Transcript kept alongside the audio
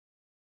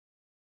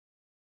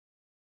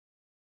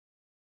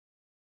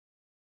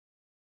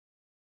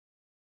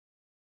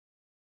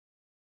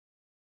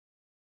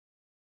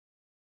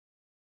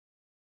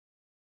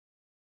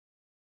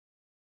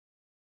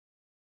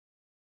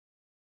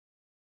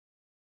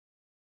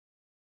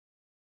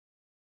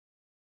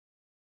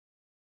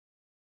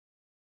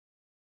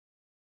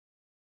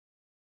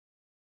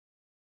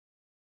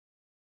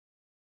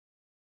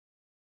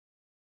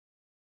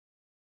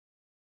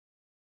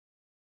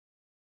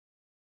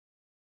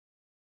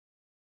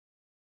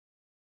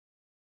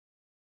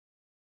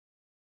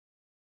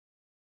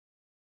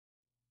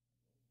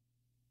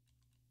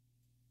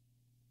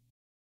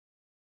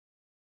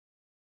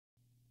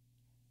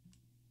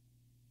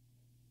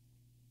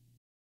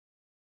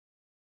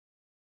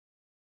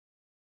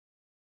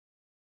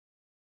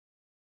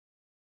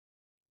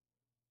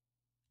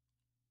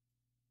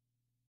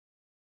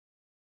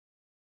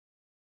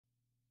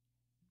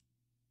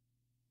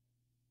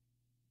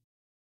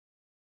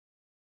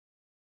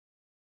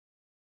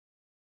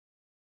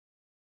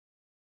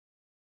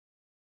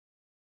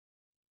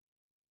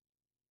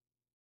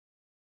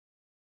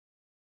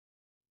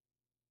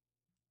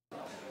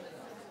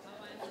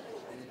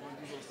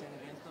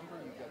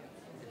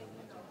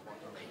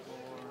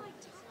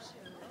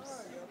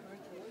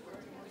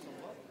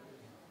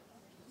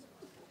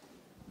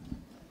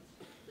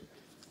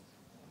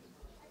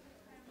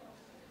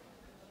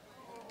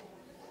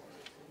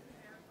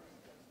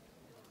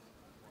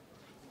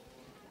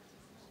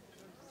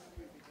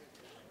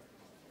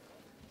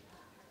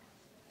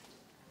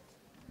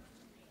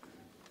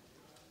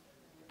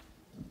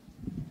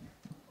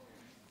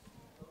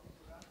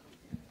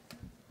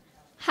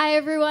Hi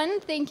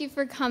everyone, thank you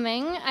for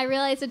coming. I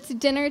realize it's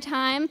dinner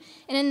time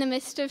and in the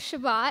midst of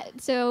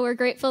Shabbat, so we're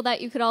grateful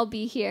that you could all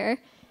be here.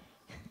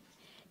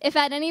 If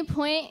at any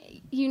point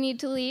you need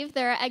to leave,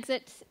 there are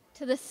exits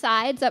to the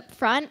sides up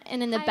front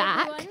and in the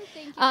back.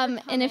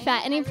 And if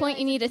at any point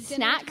you need a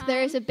snack,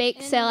 there is a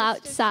bake sale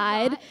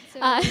outside,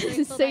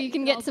 so you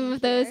can get some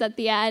of those at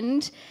the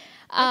end.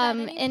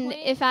 And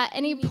if at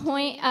any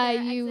point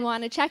you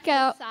want to check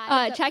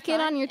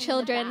in on your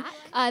children,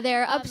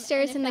 they're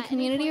upstairs in the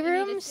community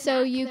room,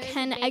 so you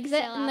can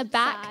exit in the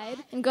back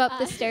and go up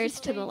the stairs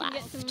to the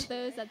left.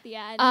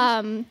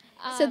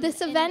 So this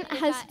event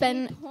has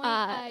been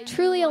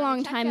truly a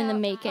long time in the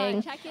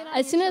making.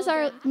 As soon as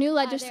our new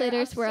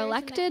legislators were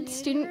elected,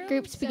 student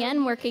groups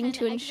began working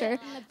to ensure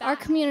our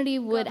community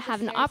would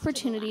have an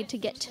opportunity to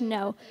get to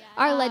know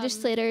our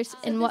legislators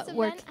and what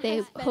work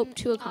they hope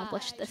to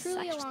accomplish this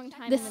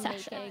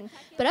session.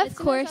 But of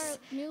course,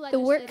 the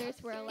work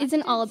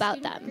isn't all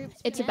about them.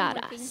 It's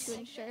about us.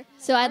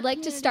 So I'd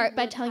like to start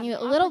by telling you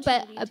a little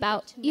bit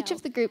about each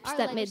of the groups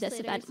that made this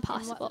event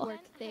possible.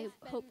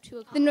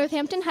 The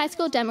Northampton High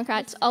School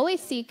Democrats always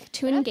seek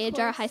to engage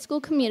our high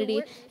school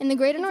community and the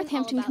greater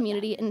Northampton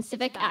community in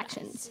civic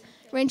actions,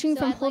 ranging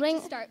from holding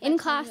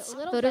in-class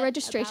voter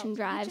registration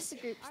drives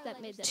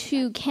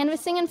to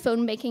canvassing and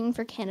phone banking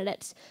for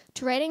candidates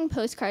to writing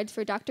postcards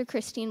for Dr.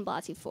 Christine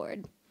Blasey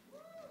Ford.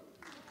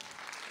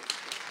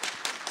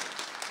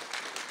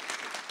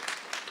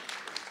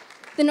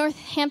 The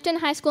Northampton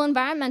High School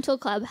Environmental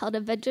Club held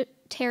a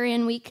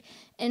vegetarian week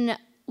and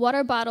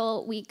water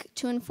bottle week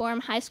to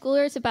inform high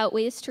schoolers about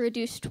ways to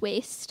reduce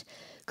waste,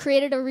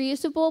 created a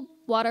reusable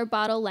water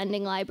bottle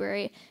lending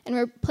library, and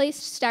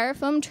replaced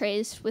styrofoam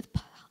trays with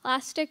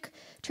plastic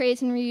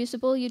trays and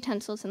reusable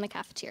utensils in the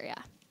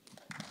cafeteria.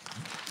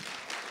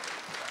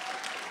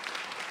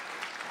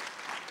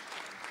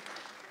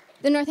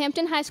 The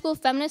Northampton High School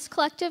Feminist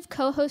Collective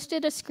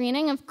co-hosted a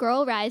screening of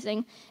Girl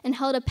Rising and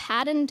held a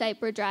pad and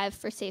diaper drive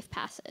for safe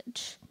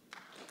passage.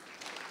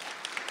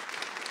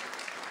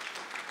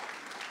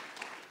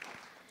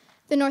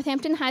 The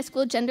Northampton High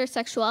School Gender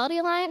Sexuality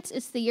Alliance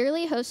is the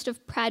yearly host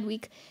of Pride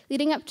Week,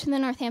 leading up to the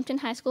Northampton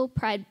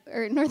Pride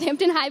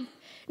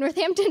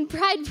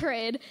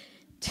Parade.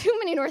 Too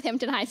many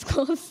Northampton high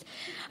schools,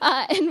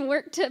 and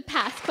work to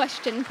pass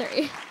question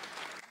 3.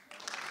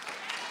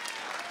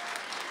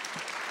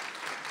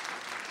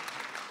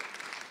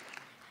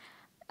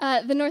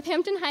 The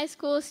Northampton High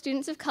School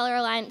Students of Color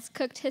Alliance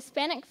cooked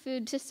Hispanic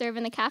food to serve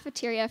in the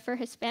cafeteria for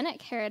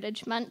Hispanic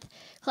Heritage Month,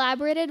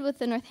 collaborated with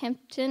the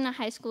Northampton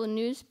High School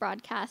news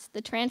broadcast,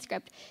 The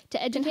Transcript,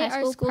 to educate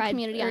our school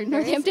community on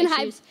Northampton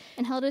issues,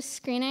 and held a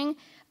screening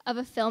of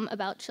a film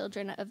about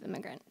children of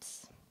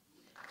immigrants.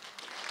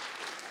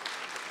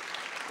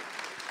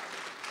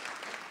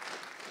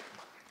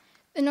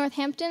 The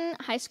Northampton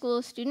High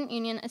School Student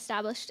Union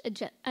established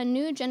a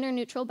new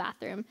gender-neutral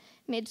bathroom,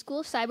 made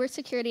school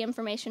cybersecurity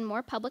information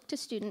more public to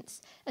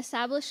students,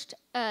 established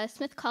a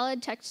Smith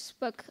College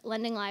textbook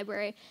lending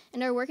library,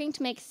 and are working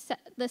to make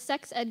the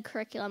sex ed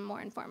curriculum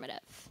more informative.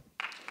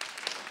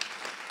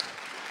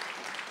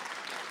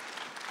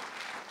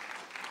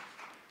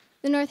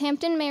 The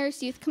Northampton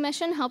Mayor's Youth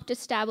Commission helped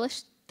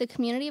establish the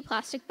community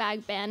plastic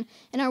bag ban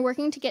and are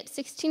working to get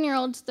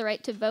 16-year-olds the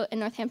right to vote in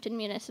Northampton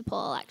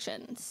municipal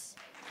elections.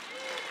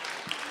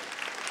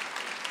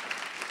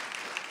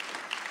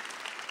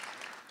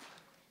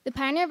 The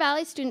Pioneer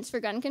Valley Students for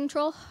Gun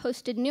Control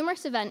hosted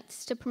numerous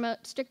events to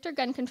promote stricter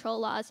gun control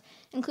laws,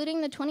 including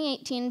the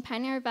 2018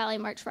 Pioneer Valley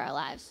March for Our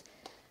Lives,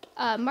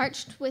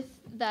 marched with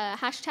the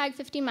hashtag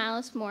 50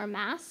 Miles More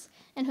Mass,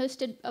 and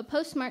hosted a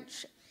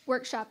post-march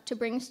workshop to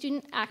bring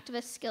student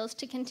activist skills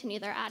to continue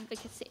their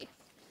advocacy.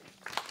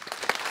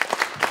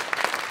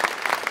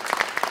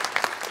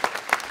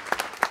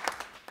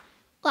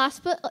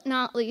 Last but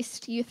not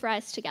least, Youth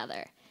Rise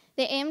Together.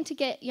 They aim to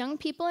get young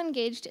people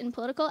engaged in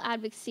political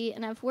advocacy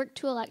and have worked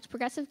to elect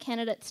progressive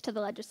candidates to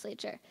the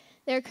legislature.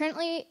 They are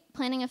currently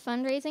planning a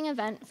fundraising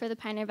event for the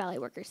Pioneer Valley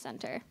Workers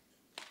Center.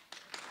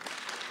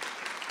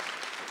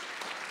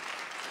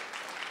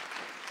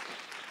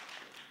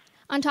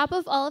 On top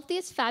of all of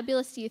these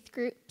fabulous youth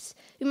groups,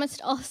 we must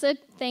also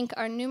thank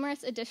our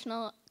numerous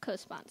additional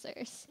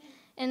co-sponsors.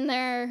 And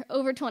there are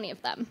over 20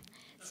 of them.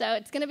 So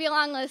it's going to be a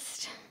long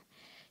list.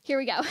 Here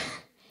we go.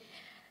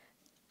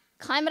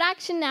 Climate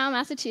Action Now,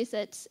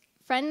 Massachusetts,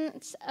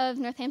 Friends of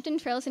Northampton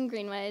Trails and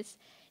Greenways,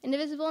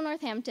 Indivisible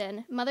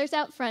Northampton, Mothers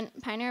Out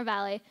Front, Pioneer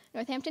Valley,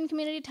 Northampton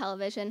Community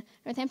Television,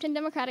 Northampton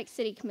Democratic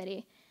City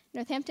Committee,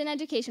 Northampton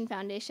Education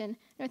Foundation,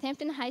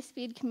 Northampton High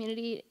Speed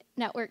Community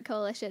Network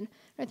Coalition,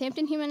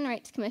 Northampton Human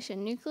Rights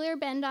Commission, Nuclear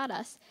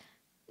Ban.us,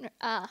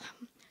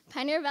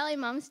 Pioneer Valley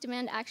Moms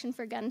Demand Action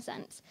for Gun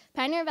Sense,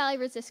 Pioneer Valley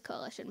Resist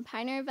Coalition,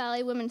 Pioneer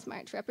Valley Women's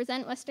March,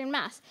 Represent Western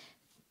Mass,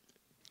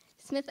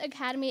 Smith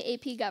Academy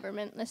AP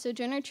Government, the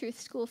Sojourner Truth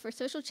School for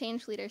Social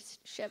Change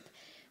Leadership,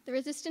 the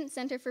Resistance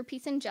Center for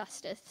Peace and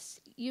Justice,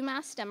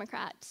 UMass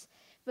Democrats,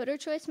 Voter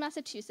Choice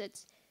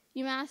Massachusetts,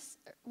 UMass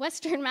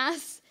Western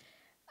Mass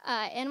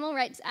Animal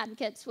Rights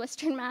Advocates,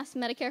 Western Mass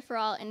Medicare for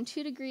All, and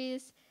 2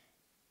 Degrees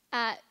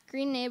at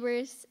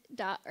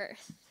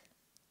greenneighbors.earth.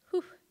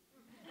 Whew.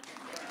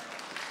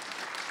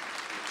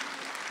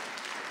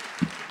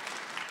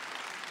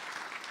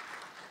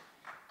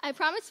 I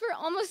promise we're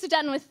almost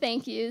done with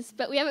thank yous,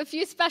 but we have a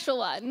few special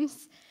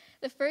ones.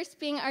 The first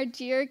being our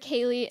dear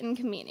Kaylee and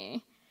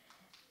Kamini.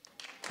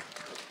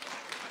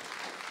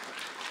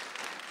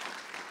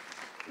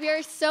 We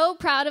are so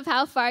proud of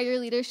how far your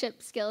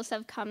leadership skills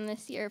have come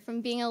this year, from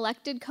being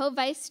elected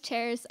co-vice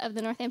chairs of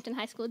the Northampton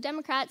High School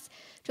Democrats,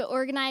 to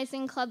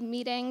organizing club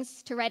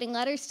meetings, to writing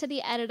letters to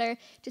the editor,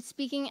 to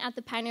speaking at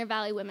the Pioneer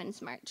Valley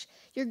Women's March.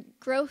 Your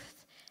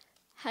growth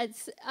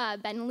has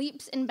been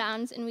leaps and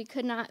bounds, and we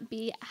could not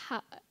be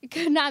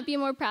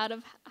more proud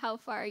of how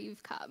far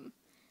you've come.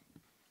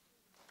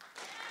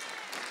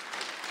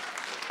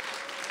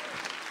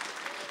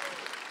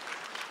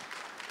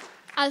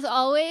 As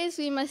always,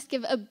 we must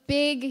give a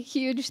big,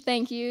 huge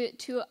thank you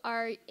to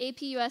our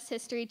AP US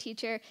history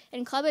teacher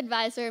and club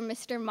advisor,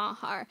 Mr.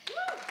 Mahar.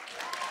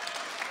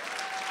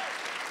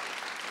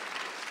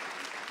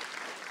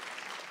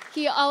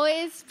 He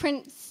always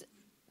prints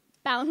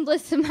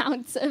boundless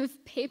amounts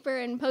of paper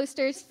and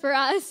posters for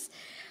us,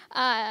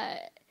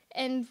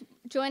 and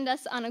joined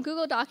us on a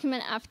Google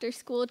document after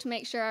school to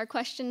make sure our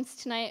questions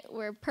tonight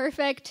were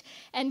perfect,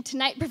 and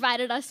tonight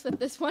provided us with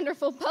this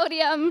wonderful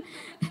podium.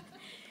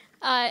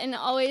 And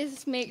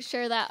always make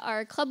sure that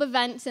our club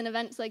events and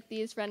events like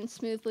these run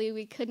smoothly.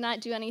 We could not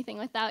do anything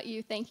without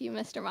you. Thank you,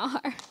 Mr.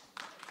 Mahar.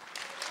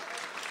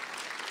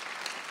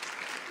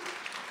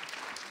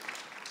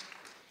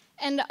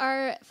 And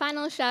our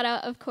final shout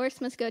out, of course,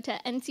 must go to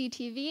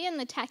NCTV and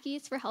the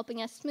techies for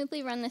helping us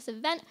smoothly run this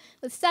event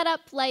with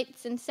setup,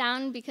 lights, and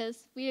sound,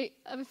 because we,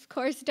 of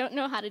course, don't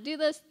know how to do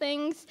those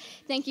things.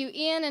 Thank you,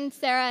 Ian and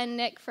Sarah and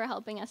Nick, for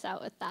helping us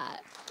out with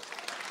that.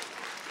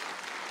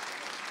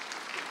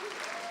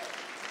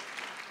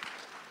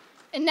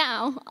 And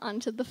now, on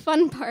to the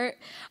fun part,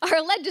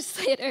 our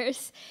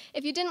legislators.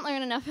 If you didn't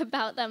learn enough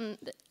about them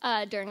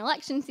during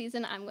election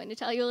season, I'm going to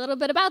tell you a little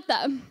bit about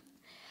them.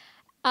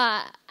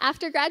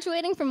 After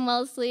graduating from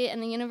Wellesley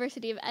and the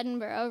University of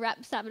Edinburgh,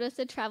 Rep.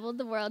 Sabadosa traveled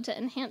the world to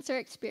enhance her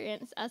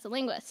experience as a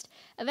linguist.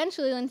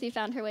 Eventually, Lindsay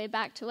found her way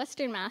back to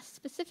Western Mass,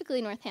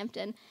 specifically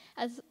Northampton,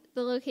 as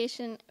the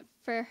location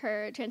for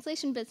her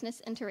translation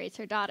business and to raise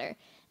her daughter.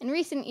 In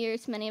recent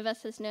years, many of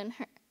us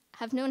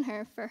have known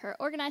her for her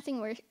organizing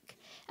work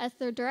as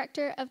the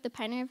director of the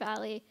Pioneer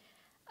Valley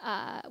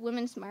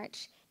Women's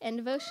March and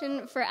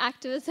devotion for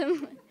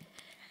activism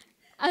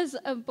as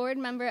a board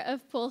member of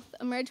both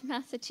Emerge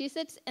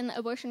Massachusetts and the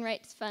Abortion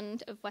Rights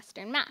Fund of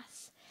Western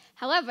Mass.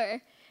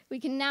 However, we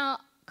can now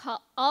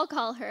all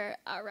call her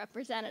our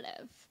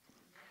representative.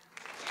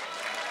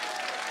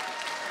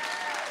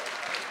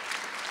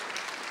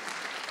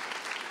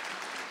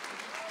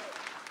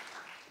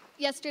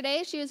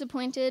 Yesterday, she was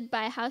appointed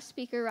by House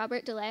Speaker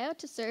Robert DeLeo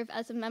to serve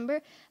as a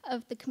member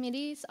of the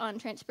Committees on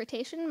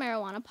Transportation,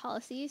 Marijuana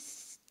Policy,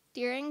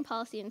 Steering,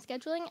 Policy and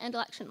Scheduling, and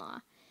Election Law.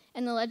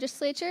 In the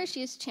legislature,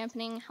 she is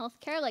championing health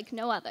care like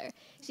no other.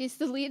 She's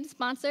the lead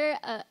sponsor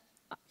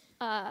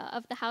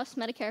of the House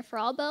Medicare for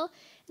All bill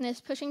and is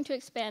pushing to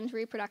expand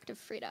reproductive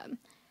freedom.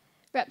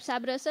 Rep.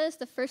 Sabadosa is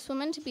the first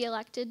woman to be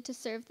elected to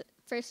serve the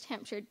 1st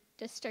Hampshire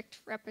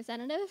District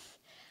Representative,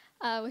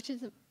 which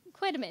is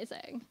quite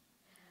amazing.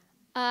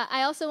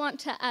 I also want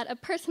to add a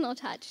personal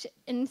touch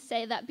and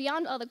say that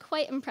beyond all the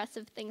quite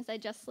impressive things I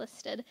just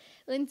listed,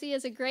 Lindsay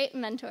is a great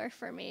mentor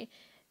for me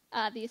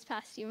these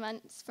past few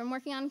months, from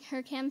working on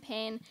her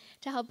campaign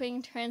to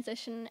helping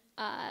transition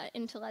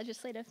into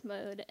legislative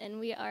mode, and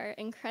we are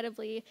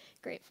incredibly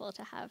grateful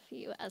to have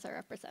you as our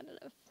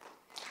representative.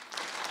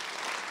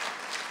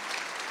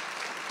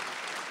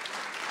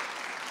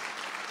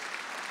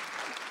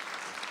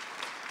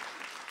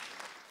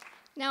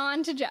 Now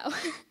on to Joe.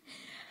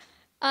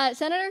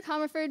 Senator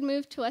Comerford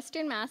moved to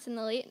Western Mass in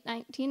the late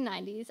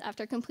 1990s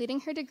after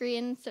completing her degree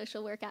in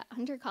social work at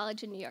Hunter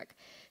College in New York.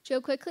 Jo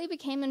quickly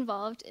became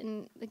involved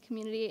in the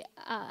community,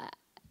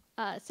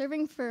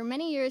 serving for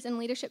many years in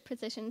leadership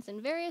positions in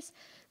various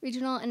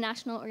regional and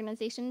national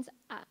organizations,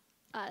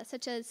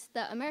 such as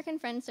the American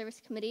Friends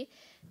Service Committee,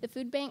 the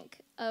Food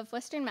Bank of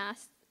Western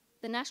Mass,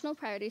 the National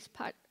Priorities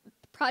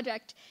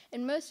Project,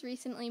 and most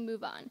recently,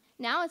 Move On.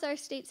 Now, as our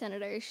state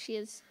senator, she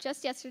has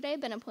just yesterday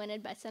been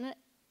appointed by Senate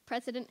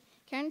President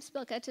Karen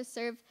Spilka to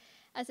serve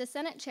as the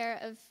Senate Chair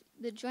of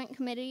the Joint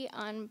Committee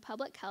on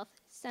Public Health,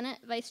 Senate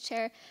Vice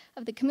Chair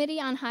of the Committee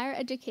on Higher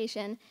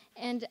Education,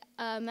 and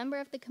a member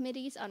of the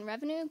Committees on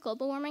Revenue,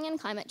 Global Warming and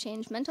Climate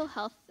Change, Mental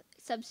Health,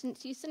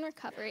 Substance Use and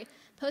Recovery,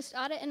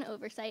 Post-Audit and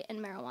Oversight, and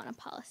Marijuana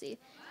Policy.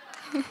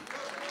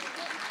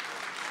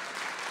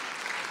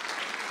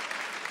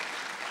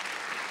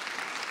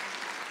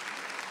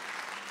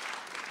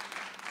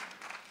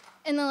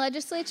 In the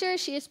legislature,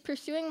 she is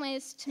pursuing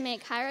ways to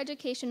make higher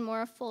education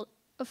more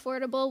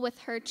affordable with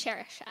her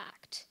Cherish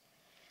Act.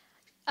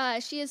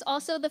 She is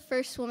also the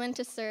first woman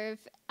to serve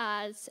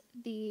as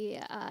the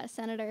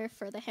senator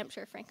for the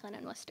Hampshire, Franklin,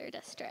 and Worcester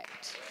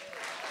district.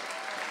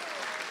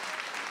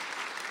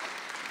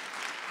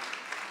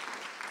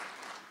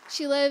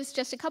 She lives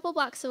just a couple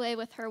blocks away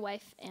with her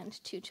wife and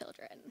 2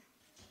 children.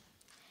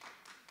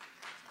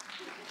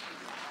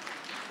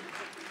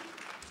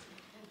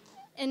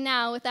 And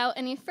now, without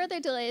any further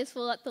delays,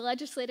 we'll let the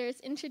legislators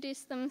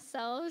introduce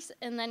themselves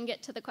and then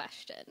get to the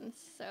questions.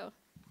 So.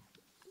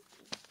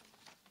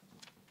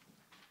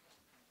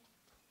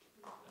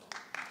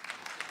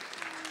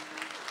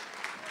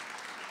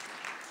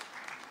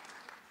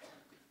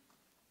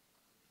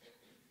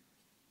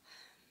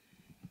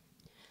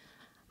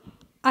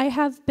 I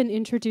have been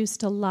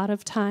introduced a lot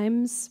of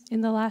times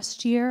in the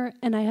last year,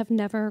 and I have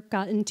never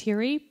gotten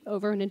teary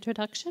over an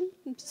introduction,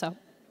 so.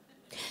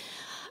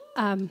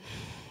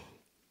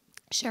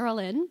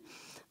 Sherilyn,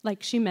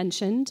 like she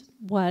mentioned,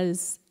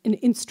 was an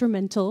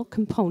instrumental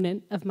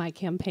component of my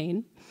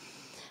campaign.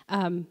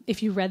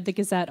 If you read the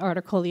Gazette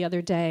article the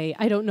other day,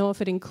 I don't know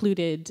if it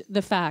included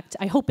the fact,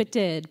 I hope it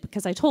did,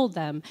 because I told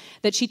them,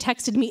 that she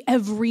texted me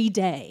every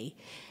day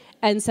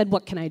and said,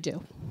 "What can I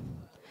do?"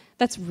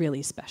 That's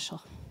really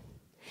special.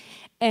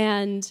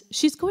 And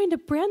she's going to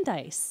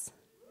Brandeis.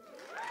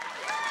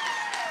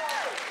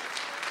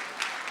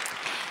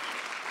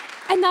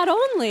 And not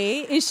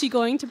only is she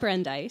going to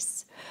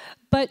Brandeis,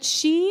 but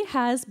she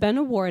has been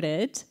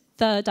awarded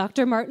the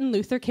Dr. Martin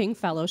Luther King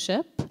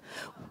Fellowship,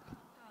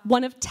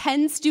 one of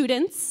 10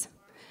 students.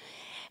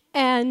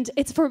 And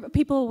it's for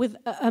people with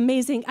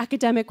amazing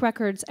academic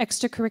records,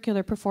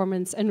 extracurricular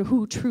performance, and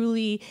who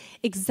truly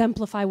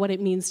exemplify what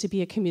it means to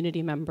be a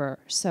community member.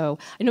 So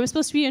I know I'm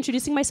supposed to be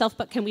introducing myself,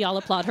 but can we all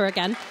applaud her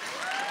again?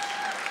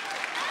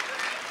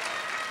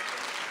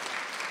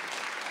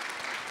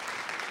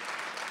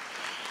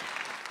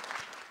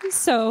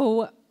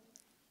 So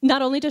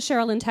not only does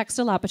Sherilyn text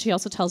a lot, but she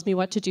also tells me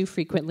what to do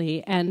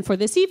frequently. And for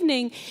this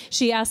evening,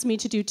 she asked me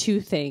to do 2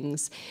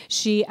 things.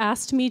 She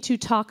asked me to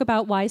talk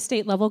about why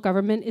state-level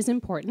government is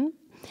important,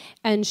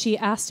 and she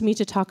asked me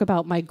to talk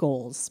about my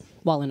goals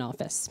while in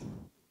office.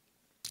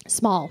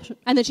 Small.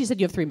 And then she said,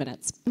 "You have 3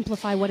 minutes.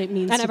 Simplify what it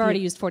means." And I've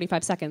already used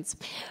 45 seconds.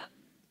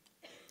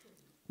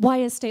 Why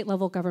is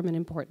state-level government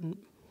important?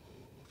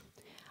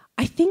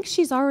 I think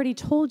she's already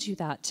told you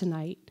that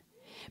tonight,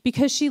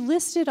 because she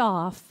listed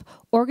off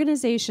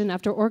organization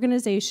after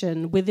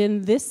organization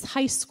within this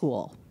high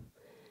school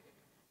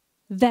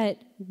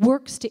that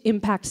works to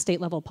impact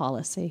state-level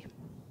policy.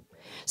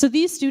 So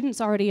these students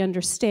already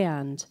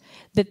understand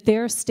that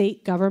their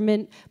state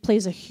government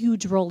plays a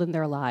huge role in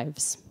their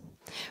lives.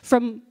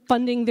 From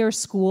funding their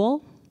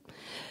school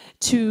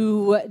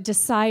to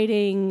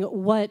deciding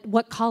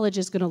what college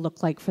is going to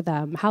look like for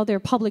them, how their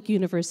public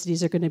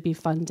universities are going to be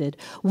funded,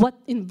 what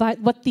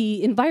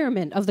the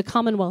environment of the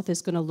Commonwealth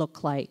is going to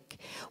look like,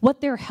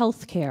 what their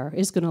health care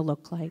is going to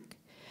look like.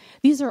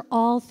 These are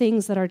all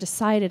things that are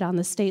decided on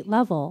the state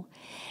level.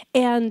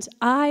 And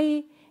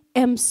I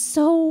am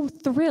so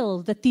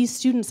thrilled that these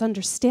students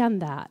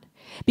understand that.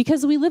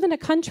 Because we live in a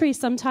country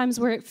sometimes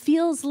where it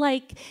feels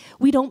like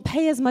we don't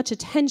pay as much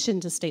attention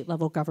to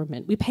state-level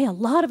government. We pay a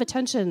lot of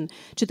attention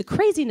to the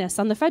craziness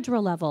on the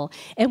federal level,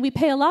 and we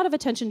pay a lot of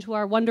attention to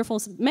our wonderful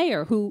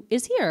mayor, who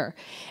is here,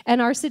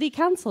 and our city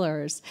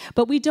councilors,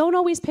 but we don't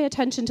always pay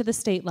attention to the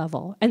state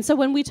level. And so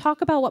when we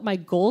talk about what my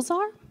goals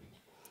are,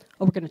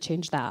 we're going to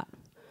change that.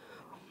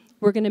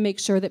 We're going to make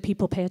sure that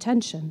people pay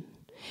attention,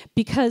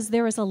 because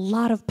there is a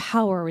lot of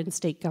power in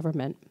state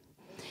government.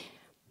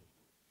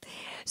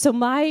 So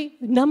my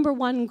number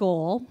 1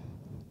 goal,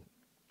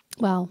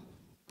 well,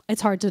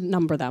 it's hard to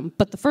number them,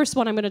 but the first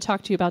one I'm going to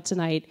talk to you about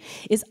tonight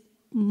is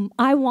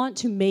I want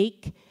to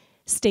make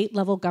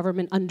state-level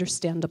government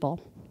understandable.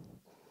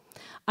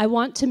 I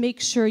want to make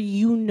sure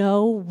you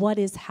know what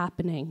is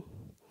happening.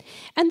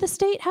 And the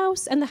State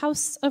House and the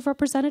House of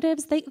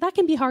Representatives, that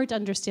can be hard to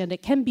understand.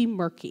 It can be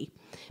murky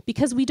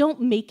because we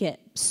don't make it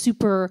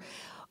super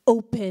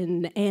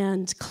open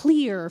and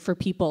clear for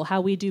people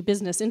how we do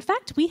business. In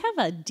fact, we have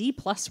a D+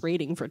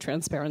 rating for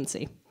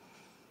transparency.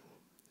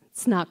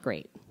 It's not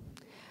great.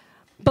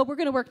 But we're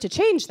going to work to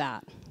change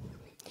that.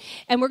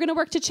 And we're going to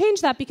work to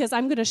change that because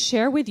I'm going to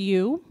share with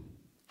you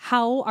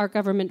how our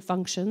government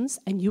functions,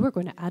 and you are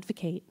going to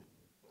advocate.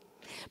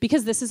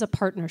 Because this is a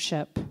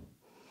partnership.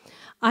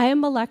 I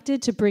am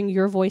elected to bring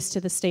your voice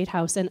to the State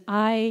House, and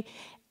I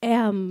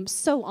am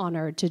so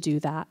honored to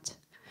do that.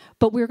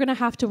 But we're going to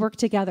have to work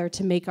together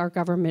to make our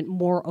government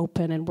more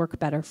open and work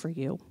better for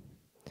you.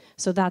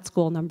 So that's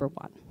goal number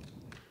 1.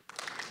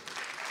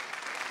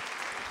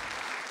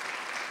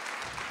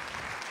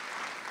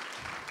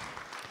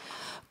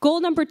 Goal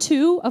number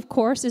 2, of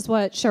course, is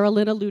what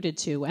Sherilyn alluded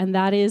to, and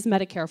that is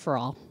Medicare for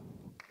all.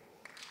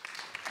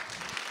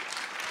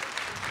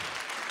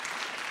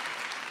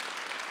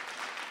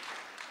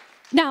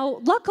 Now,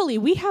 luckily,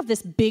 we have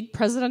this big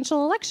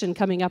presidential election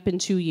coming up in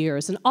 2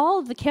 years, and all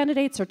of the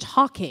candidates are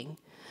talking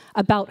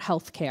about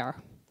health care.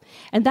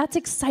 And that's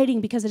exciting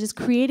because it is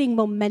creating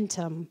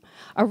momentum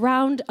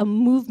around a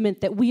movement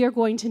that we are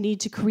going to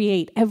need to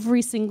create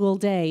every single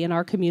day in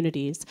our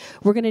communities.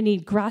 We're going to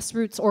need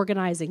grassroots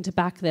organizing to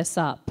back this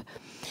up.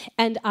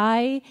 And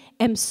I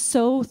am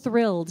so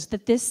thrilled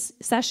that this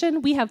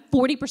session, we have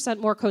 40%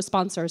 more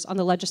co-sponsors on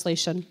the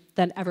legislation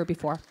than ever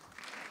before.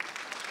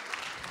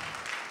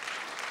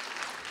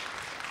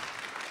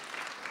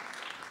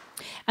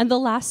 And the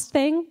last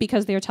thing,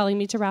 because they're telling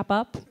me to wrap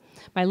up,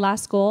 my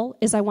last goal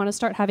is I want to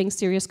start having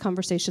serious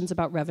conversations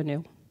about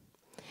revenue.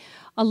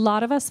 A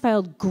lot of us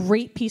filed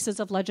great pieces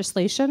of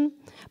legislation,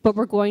 but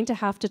we're going to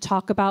have to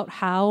talk about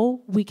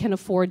how we can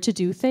afford to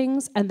do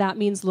things, and that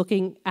means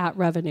looking at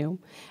revenue.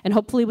 And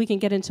hopefully we can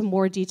get into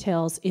more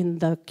details in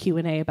the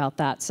Q&A about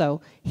that.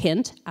 So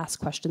hint, ask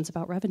questions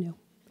about revenue.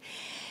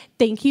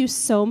 Thank you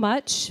so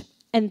much,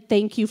 and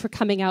thank you for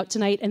coming out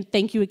tonight, and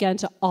thank you again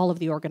to all of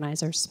the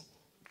organizers.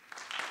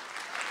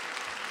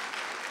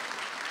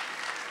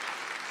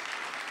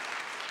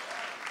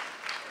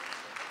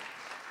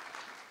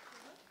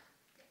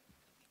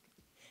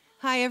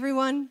 Hi,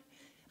 everyone.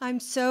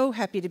 I'm so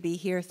happy to be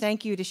here.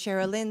 Thank you to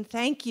Sherilyn.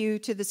 Thank you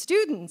to the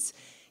students.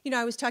 You know,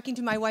 I was talking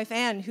to my wife,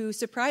 Anne, who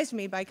surprised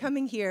me by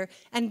coming here,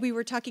 and we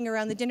were talking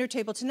around the dinner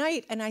table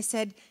tonight, and I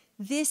said,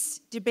 this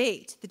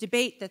debate, the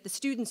debate that the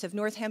students of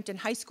Northampton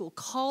High School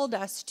called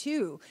us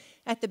to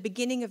at the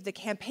beginning of the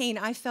campaign,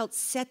 I felt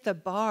set the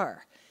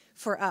bar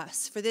for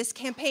us, for this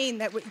campaign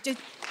that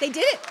they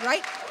did it,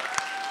 right?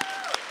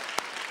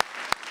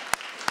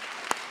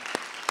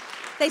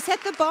 They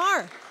set the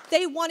bar.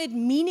 They wanted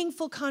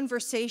meaningful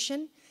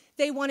conversation.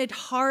 They wanted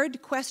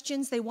hard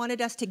questions. They wanted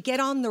us to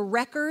get on the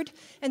record,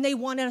 and they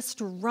wanted us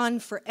to run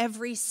for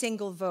every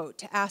single vote,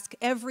 to ask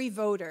every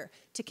voter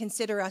to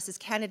consider us as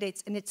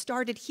candidates. And it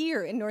started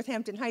here in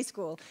Northampton High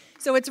School.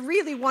 So it's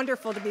really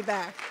wonderful to be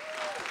back.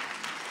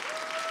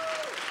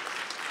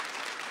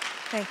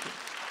 Thank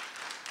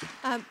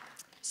you.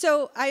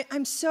 So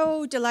I'm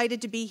so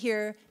delighted to be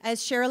here.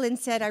 As Sherilyn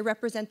said, I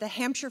represent the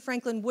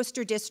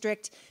Hampshire-Franklin-Worcester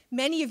district.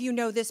 Many of you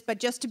know this, but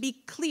just to be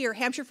clear,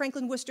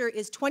 Hampshire-Franklin-Worcester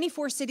is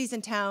 24 cities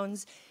and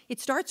towns. It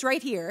starts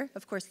right here.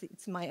 Of course,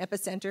 it's my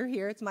epicenter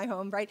here. It's my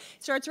home, right?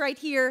 It starts right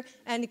here,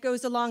 and it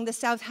goes along the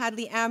South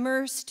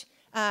Hadley-Amherst.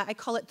 I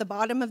call it the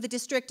bottom of the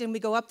district, and we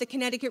go up the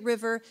Connecticut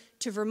River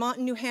to Vermont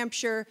and New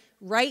Hampshire,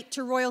 right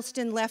to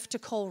Royalston, left to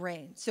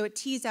Coleraine. So it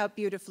tees out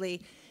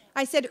beautifully.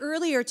 I said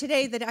earlier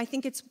today that I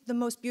think it's the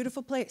most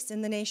beautiful place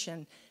in the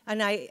nation.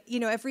 And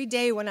every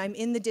day when I'm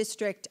in the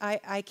district,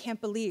 I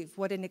can't believe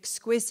what an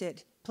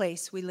exquisite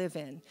place we live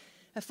in,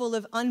 full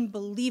of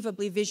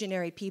unbelievably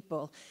visionary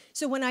people.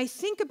 So when I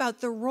think about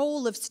the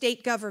role of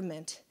state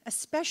government,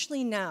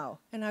 especially now,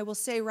 and I will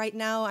say right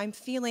now, I'm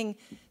feeling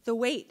the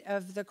weight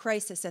of the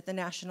crisis at the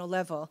national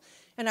level.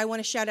 And I want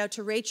to shout out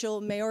to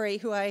Rachel Maori,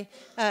 who I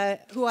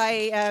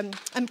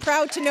am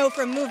proud to know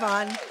from Move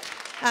On.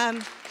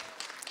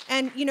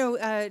 And,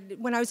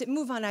 when I was at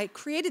Move On, I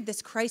created this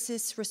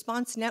crisis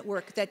response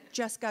network that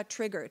just got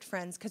triggered,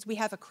 friends, because we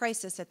have a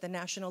crisis at the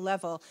national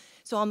level.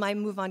 So all my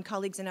Move On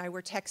colleagues and I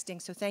were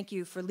texting, so thank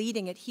you for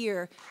leading it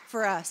here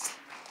for us,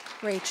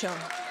 Rachel.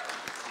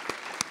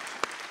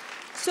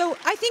 So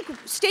I think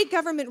state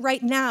government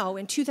right now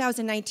in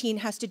 2019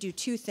 has to do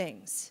two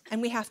things,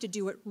 and we have to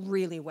do it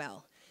really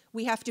well.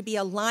 We have to be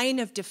a line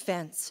of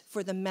defense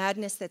for the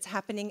madness that's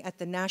happening at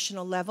the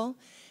national level.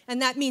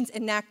 And that means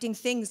enacting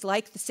things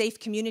like the Safe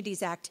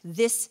Communities Act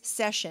this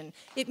session.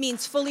 It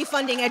means fully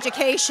funding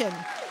education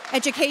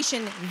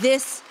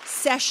this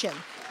session.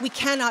 We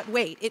cannot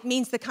wait. It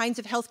means the kinds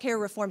of healthcare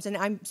reforms, and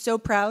I'm so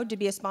proud to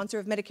be a sponsor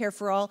of Medicare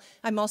for All.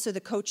 I'm also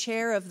the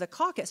co-chair of the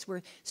caucus.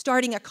 We're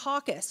starting a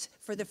caucus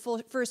for the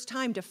first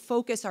time to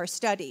focus our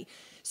study.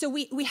 So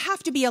we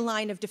have to be a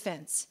line of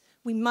defense.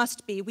 We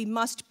must be. We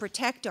must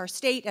protect our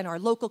state and our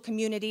local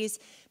communities,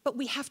 but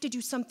we have to do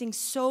something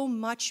so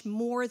much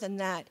more than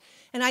that.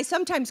 And I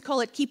sometimes call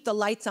it keep the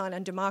lights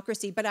on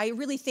democracy, but I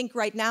really think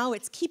right now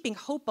it's keeping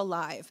hope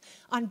alive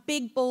on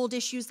big, bold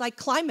issues like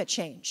climate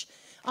change,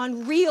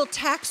 on real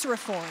tax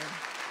reform.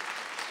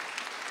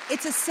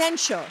 It's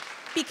essential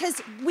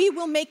because we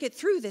will make it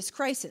through this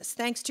crisis,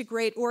 thanks to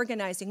great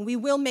organizing. We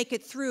will make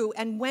it through,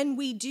 and when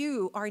we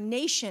do, our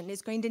nation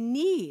is going to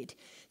need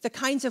the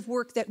kinds of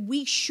work that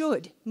we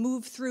should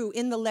move through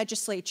in the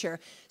legislature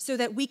so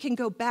that we can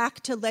go back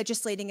to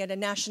legislating at a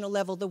national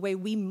level the way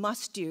we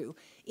must do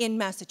in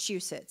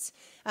Massachusetts.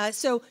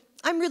 So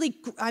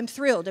I'm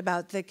thrilled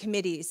about the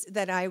committees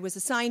that I was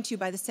assigned to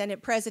by the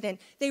Senate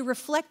President. They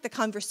reflect the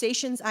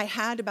conversations I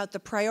had about the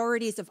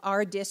priorities of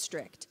our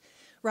district.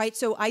 Right,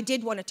 so I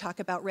did want to talk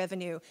about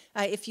revenue.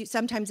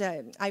 Sometimes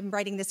I'm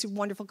writing this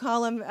wonderful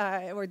column,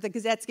 or the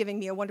Gazette's giving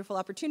me a wonderful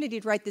opportunity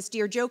to write this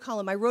Dear Joe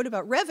column. I wrote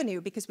about revenue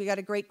because we got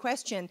a great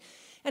question.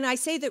 And I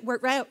say that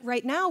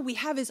right now we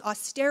have is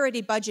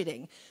austerity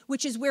budgeting,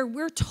 which is where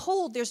we're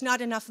told there's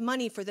not enough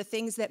money for the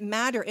things that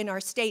matter in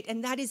our state,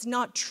 and that is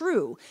not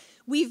true.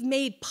 We've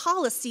made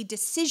policy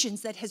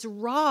decisions that has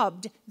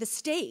robbed the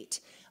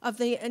state of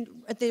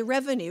the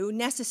revenue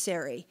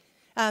necessary.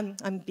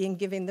 I'm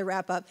giving the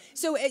wrap up.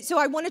 So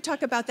I want to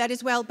talk about that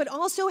as well, but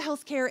also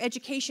healthcare,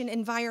 education,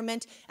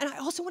 environment, and I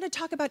also want to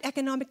talk about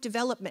economic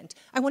development.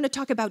 I want to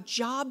talk about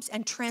jobs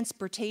and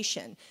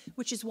transportation,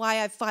 which is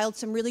why I've filed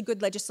some really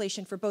good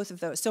legislation for both of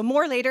those. So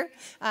more later.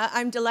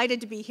 I'm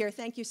delighted to be here.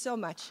 Thank you so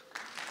much.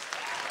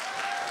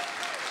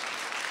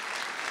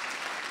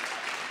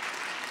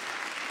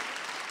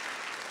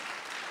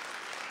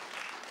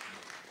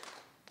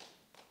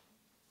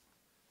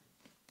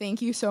 Thank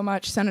you so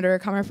much, Senator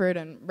Comerford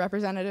and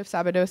Representative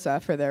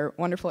Sabadosa, for their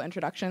wonderful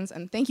introductions,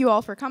 and thank you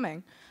all for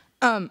coming.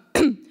 This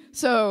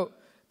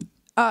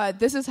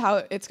is how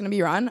it's going to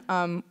be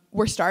run.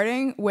 We're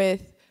starting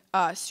with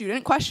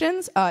student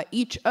questions.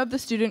 Each of the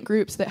student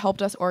groups that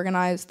helped us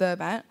organize the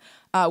event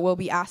will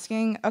be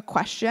asking a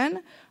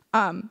question.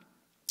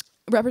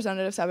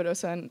 Representative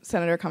Sabadosa and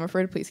Senator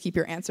Comerford, please keep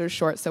your answers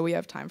short so we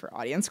have time for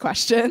audience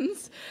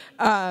questions.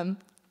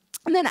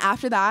 And then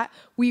after that,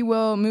 we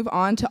will move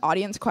on to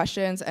audience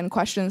questions and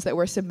questions that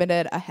were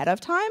submitted ahead of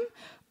time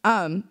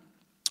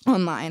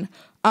online.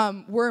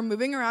 We're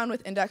moving around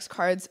with index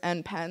cards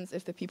and pens.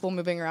 If the people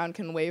moving around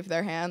can wave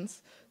their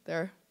hands,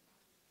 they're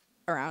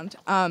around.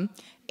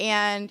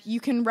 And you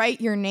can write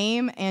your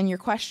name and your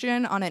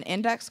question on an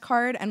index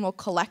card and we'll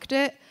collect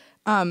it.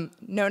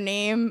 No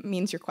name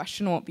means your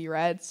question won't be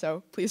read,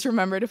 so please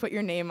remember to put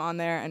your name on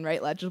there and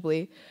write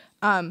legibly.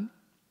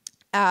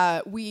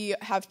 We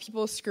have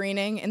people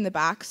screening in the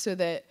back so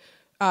that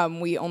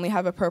we only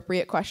have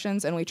appropriate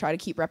questions and we try to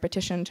keep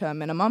repetition to a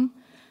minimum.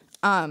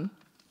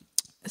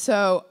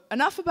 So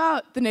enough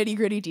about the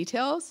nitty-gritty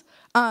details.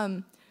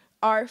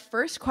 Our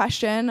first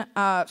question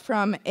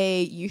from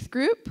a youth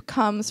group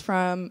comes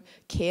from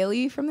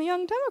Kaylee from the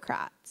Young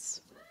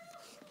Democrats.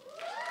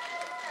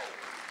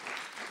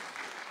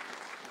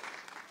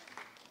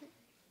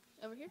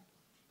 Over here?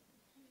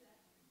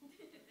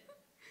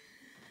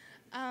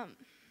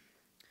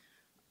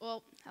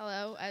 Well,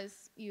 hello.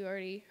 As you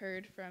already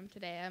heard from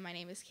Tadea, my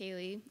name is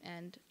Kaylee,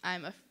 and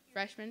I'm a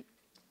freshman.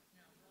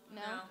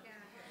 No?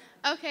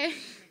 Okay.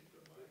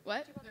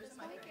 What? There's a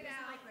mic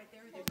right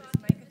there. There's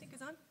this mic, I think,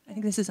 is on. I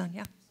think this is on,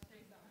 yeah.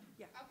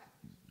 Yeah. Okay.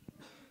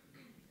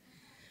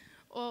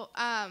 Well,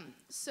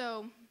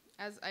 so,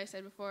 as I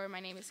said before, my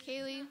name is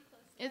Kaylee.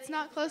 It's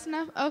not close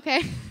enough?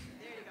 Okay. There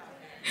you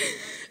go.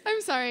 I'm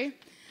sorry.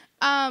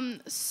 I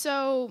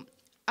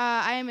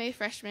am a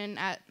freshman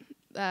at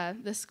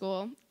this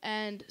school,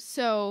 and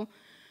so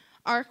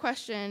our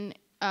question,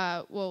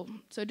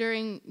 so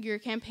during your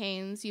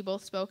campaigns, you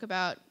both spoke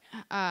about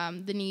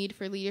the need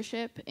for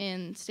leadership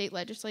in state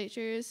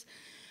legislatures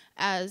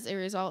as a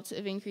result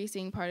of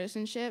increasing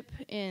partisanship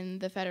in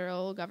the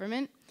federal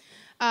government.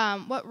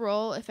 What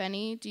role, if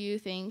any, do you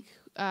think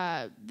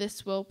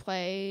this will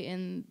play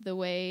in the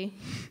way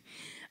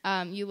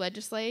you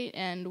legislate,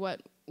 and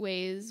what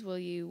ways will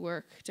you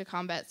work to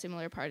combat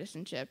similar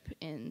partisanship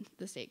in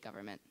the state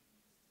government?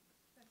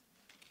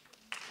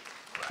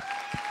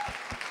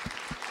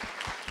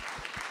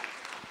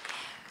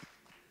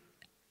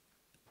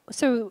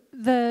 So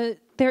there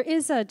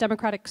is a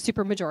Democratic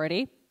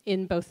supermajority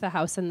in both the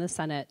House and the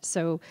Senate.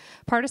 So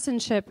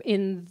partisanship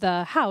in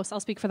the House, I'll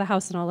speak for the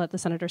House and I'll let the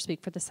Senator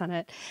speak for the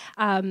Senate.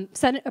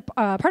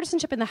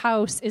 Partisanship in the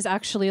House is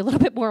actually a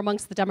little bit more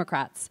amongst the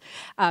Democrats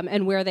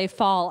and where they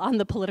fall on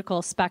the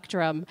political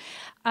spectrum.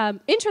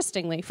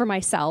 Interestingly, for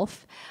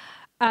myself,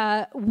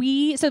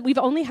 we've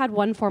only had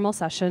one formal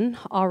session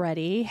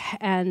already,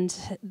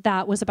 and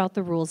that was about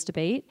the rules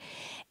debate.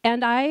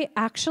 And I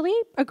actually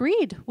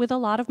agreed with a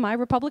lot of my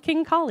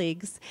Republican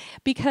colleagues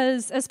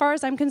because, as far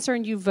as I'm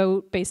concerned, you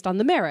vote based on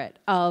the merit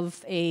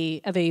of a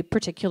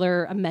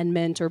particular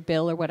amendment or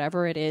bill or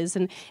whatever it is,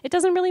 and it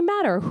doesn't really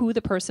matter who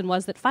the person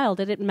was that filed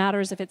it. It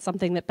matters if it's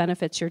something that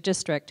benefits your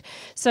district.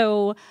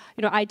 So,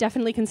 I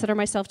definitely consider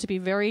myself to be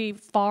very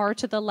far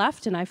to the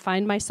left, and I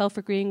find myself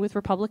agreeing with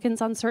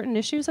Republicans on certain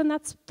issues, and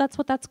that's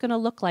what that's going to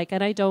look like.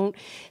 And I don't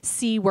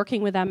see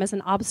working with them as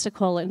an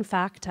obstacle. In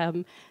fact,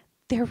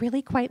 they're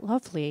really quite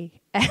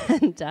lovely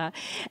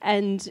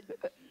and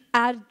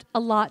add a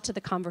lot to the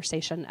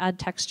conversation, add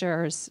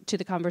textures to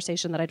the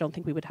conversation that I don't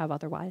think we would have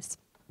otherwise.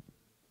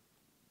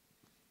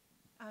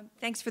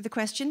 Thanks for the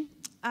question.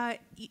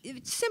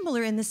 It's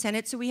similar in the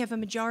Senate, so we have a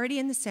majority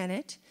in the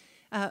Senate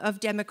of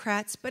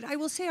Democrats, but I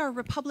will say our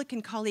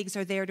Republican colleagues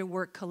are there to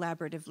work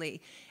collaboratively.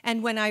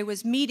 And when I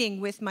was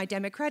meeting with my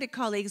Democratic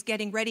colleagues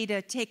getting ready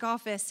to take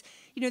office,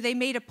 they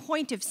made a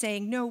point of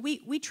saying, no,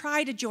 we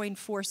try to join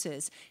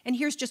forces. And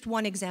here's just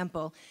one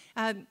example.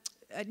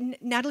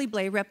 Natalie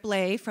Blais, Rep.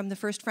 Blais from the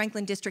 1st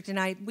Franklin District,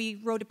 and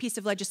we wrote a piece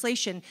of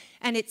legislation,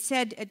 and it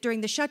said during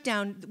the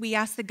shutdown, we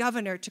asked the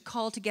governor to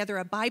call together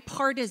a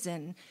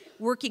bipartisan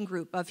working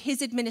group of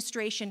his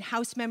administration,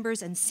 House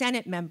members, and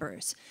Senate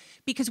members,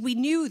 because we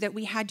knew that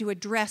we had to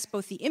address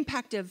both the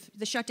impact of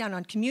the shutdown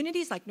on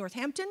communities like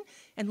Northampton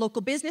and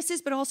local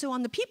businesses, but also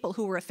on the people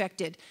who were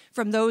affected,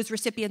 from those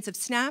recipients of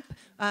SNAP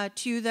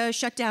to the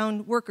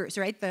shutdown workers,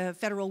 right, the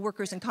federal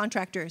workers and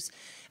contractors.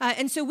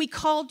 And so we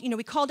called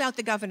out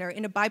the governor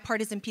in a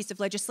bipartisan piece of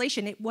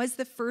legislation. It was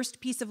the first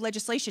piece of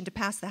legislation to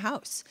pass the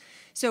House.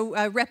 So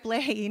Rep.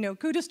 Blais,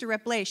 kudos to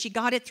Rep. Blais. She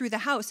got it through the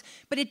House,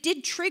 but it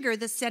did trigger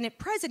the Senate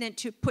president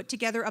to put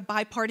together a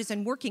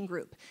bipartisan working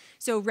group.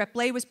 So Rep.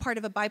 Blais was part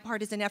of a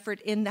bipartisan effort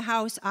in the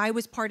House. I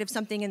was part of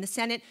something in the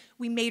Senate.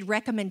 We made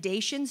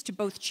recommendations to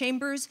both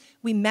chambers.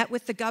 We met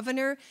with the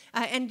governor,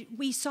 and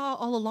we saw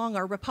all along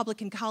our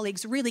Republican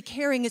colleagues really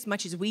caring as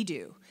much as we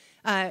do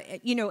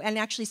and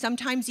actually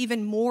sometimes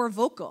even more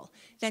vocal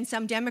than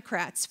some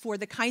Democrats for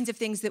the kinds of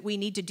things that we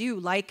need to do,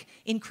 like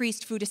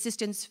increased food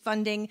assistance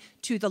funding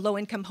to the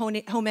low-income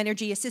home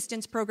energy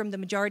assistance program. The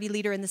majority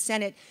leader in the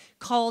Senate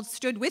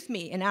stood with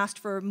me and asked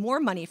for more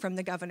money from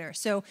the governor.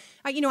 So,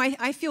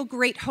 I feel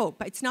great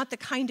hope. It's not the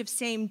kind of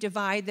same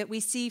divide that we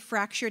see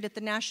fractured at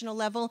the national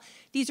level.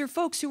 These are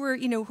folks who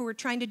are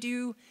trying to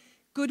do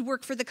good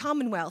work for the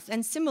Commonwealth.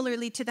 And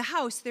similarly to the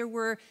House, there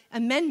were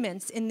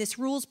amendments in this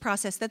rules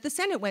process that the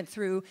Senate went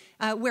through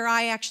where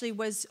I actually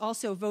was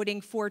also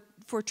voting for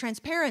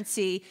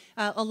transparency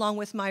along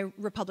with my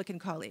Republican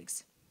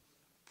colleagues.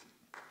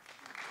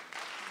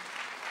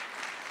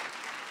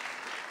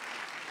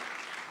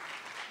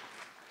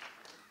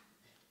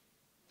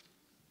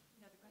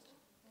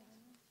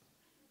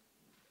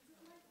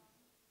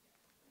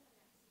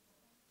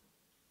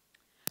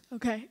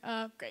 Okay,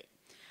 great.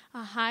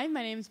 Hi,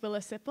 my name is Willa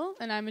Sipple,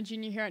 and I'm a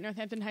junior here at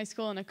Northampton High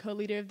School and a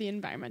co-leader of the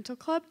Environmental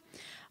Club.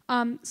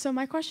 So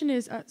my question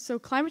is, so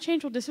climate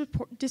change will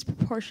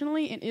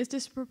disproportionately and is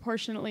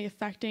disproportionately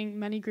affecting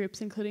many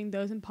groups, including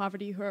those in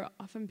poverty who are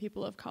often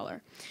people of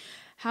color.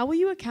 How will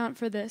you account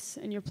for this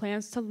in your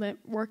plans to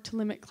work to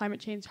limit climate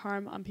change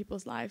harm on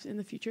people's lives in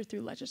the future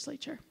through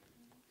legislature?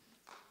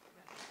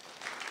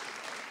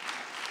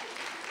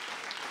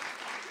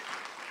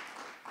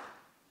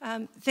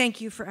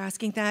 Thank you for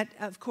asking that.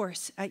 Of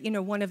course,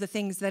 one of the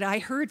things that I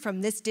heard from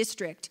this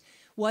district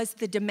was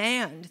the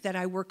demand that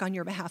I work on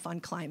your behalf on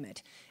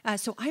climate.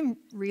 So I'm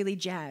really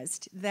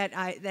jazzed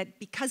that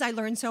because I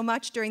learned so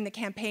much during the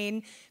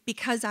campaign,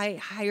 because I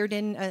hired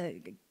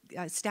in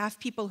staff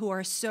people who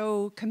are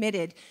so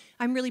committed,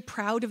 I'm really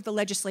proud of the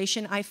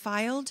legislation I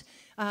filed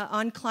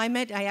on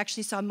climate. I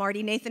actually saw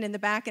Marty Nathan in the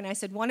back, and I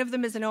said one of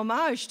them is an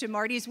homage to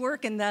Marty's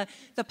work and the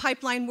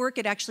pipeline work.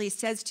 It actually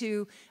says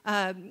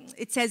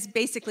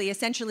basically,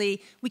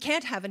 essentially, we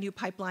can't have a new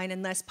pipeline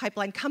unless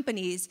pipeline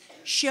companies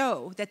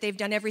show that they've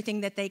done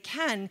everything that they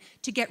can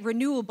to get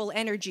renewable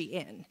energy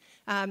in.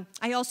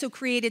 I also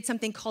created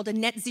something called a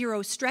net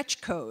zero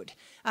stretch code,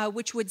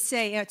 which would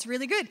say, it's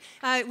really good,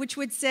 which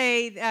would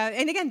say,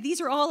 and again,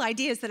 these are all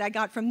ideas that I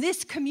got from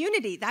this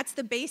community. That's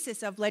the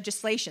basis of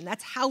legislation.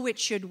 That's how it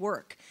should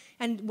work.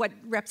 And what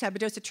Rep.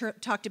 Sabadosa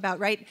talked about,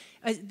 right?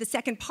 The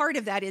second part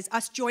of that is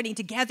us joining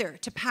together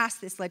to pass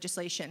this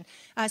legislation.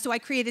 So I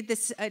created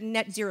this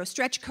net zero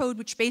stretch code,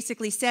 which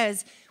basically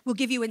says we'll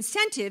give you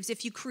incentives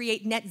if you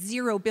create net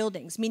zero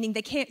buildings, meaning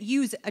they can't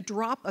use a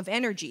drop of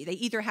energy. They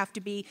either have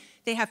to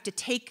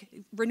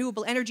take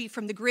renewable energy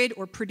from the grid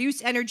or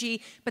produce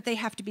energy, but they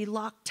have to be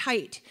locked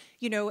tight,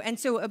 and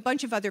so a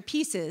bunch of other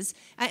pieces.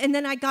 And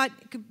then I got,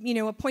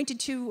 appointed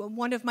to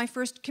one of my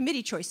first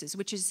committee choices,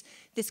 which is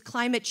this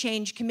climate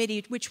change committee,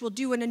 which will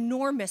do an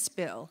enormous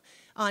bill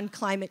on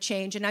climate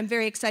change. And I'm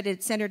very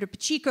excited. Senator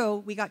Pacheco,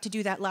 we got to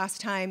do that last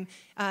time,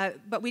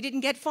 but we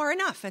didn't get far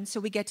enough. And so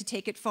we get to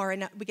take it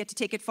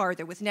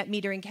farther with net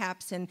metering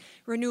caps and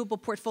renewable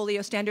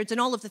portfolio standards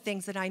and all of the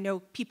things that I know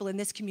people in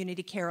this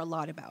community care a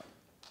lot about.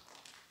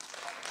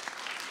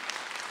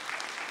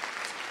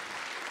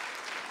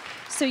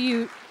 So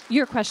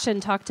your question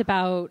talked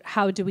about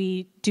how do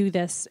we do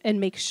this and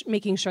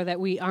making sure that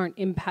we aren't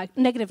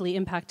negatively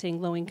impacting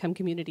low-income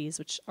communities,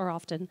 which are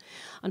often,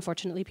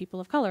 unfortunately, people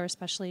of color,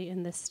 especially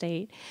in this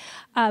state.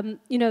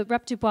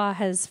 Rep. Dubois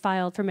has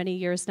filed for many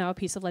years now a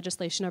piece of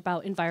legislation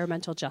about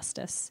environmental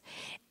justice.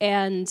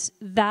 And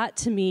that,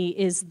 to me,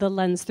 is the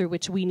lens through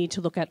which we need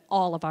to look at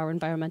all of our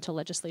environmental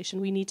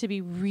legislation. We need to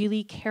be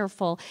really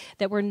careful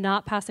that we're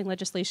not passing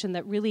legislation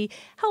that really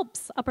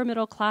helps upper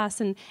middle class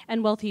and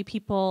wealthy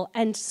people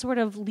and sort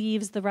of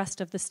leaves the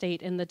rest of the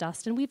state in the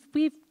dust. And we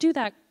do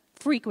that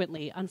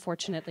frequently,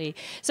 unfortunately.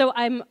 So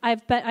I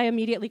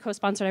immediately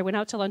co-sponsored. I went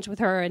out to lunch with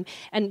her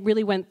and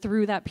really went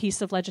through that piece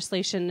of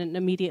legislation and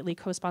immediately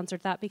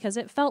co-sponsored that because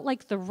it felt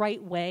like the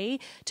right way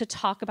to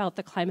talk about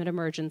the climate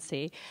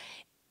emergency.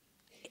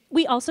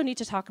 We also need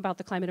to talk about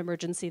the climate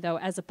emergency, though,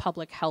 as a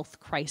public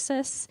health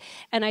crisis.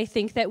 And I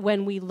think that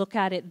when we look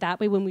at it that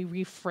way, when we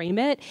reframe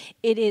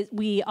it,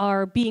 we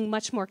are being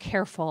much more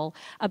careful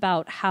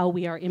about how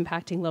we are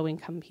impacting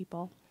low-income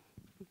people.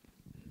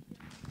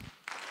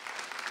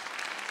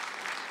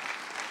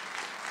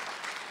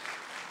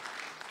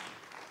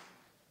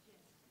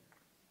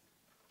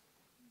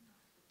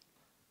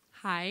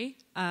 Hi,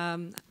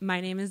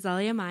 my name is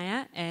Zelia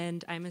Maya,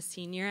 and I'm a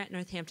senior at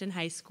Northampton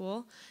High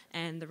School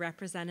and the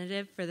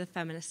representative for the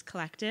Feminist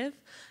Collective.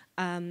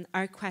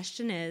 Our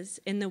question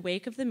is, in the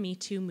wake of the Me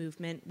Too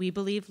movement, we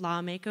believe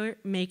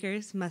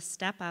lawmakers must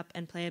step up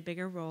and play a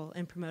bigger role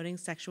in promoting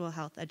sexual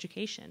health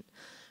education.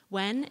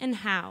 When and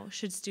how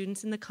should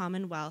students in the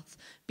Commonwealth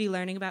be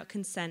learning about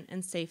consent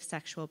and safe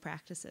sexual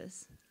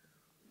practices?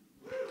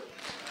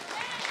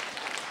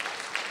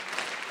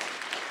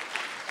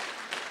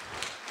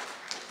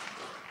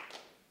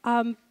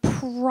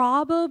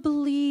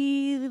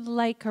 Probably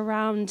like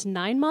around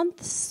 9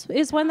 months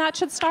is when that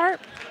should start.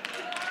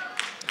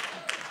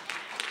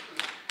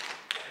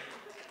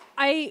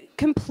 I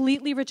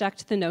completely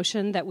reject the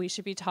notion that we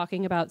should be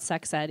talking about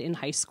sex ed in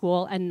high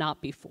school and not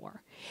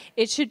before.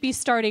 It should be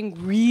starting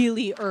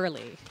really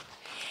early.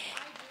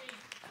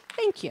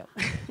 Thank you.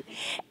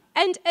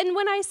 And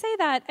when I say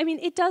that, I mean,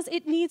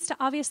 it needs to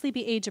obviously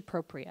be age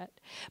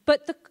appropriate. But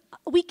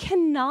we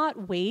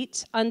cannot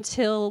wait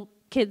until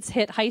kids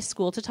hit high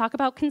school to talk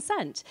about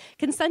consent.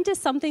 Consent is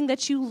something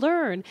that you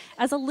learn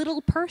as a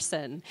little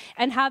person,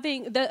 and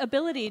having the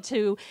ability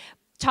to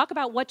talk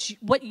about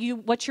what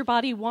your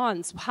body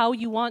wants, how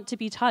you want to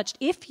be touched,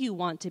 if you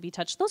want to be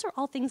touched. Those are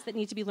all things that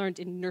need to be learned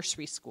in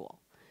nursery school.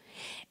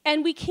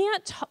 And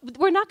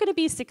we're not going to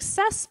be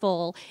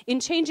successful in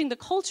changing the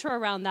culture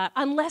around that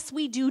unless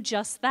we do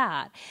just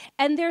that.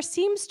 And there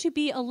seems to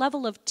be a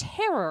level of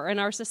terror in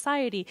our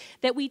society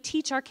that we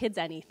teach our kids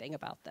anything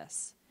about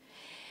this.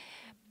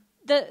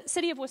 The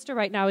city of Worcester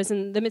right now is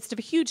in the midst of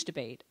a huge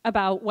debate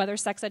about whether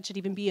sex ed should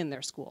even be in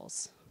their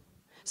schools.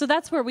 So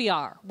that's where we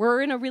are.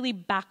 We're in a really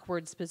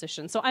backwards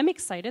position. So I'm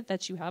excited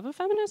that you have a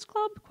feminist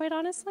club, quite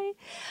honestly.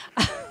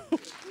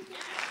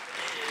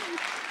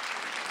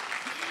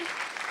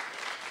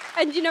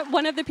 And you know,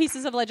 one of the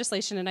pieces of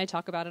legislation, and I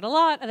talk about it a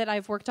lot, that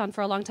I've worked on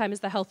for a long time is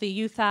the Healthy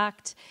Youth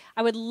Act.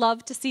 I would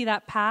love to see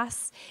that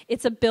pass.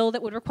 It's a bill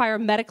that would require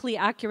medically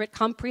accurate,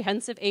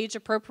 comprehensive,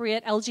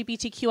 age-appropriate,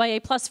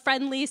 LGBTQIA plus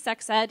friendly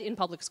sex ed in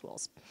public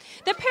schools.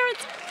 The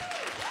parents...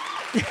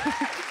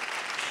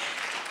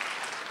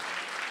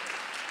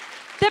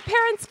 that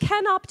parents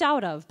can opt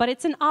out of, but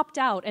it's an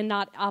opt-out and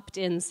not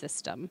opt-in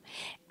system.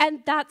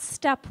 And that's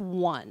step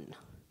one.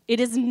 It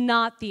is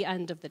not the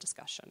end of the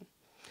discussion.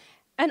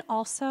 And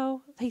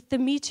also, like, the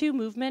Me Too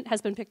movement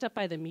has been picked up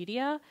by the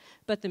media,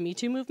 but the Me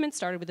Too movement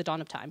started with the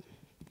dawn of time.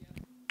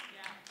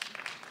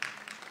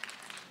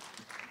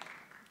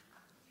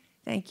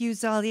 Thank you,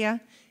 Zalia.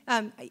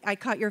 I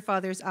caught your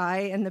father's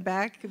eye in the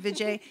back,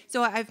 Vijay.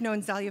 So I've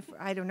known Zalia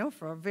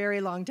for a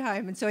very long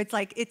time. And so it's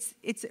like,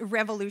 it's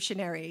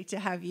revolutionary to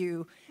have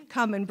you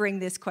come and bring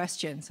this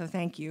question. So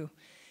thank you.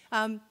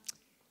 I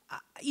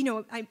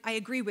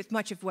agree with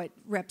much of what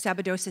Rep.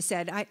 Sabadosa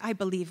said. I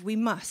believe we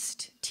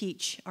must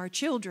teach our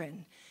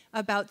children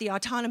about the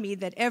autonomy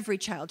that every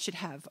child should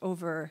have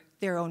over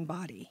their own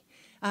body.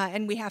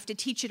 And we have to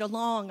teach it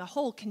along a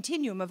whole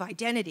continuum of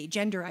identity,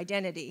 gender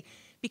identity,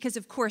 because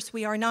of course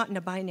we are not in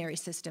a binary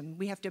system.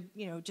 We have to,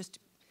 just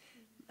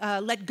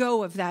let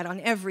go of that on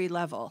every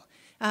level.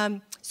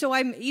 So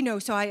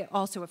I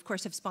also, of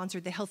course, have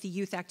sponsored the Healthy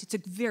Youth Act. It's a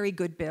very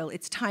good bill.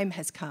 Its time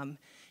has come,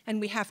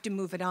 and we have to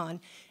move it on.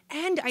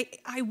 And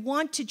I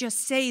want to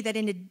just say that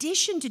in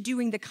addition to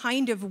doing the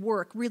kind of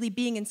work, really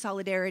being in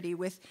solidarity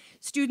with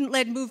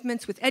student-led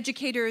movements, with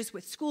educators,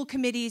 with school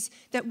committees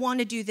that want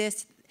to do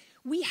this,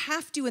 we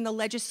have to, in the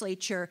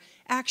legislature,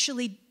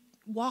 actually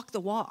walk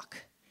the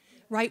walk,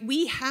 right?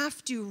 We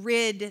have to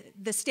rid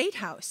the State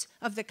House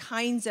of the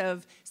kinds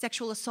of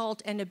sexual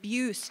assault and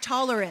abuse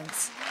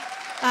tolerance.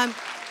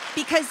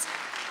 Because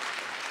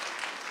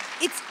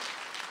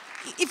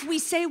if we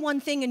say one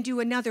thing and do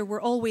another,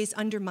 we're always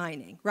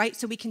undermining, right?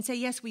 So we can say,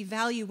 yes, we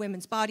value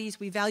women's bodies,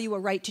 we value a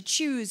right to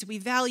choose, we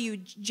value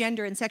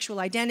gender and sexual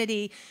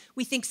identity,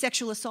 we think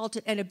sexual assault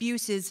and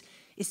abuse is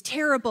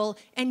terrible,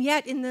 and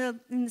yet in the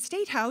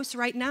State House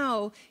right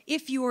now,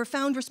 if you are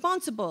found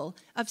responsible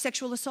of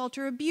sexual assault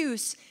or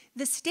abuse,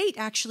 the state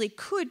actually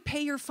could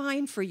pay your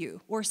fine for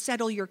you or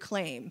settle your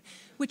claim,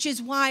 which is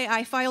why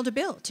I filed a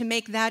bill to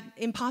make that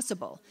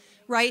impossible,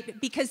 right?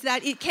 Because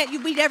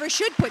we never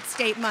should put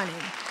state money.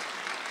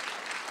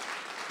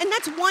 And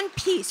that's one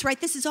piece,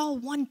 right? This is all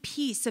one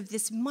piece of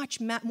this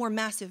much more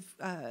massive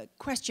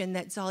question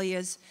that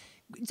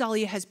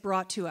Zalia has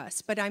brought to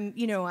us. But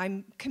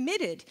I'm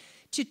committed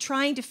to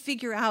trying to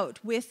figure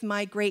out with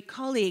my great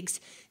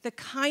colleagues the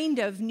kind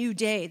of new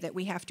day that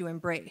we have to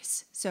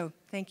embrace. So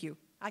thank you.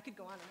 I could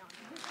go on and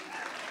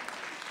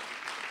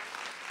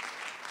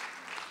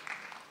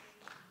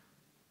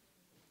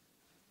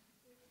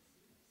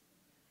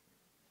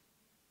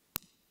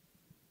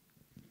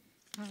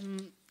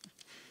on.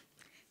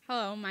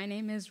 Hello, my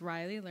name is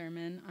Riley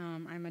Lerman.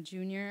 I'm a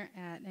junior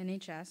at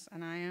NHS,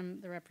 and I am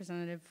the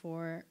representative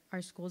for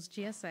our school's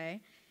GSA.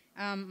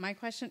 My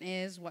question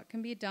is, what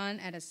can be done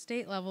at a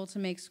state level to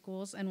make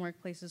schools and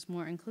workplaces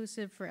more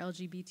inclusive for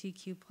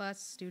LGBTQ+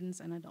 students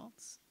and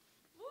adults?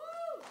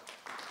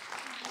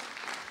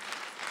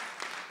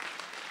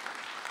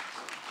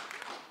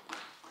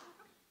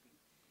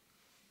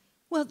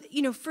 Well,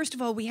 first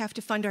of all, we have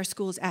to fund our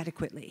schools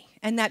adequately.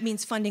 And that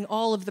means funding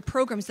all of the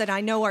programs that I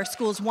know our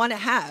schools want to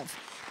have.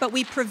 But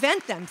we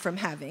prevent them from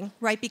having,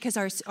 right, because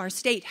our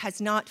state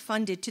has not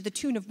funded to the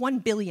tune of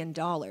 $1 billion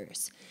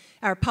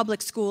our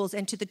public schools,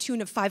 and to the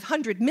tune of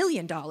 $500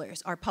 million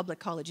our public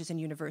colleges and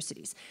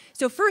universities.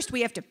 So first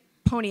we have to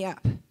pony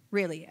up,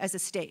 really, as a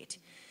state.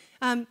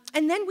 And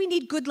then we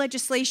need good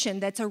legislation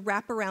that's a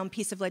wraparound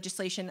piece of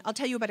legislation. I'll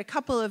tell you about a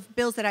couple of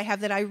bills that I have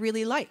that I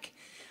really like.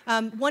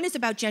 One is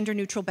about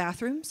gender-neutral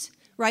bathrooms,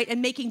 right, and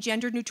making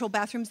gender-neutral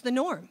bathrooms the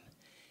norm.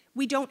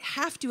 We don't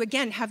have to,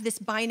 again, have this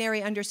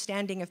binary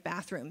understanding of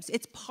bathrooms.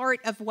 It's part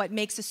of what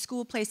makes a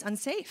school place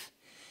unsafe.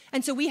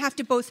 And so we have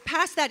to both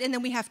pass that and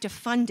then we have to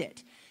fund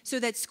it so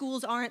that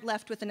schools aren't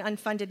left with an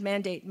unfunded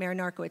mandate. Mayor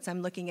Narkowitz,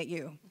 I'm looking at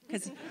you,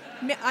 because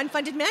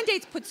unfunded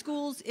mandates put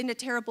schools in a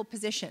terrible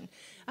position.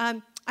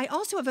 I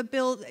also have a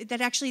bill that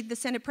actually the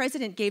Senate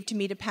President gave to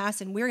me to pass,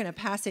 and we're going to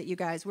pass it, you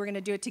guys. We're going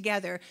to do it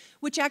together,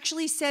 which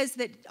actually says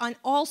that on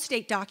all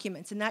state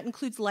documents, and that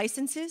includes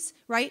licenses,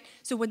 right?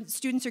 So when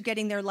students are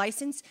getting their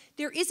license,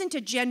 there isn't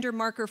a gender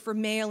marker for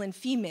male and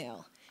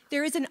female.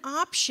 There is an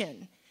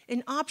option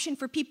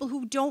for people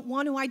who don't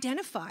want to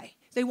identify.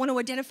 They want to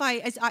identify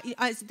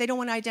as they don't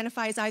want to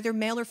identify as either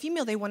male or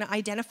female. They want to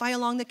identify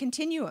along the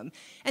continuum,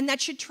 and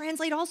that should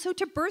translate also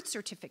to birth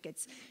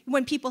certificates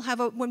when people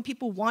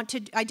want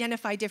to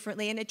identify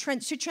differently, and it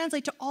should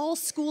translate to all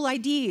school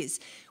IDs.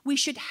 We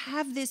should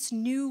have this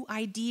new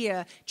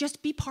idea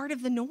just be part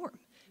of the norm,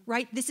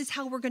 right? This is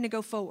how we're going to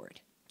go forward.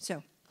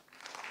 So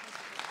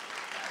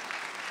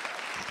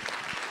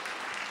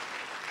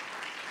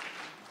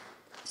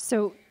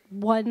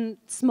one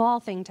small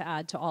thing to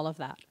add to all of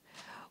that.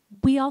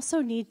 We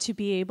also need to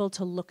be able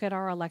to look at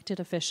our elected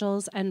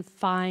officials and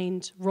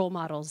find role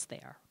models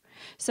there.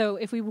 So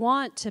if we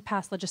want to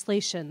pass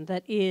legislation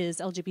that is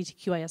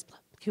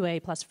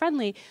LGBTQIA plus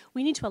friendly,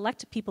 we need to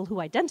elect people who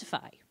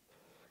identify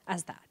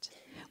as that.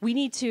 We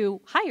need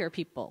to hire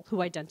people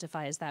who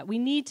identify as that. We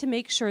need to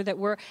make sure that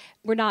we're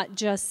not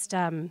just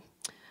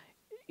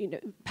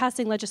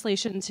passing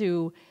legislation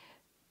to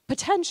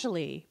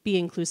potentially be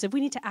inclusive.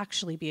 We need to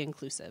actually be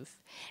inclusive.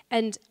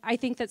 And I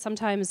think that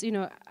sometimes,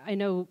 I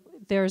know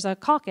there's a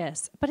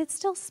caucus, but it's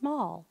still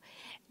small.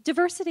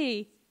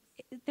 Diversity,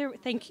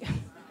 thank you.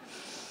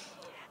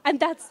 And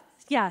that's,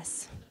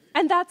 yes.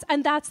 And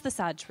that's the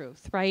sad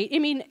truth, right? I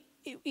mean,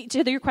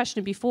 to your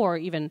question before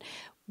even,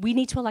 we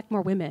need to elect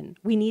more women.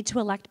 We need to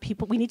elect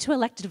people. We need to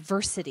elect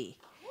diversity.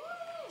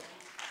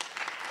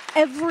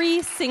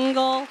 Every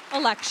single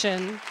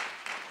election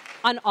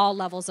on all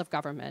levels of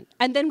government.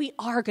 And then we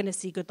are going to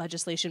see good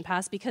legislation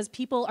pass because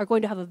people are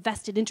going to have a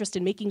vested interest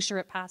in making sure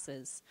it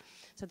passes.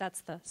 So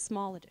that's the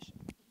small addition.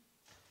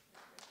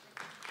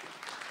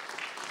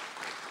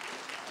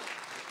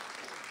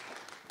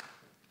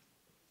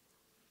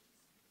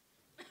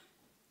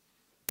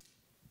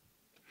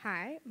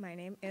 Hi, my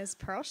name is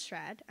Pearl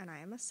Shred, and I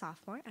am a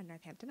sophomore at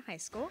Northampton High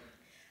School,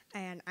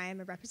 and I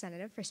am a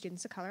representative for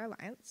Students of Color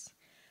Alliance.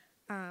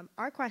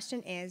 Our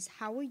question is,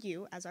 how will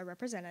you, as our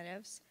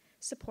representatives,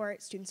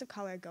 support students of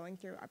color going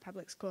through our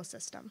public school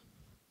system?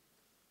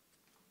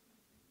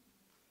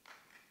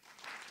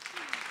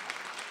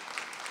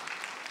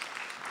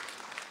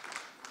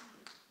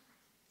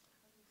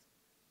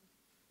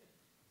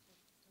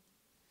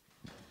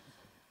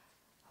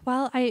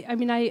 Well, I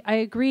mean, I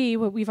agree.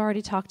 We've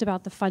already talked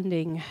about the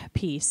funding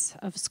piece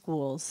of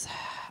schools.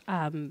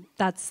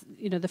 That's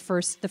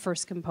the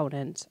first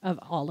component of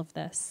all of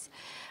this.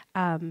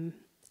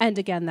 And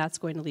again, that's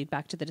going to lead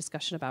back to the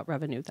discussion about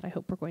revenue that I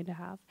hope we're going to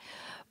have.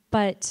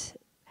 But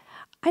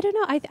I don't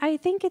know. I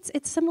think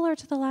it's similar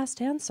to the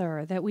last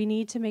answer, that we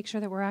need to make sure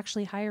that we're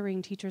actually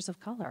hiring teachers of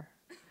color.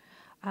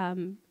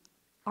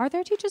 Are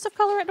there teachers of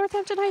color at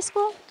Northampton High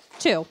School?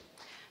 2.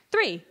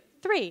 3.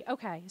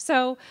 Okay.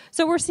 So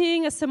we're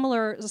seeing a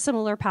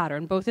similar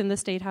pattern, both in the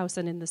State House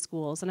and in the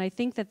schools. And I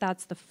think that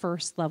that's the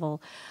first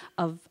level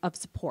of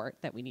support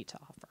that we need to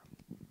offer.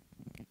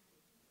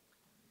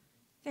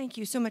 Thank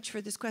you so much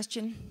for this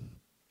question.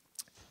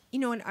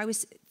 And I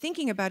was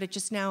thinking about it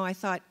just now. I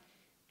thought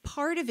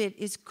part of it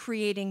is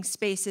creating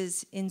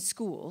spaces in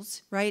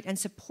schools, right, and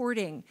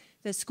supporting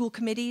the school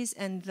committees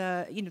and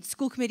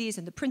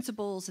the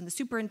principals and the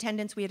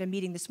superintendents. We had a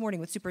meeting this morning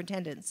with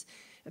superintendents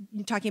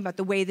talking about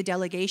the way the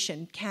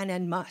delegation can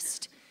and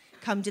must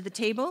come to the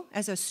table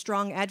as a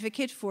strong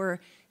advocate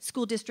for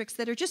school districts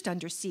that are just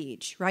under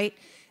siege, right?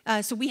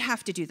 So we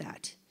have to do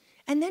that.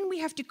 And then we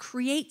have to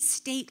create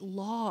state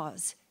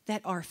laws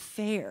that are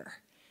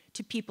fair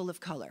to people of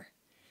color,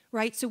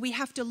 right? So we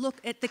have to look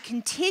at the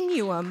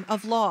continuum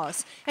of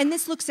laws. And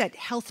this looks at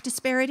health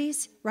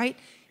disparities, right?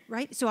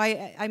 So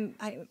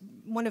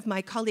one of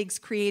my colleagues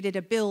created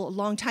a bill a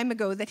long time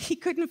ago that he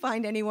couldn't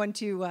find anyone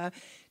to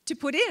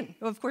put in.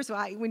 Of course,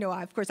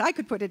 I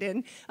could put it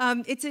in.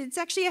 It's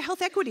actually a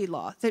health equity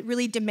law that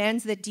really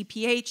demands that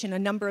DPH and a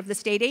number of the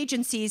state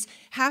agencies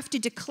have to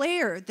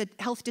declare the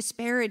health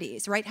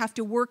disparities, right? Have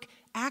to work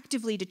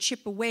actively to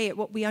chip away at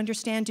what we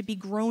understand to be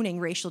groaning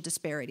racial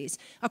disparities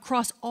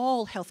across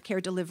all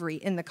healthcare delivery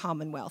in the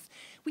Commonwealth.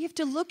 We have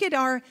to look at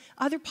our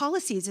other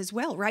policies as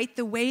well, right?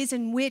 The ways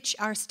in which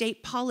our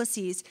state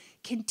policies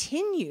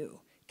continue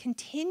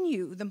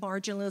the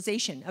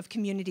marginalization of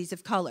communities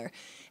of color.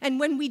 And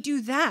when we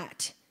do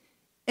that,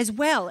 as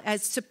well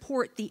as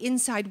support the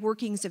inside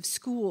workings of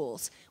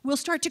schools, we'll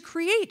start to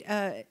create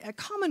a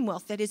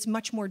Commonwealth that is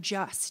much more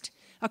just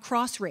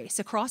across race,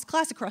 across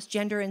class, across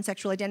gender and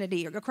sexual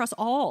identity, or across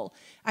all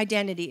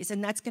identities.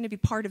 And that's going to be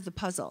part of the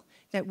puzzle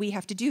that we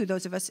have to do,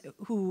 those of us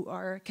who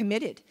are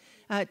committed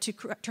to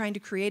trying to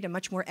create a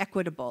much more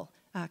equitable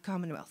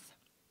Commonwealth.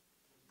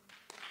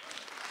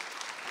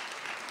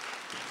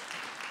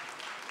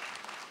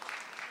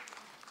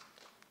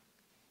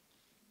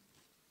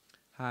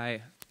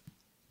 Hi.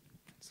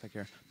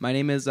 Here. My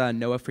name is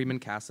Noah Freeman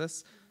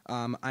Cassis.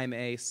 I'm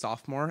a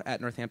sophomore at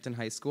Northampton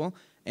High School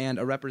and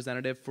a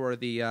representative for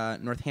the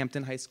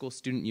Northampton High School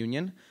Student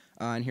Union.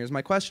 And here's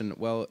my question.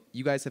 Well,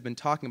 you guys have been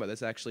talking about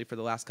this actually for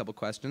the last couple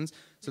questions.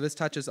 So this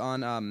touches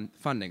on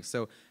funding.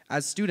 So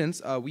as students,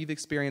 we've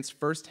experienced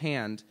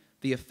firsthand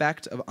the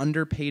effect of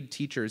underpaid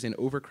teachers in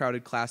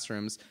overcrowded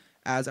classrooms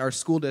as our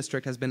school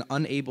district has been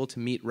unable to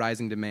meet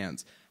rising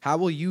demands. How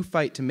will you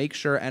fight to make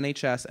sure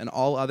NHS and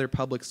all other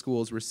public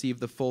schools receive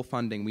the full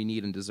funding we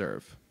need and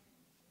deserve?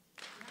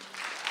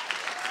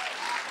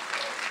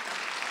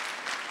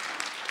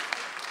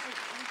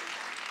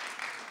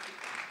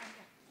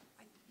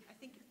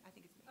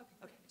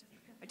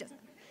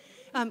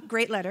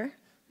 Great letter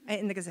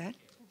in the Gazette.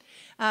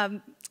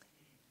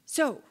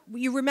 So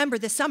you remember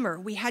this summer,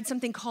 we had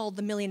something called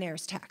the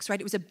millionaire's tax, right?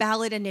 It was a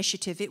ballot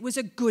initiative. It was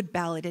a good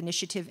ballot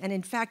initiative. And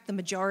in fact, the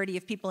majority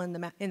of people in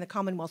the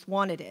Commonwealth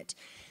wanted it.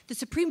 The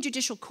Supreme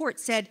Judicial Court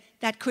said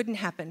that couldn't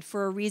happen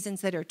for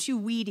reasons that are too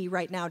weedy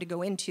right now to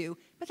go into.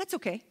 But that's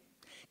okay,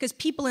 because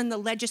people in the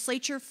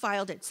legislature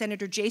filed it.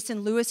 Senator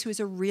Jason Lewis, who's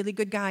a really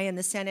good guy in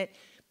the Senate,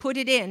 put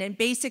it in. And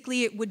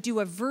basically, it would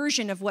do a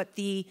version of what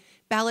the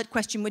ballot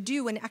question would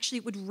do, and actually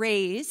it would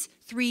raise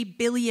 $3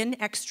 billion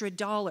extra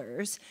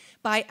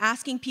by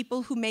asking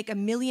people who make $1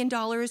 million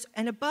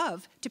and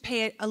above to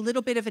pay a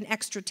little bit of an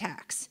extra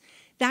tax.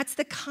 That's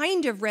the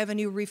kind of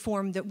revenue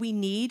reform that we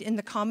need in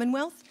the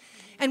Commonwealth.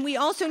 And we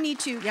also need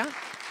to,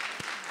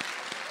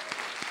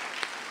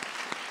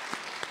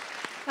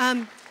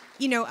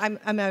 you know,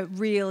 I'm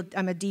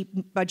a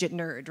deep budget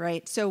nerd,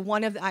 right? So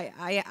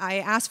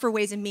I asked for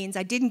Ways and Means.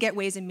 I didn't get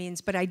Ways and Means,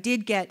 but I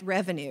did get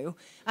revenue.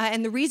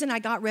 And the reason I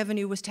got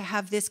revenue was to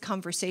have this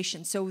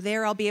conversation. So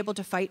there I'll be able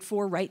to fight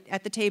for, right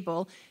at the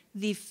table,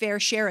 the Fair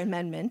Share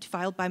Amendment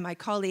filed by my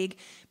colleague.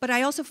 But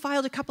I also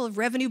filed a couple of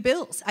revenue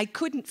bills. I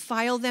couldn't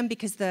file them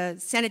because the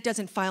Senate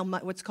doesn't file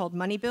what's called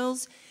money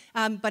bills.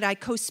 But I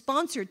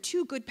co-sponsored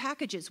two good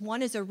packages.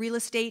 One is a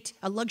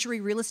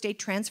luxury real estate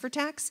transfer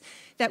tax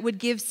that would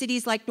give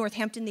cities like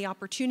Northampton the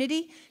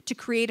opportunity to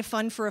create a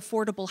fund for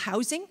affordable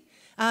housing.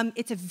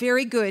 It's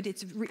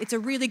a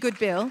really good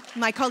bill.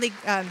 My colleague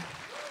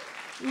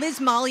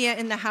Liz Malia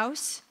in the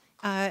House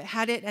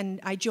had it, and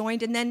I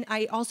joined. And then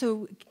I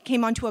also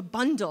came onto a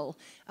bundle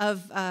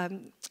of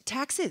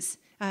taxes,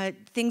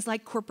 things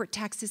like corporate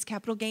taxes,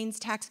 capital gains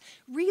tax,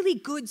 really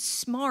good,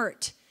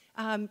 smart,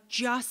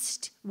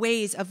 just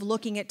ways of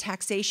looking at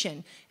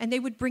taxation. And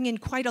they would bring in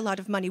quite a lot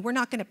of money. We're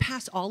not going to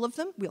pass all of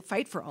them. We'll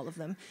fight for all of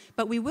them.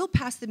 But we will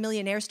pass the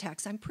millionaire's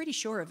tax. I'm pretty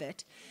sure of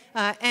it.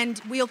 And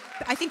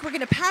I think we're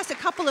going to pass a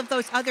couple of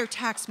those other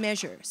tax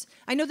measures.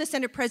 I know the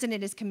Senate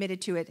President is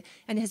committed to it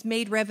and has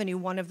made revenue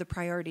one of the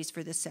priorities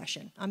for this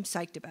session. I'm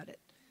psyched about it.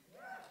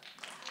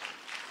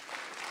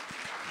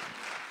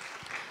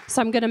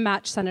 So I'm going to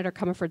match Senator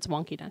Comerford's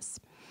wonkiness.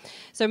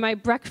 So my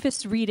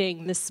breakfast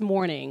reading this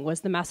morning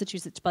was the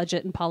Massachusetts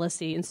Budget and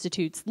Policy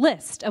Institute's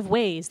list of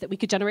ways that we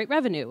could generate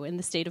revenue in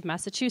the state of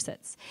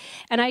Massachusetts.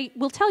 And I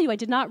will tell you, I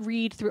did not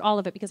read through all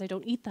of it because I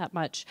don't eat that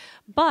much.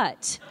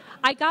 But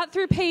I got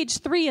through page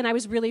 3 and I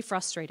was really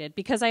frustrated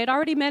because I had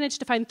already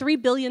managed to find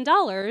 $3 billion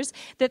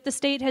that the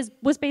state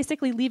was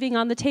basically leaving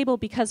on the table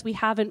because we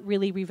haven't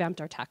really revamped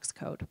our tax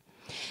code.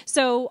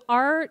 So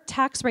our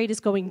tax rate is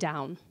going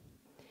down.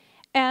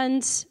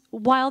 And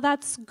while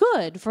that's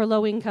good for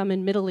low-income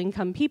and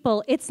middle-income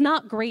people, it's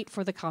not great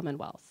for the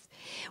Commonwealth.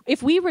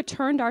 If we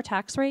returned our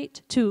tax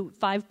rate to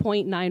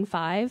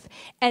 5.95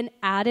 and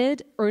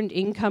added earned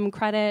income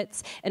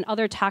credits and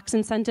other tax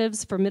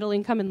incentives for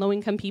middle-income and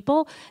low-income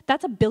people,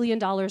 that's $1 billion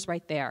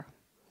right there.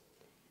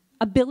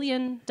 $1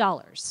 billion.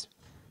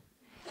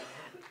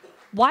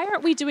 Why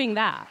aren't we doing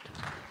that?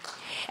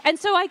 And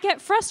so I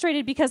get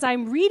frustrated because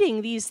I'm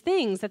reading these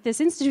things that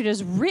this institute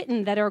has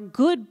written that are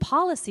good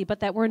policy, but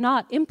that we're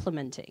not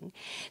implementing.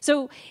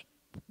 So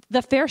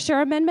the Fair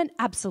Share Amendment,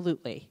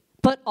 absolutely.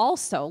 But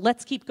also,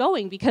 let's keep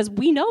going because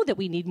we know that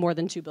we need more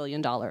than $2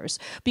 billion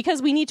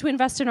because we need to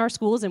invest in our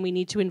schools and we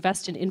need to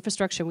invest in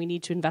infrastructure. We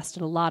need to invest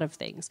in a lot of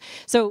things.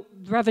 So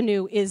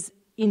revenue is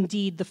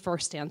indeed the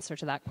first answer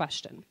to that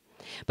question.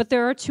 But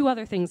there are two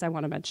other things I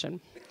want to mention.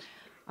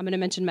 I'm going to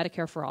mention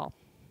Medicare for All.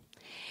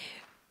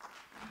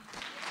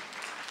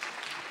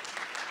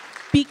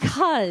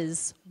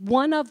 Because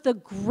one of the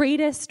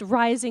greatest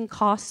rising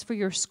costs for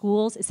your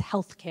schools is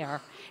health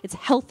care. It's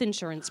health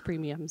insurance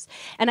premiums.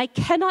 And I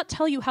cannot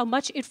tell you how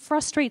much it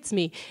frustrates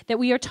me that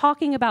we are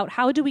talking about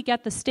how do we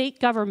get the state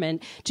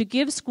government to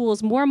give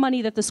schools more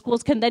money that the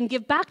schools can then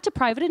give back to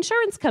private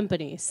insurance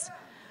companies.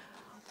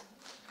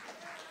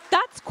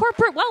 That's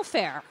corporate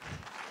welfare.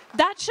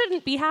 That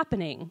shouldn't be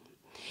happening.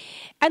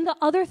 And the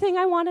other thing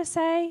I want to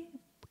say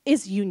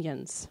is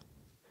unions.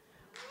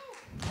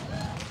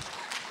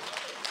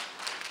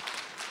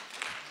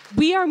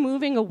 We are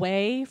moving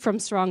away from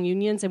strong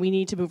unions, and we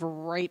need to move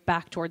right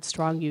back towards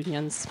strong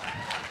unions.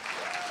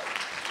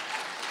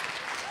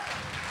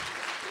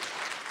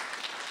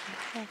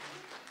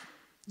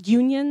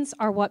 Unions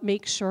are what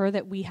make sure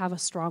that we have a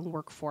strong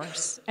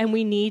workforce, and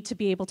we need to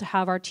be able to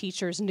have our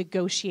teachers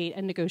negotiate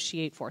and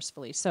negotiate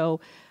forcefully. So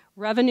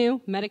revenue,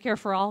 Medicare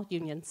for all,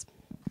 unions.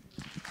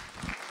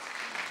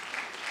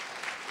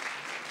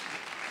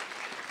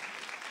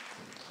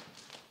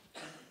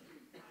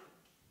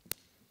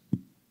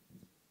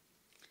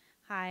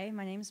 Hi,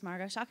 my name is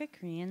Margot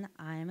Shaka-Korean.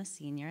 I am a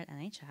senior at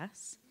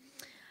NHS,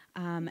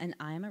 and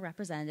I am a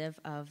representative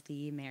of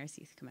the Mayor's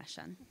Youth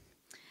Commission.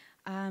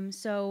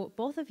 So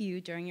both of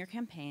you, during your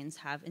campaigns,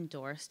 have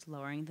endorsed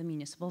lowering the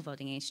municipal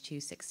voting age to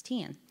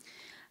 16.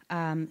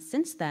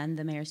 Since then,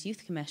 the Mayor's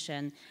Youth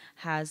Commission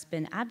has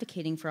been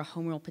advocating for a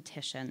home rule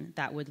petition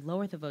that would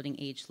lower the voting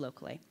age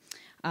locally,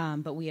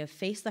 but we have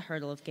faced the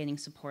hurdle of gaining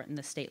support in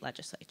the state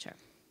legislature.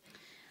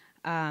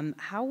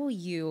 How will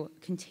you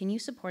continue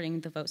supporting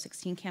the Vote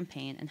 16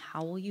 campaign, and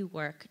how will you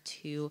work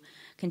to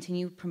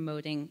continue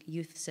promoting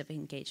youth civic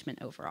engagement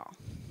overall?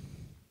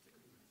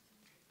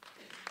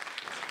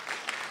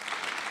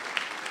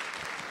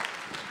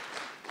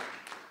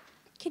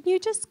 Can you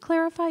just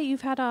clarify,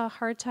 you've had a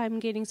hard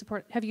time gaining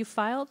support. Have you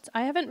filed?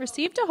 I haven't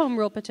received a home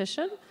rule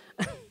petition.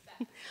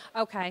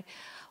 Okay,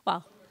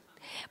 well,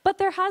 but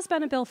there has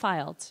been a bill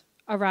filed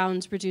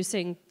around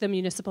reducing the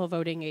municipal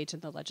voting age in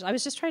the legislature. I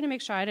was just trying to make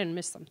sure I didn't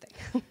miss something.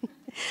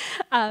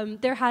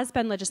 There has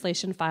been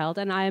legislation filed,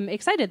 and I'm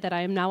excited that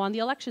I am now on the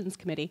elections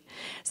committee,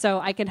 so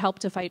I can help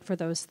to fight for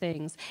those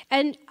things.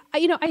 And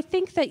I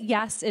think that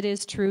yes, it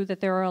is true that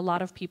there are a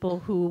lot of people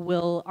who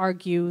will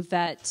argue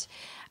that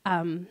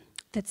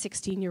that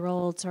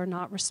 16-year-olds are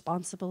not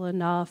responsible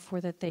enough, or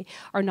that they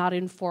are not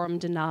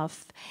informed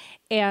enough.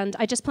 And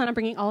I just plan on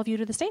bringing all of you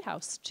to the State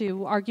House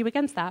to argue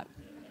against that.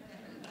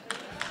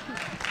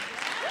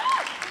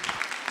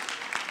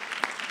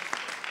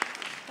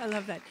 I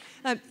love that.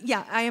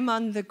 Yeah, I am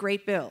on the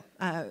great bill,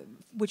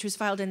 which was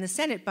filed in the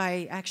Senate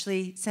by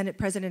actually Senate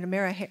President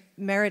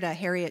Emerita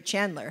Harriet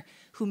Chandler,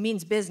 who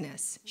means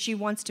business. She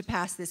wants to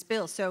pass this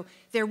bill, so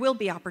there will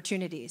be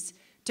opportunities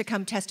to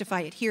come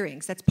testify at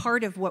hearings. That's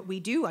part of what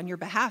we do on your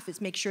behalf, is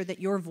make sure that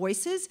your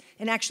voices,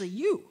 and actually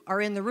you, are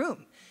in the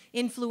room,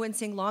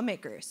 influencing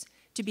lawmakers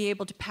to be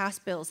able to pass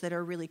bills that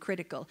are really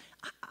critical.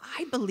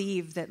 I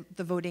believe that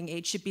the voting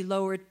age should be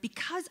lowered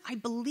because I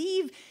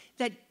believe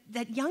that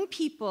young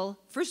people,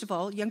 first of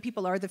all, young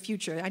people are the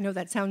future. I know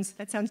that sounds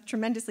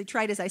tremendously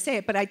trite as I say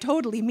it, but I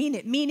totally mean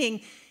it,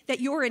 meaning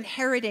that you're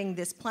inheriting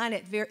this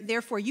planet,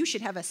 therefore you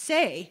should have a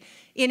say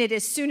in it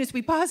as soon as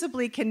we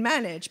possibly can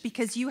manage,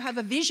 because you have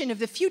a vision of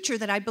the future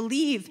that I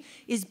believe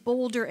is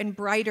bolder and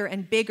brighter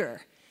and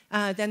bigger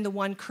than the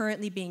one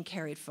currently being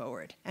carried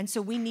forward. And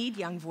so we need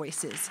young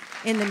voices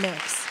in the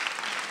mix.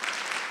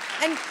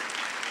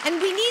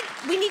 And we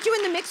need you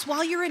in the mix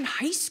while you're in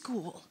high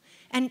school.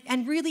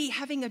 And really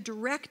having a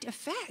direct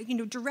effect,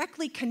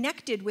 directly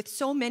connected with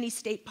so many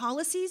state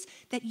policies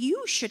that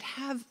you should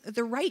have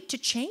the right to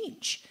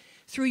change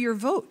through your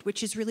vote,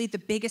 which is really the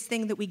biggest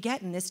thing that we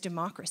get in this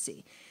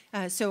democracy.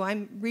 So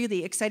I'm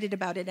really excited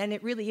about it, and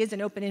it really is an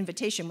open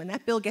invitation. When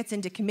that bill gets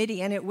into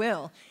committee, and it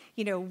will,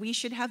 we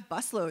should have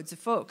busloads of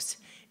folks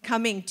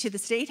coming to the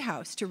State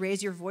House to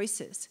raise your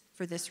voices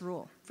for this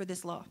rule, for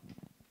this law.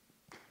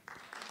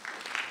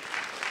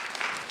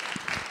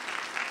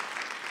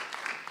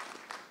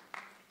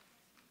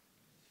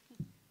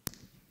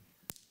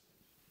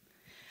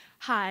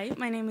 Hi,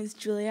 my name is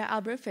Julia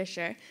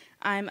Albro-Fisher.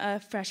 I'm a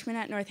freshman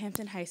at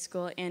Northampton High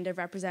School and a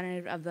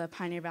representative of the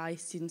Pioneer Valley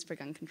Students for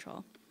Gun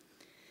Control.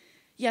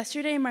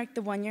 Yesterday marked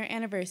the one-year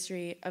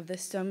anniversary of the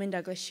Stoneman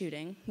Douglas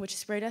shooting, which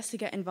spurred us to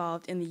get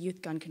involved in the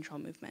youth gun control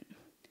movement.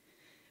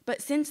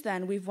 But since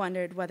then, we've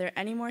wondered whether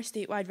any more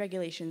statewide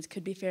regulations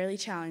could be fairly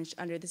challenged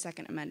under the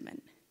Second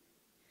Amendment.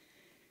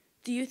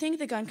 Do you think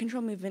the gun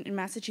control movement in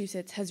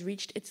Massachusetts has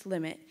reached its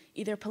limit,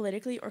 either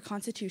politically or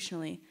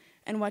constitutionally?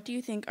 And what do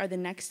you think are the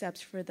next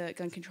steps for the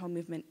gun control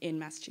movement in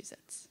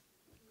Massachusetts?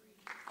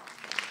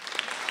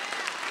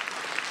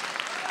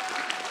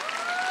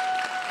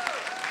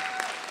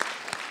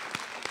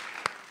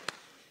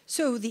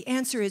 So the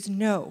answer is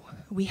no.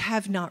 We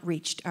have not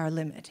reached our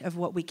limit of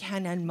what we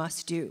can and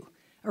must do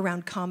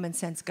around common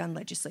sense gun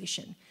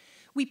legislation.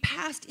 We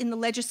passed in the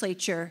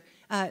legislature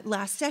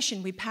last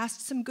session, we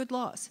passed some good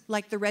laws,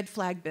 like the red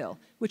flag bill,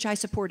 which I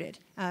supported.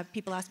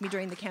 People asked me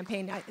during the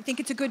campaign. I think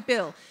it's a good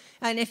bill.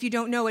 And if you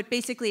don't know it,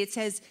 basically it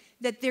says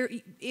that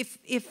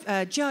if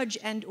a judge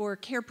and or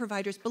care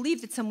providers believe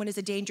that someone is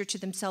a danger to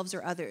themselves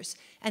or others,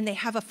 and they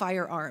have a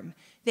firearm,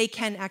 they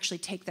can actually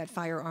take that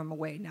firearm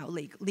away now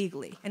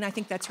legally. And I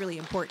think that's really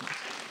important.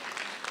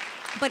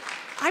 But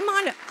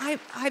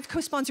I've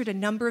co-sponsored a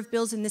number of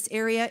bills in this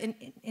area,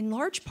 in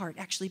large part,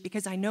 actually,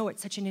 because I know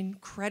it's such an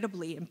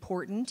incredibly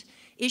important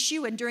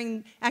issue. And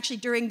during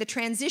the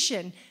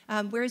transition,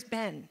 where's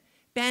Ben?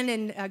 Ben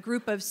and a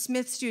group of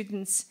Smith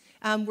students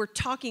were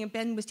talking, and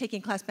Ben was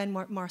taking class, Ben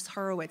Mars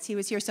Horowitz, he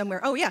was here somewhere.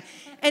 Oh, yeah.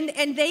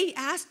 And they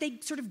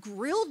sort of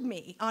grilled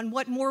me on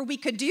what more we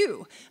could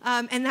do,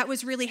 and that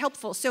was really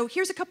helpful. So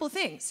here's a couple of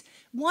things.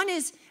 One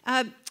is,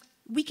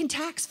 we can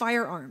tax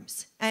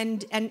firearms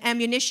and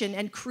ammunition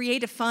and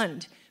create a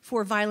fund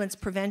for violence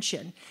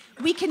prevention.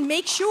 We can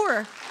make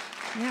sure,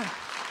 yeah,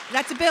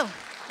 that's a bill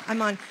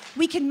I'm on.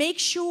 We can make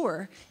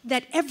sure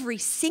that every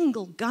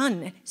single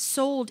gun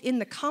sold in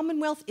the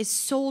Commonwealth is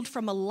sold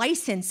from a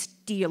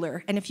licensed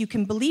dealer. And if you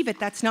can believe it,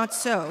 that's not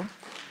so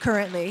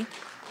currently.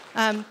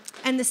 And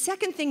the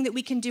second thing that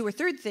we can do, or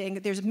third thing,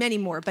 there's many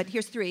more, but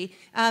here's three.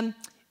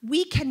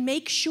 We can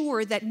make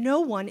sure that no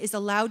one is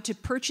allowed to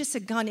purchase a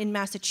gun in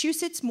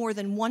Massachusetts more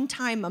than one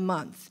time a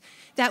month.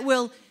 That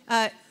will,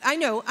 I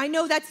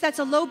know that's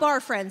a low bar,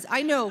 friends,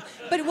 I know.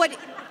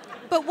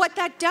 But what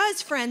that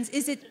does, friends,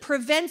 is it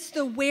prevents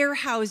the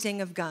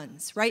warehousing of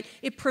guns, right?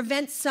 It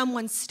prevents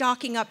someone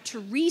stocking up to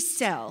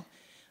resell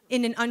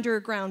in an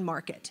underground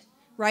market,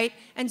 right?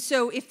 And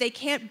so if they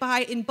can't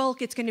buy in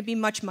bulk, it's going to be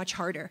much, much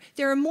harder.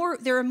 There are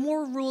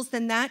more rules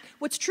than that.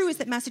 What's true is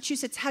that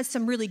Massachusetts has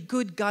some really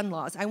good gun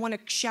laws. I want to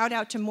shout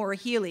out to Maura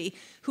Healey,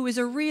 who is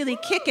a really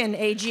kickin'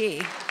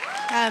 AG.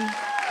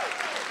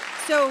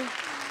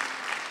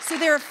 So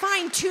there are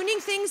fine-tuning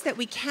things that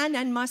we can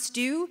and must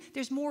do.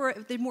 There's more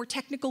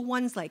technical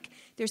ones, like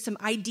there's some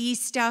ID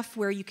stuff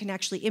where you can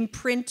actually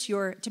imprint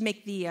to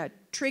make the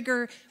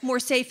trigger more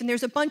safe, and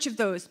there's a bunch of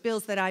those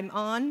bills that I'm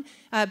on.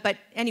 But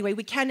anyway,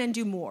 we can and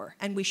do more,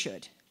 and we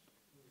should.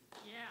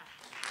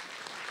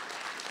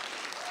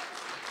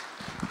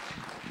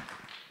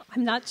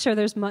 I'm not sure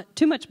there's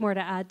too much more to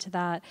add to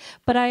that,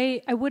 but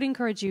I would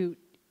encourage you,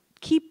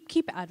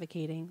 keep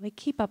advocating, like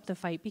keep up the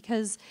fight,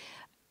 because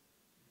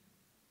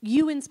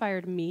you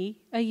inspired me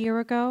a year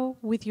ago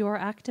with your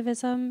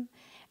activism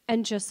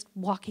and just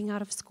walking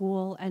out of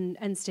school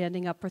and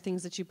standing up for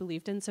things that you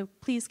believed in. So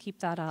please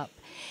keep that up.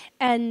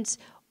 And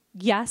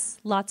yes,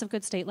 lots of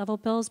good state level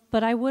bills,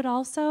 but I would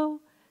also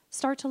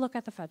start to look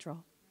at the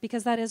federal,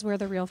 because that is where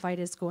the real fight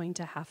is going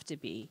to have to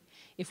be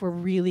if we're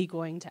really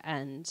going to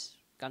end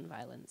gun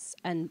violence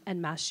and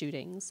mass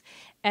shootings.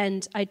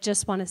 And I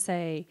just want to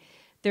say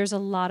there's a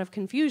lot of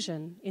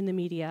confusion in the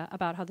media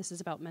about how this is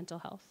about mental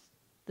health.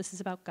 This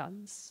is about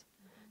guns.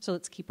 So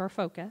let's keep our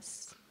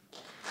focus.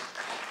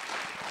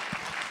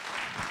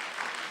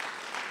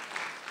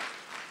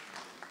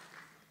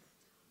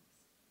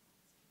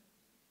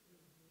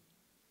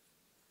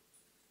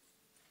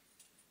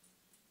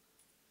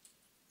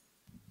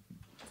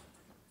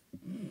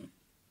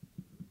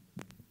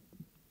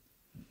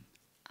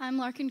 I'm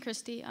Larkin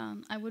Christie.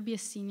 I would be a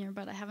senior,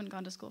 but I haven't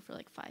gone to school for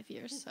like 5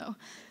 years, so.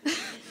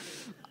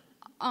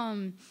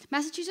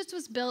 Massachusetts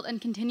was built and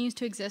continues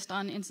to exist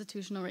on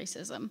institutional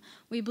racism.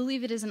 We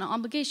believe it is an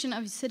obligation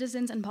of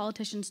citizens and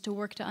politicians to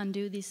work to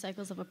undo these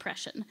cycles of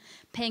oppression.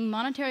 Paying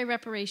monetary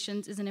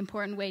reparations is an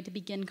important way to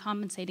begin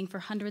compensating for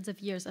hundreds of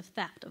years of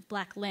theft of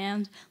Black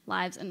land,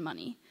 lives, and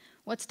money.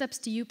 What steps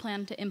do you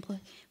plan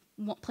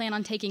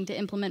on taking to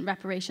implement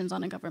reparations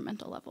on a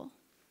governmental level?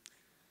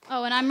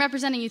 Oh, and I'm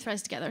representing Youth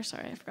Rise Together.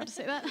 Sorry, I forgot to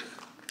say that.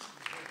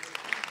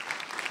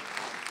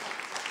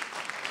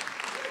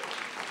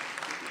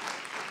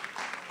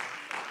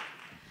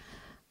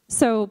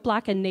 So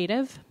Black and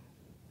Native,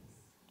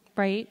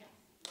 right?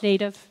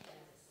 Native,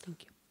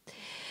 thank you.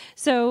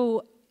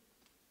 So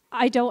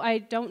I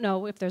don't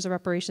know if there's a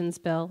reparations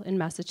bill in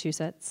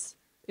Massachusetts.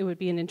 It would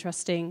be an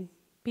interesting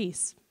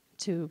piece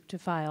to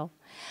file.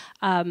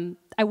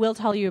 I will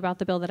tell you about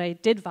the bill that I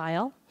did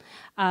file,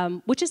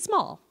 which is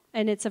small,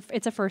 and it's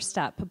a first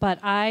step. But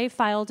I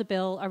filed a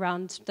bill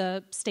around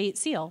the state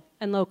seal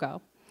and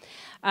logo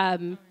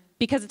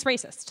because it's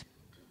racist.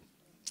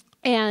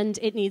 And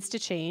it needs to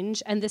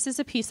change. And this is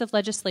a piece of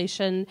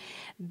legislation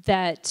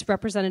that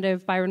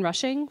Representative Byron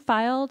Rushing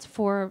filed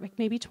for like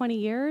maybe 20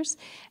 years,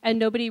 and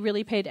nobody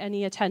really paid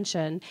any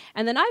attention.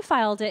 And then I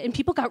filed it, and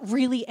people got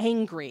really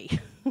angry.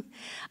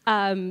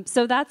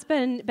 So that's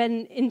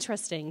been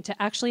interesting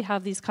to actually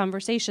have these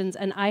conversations.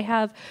 And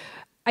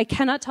I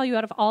cannot tell you,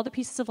 out of all the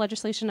pieces of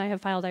legislation I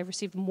have filed, I've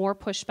received more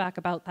pushback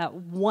about that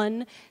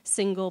one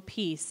single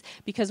piece.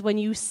 Because when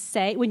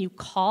you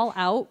call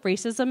out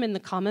racism in the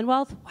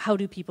Commonwealth, how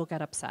do people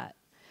get upset?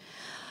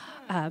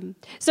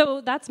 So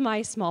that's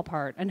my small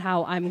part and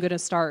how I'm going to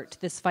start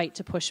this fight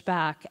to push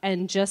back.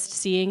 And just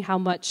seeing how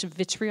much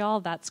vitriol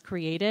that's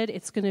created,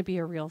 it's going to be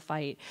a real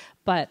fight.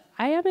 But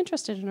I am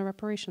interested in a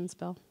reparations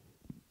bill.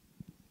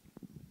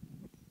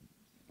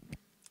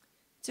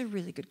 It's a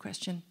really good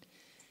question.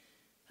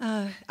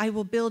 I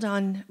will build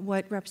on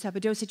what Rep.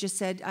 Sabadosa just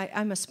said.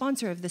 I'm a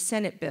sponsor of the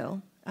Senate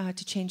bill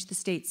to change the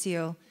state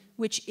seal,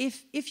 which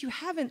if you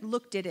haven't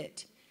looked at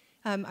it,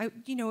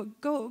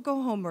 go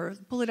home or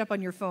pull it up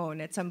on your phone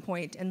at some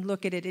point and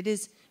look at it. It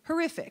is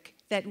horrific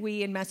that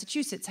we in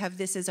Massachusetts have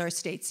this as our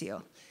state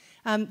seal.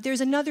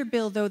 There's another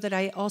bill, though, that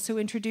I also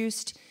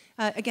introduced.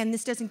 Again,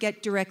 this doesn't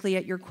get directly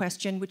at your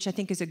question, which I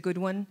think is a good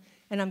one,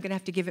 and I'm going to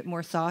have to give it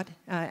more thought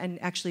and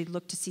actually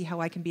look to see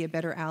how I can be a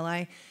better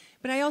ally.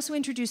 But I also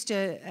introduced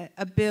a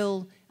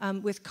bill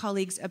with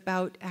colleagues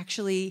about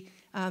actually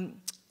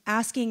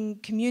asking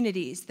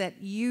communities that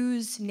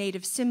use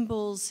Native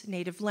symbols,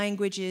 Native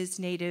languages,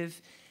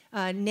 Native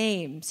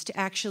names to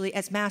actually,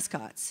 as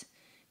mascots,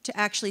 to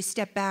actually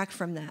step back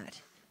from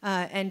that.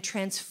 and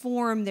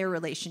transform their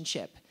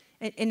relationship.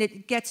 And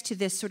it gets to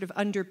this sort of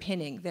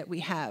underpinning that we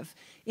have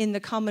in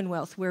the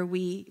Commonwealth, where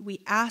we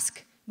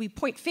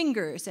point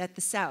fingers at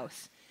the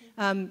South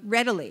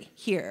readily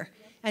here,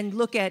 and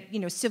look at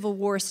Civil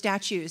War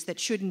statues that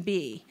shouldn't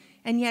be,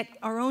 and yet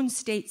our own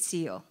state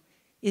seal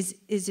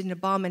is an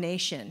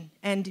abomination.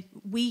 And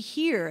we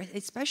here,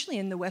 especially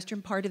in the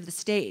western part of the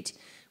state,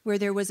 where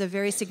there was a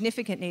very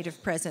significant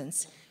Native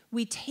presence,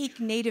 we take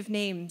Native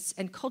names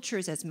and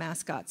cultures as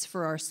mascots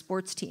for our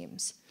sports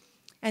teams.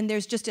 And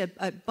there's just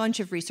a bunch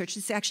of research.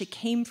 This actually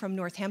came from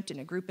Northampton,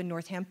 a group in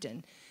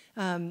Northampton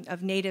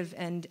of Native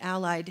and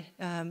allied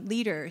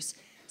leaders,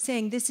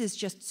 saying this is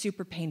just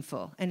super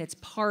painful, and it's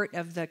part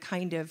of the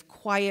kind of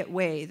quiet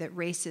way that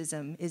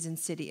racism is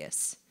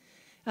insidious.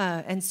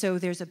 And so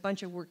there's a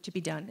bunch of work to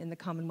be done in the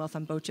Commonwealth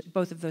on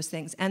both of those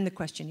things, and the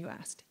question you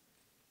asked.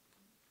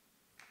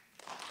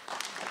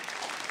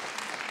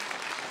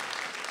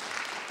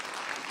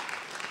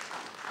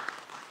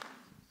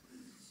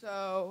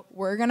 So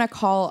we're going to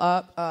call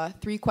up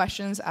 3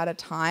 questions at a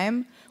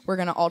time. We're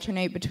going to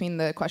alternate between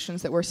the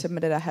questions that were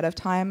submitted ahead of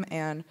time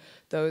and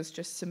those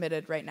just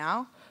submitted right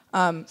now.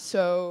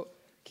 So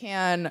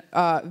can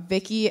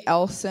Vicki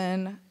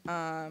Elson,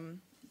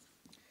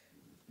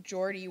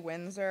 Jordy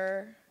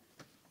Windsor,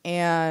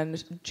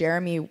 and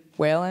Jeremy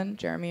Whalen.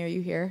 Jeremy, are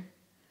you here?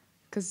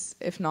 Because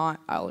if not,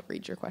 I'll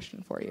read your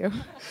question for you.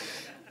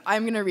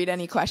 I'm going to read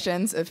any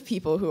questions of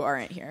people who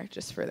aren't here,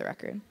 just for the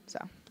record. So.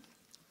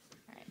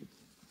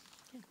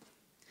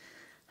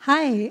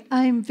 Hi,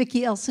 I'm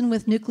Vicki Elson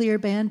with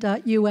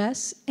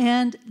nuclearband.us,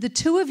 and the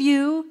two of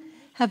you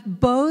have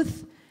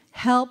both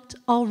helped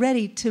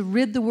already to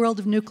rid the world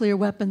of nuclear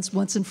weapons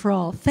once and for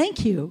all.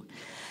 Thank you.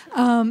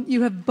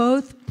 You have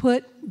both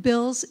put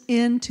bills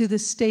into the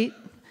state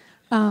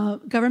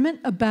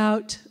government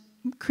about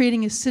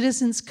creating a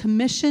citizens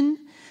commission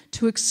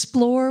to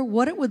explore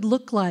what it would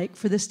look like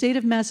for the state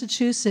of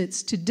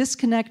Massachusetts to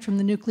disconnect from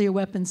the nuclear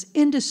weapons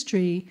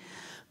industry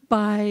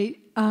by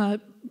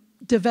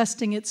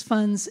divesting its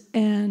funds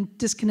and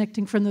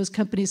disconnecting from those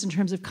companies in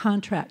terms of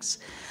contracts.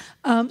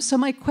 So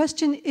my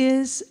question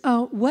is,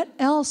 what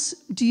else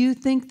do you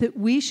think that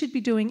we should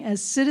be doing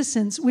as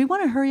citizens? We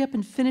want to hurry up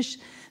and finish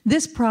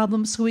this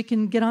problem so we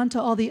can get on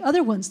to all the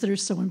other ones that are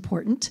so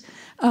important.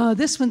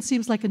 This one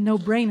seems like a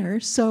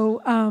no-brainer.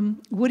 So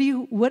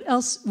what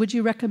else would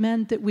you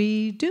recommend that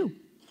we do?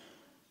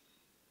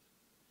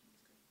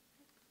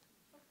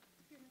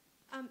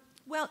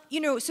 Well,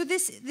 so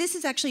this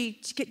is actually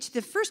to get to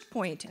the first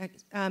point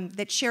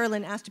that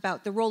Sherilyn asked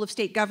about, the role of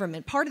state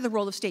government. Part of the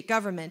role of state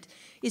government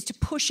is to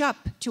push up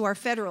to our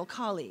federal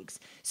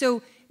colleagues.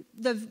 So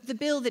the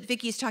bill that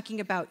Vicki is talking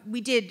about,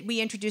 we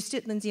introduced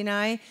it, Lindsay and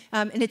I,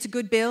 and it's a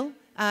good bill,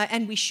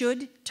 and we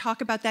should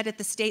talk about that at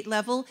the state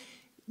level.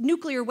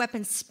 Nuclear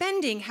weapons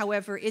spending,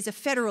 however, is a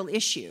federal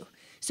issue.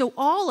 So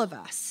all of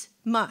us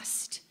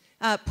must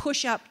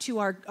push up to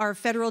our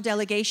federal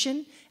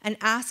delegation and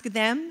ask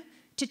them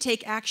to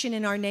take action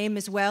in our name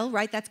as well,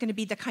 right? That's going to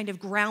be the kind of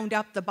ground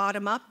up, the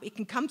bottom up. It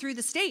can come through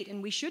the state,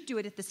 and we should do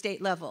it at the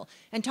state level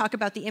and talk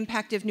about the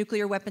impact of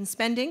nuclear weapons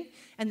spending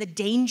and the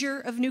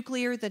danger of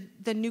nuclear,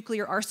 the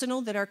nuclear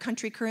arsenal that our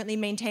country currently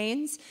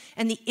maintains,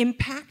 and the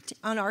impact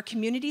on our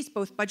communities,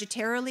 both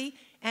budgetarily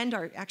and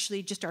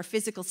actually just our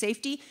physical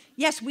safety.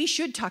 Yes, we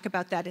should talk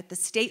about that at the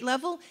state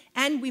level,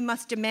 and we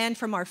must demand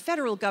from our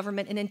federal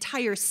government an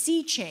entire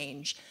sea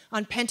change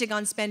on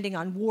Pentagon spending,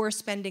 on war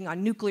spending,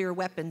 on nuclear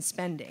weapons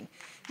spending.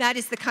 That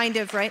is the kind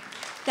of, right?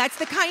 That's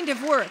the kind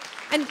of work.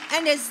 And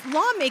as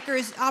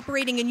lawmakers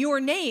operating in your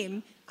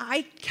name,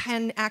 I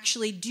can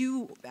actually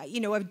do,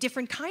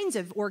 different kinds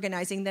of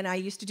organizing than I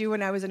used to do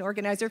when I was an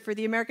organizer for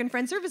the American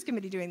Friends Service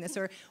Committee doing this,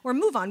 or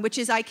Move On, which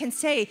is I can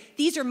say,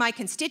 these are my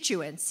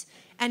constituents,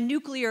 and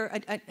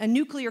a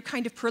nuclear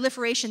kind of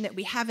proliferation that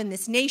we have in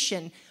this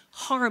nation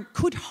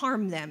could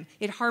harm them.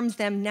 It harms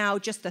them now,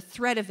 just the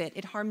threat of it.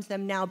 It harms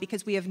them now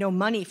because we have no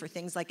money for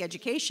things like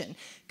education,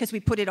 because we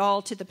put it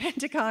all to the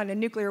Pentagon and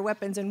nuclear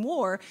weapons and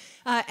war,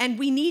 and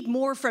we need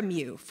more from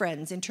you,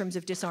 friends, in terms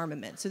of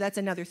disarmament. So that's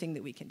another thing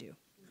that we can do.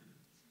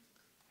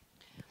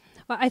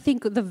 Well, I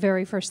think the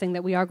very first thing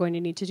that we are going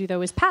to need to do,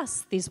 though, is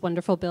pass these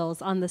wonderful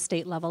bills on the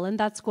state level, and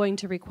that's going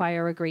to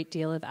require a great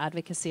deal of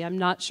advocacy. I'm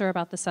not sure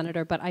about the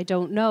senator, but I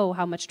don't know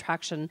how much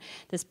traction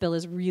this bill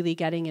is really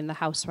getting in the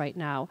House right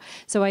now.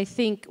 So I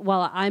think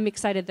while I'm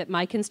excited that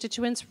my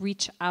constituents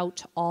reach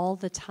out all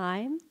the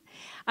time,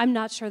 I'm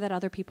not sure that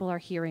other people are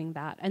hearing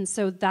that. And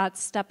so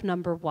that's step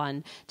number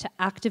one, to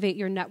activate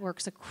your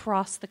networks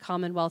across the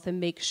Commonwealth and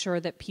make sure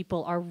that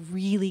people are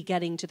really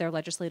getting to their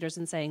legislators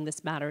and saying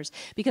this matters.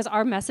 Because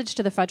our message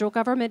to the federal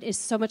government is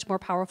so much more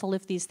powerful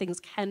if these things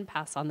can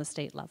pass on the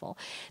state level.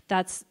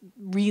 That's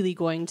really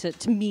going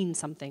to mean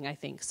something, I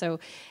think. So,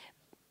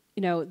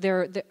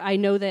 I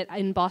know that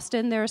in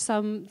Boston there's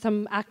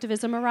some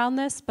activism around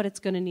this, but it's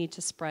going to need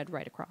to spread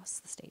right across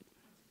the state.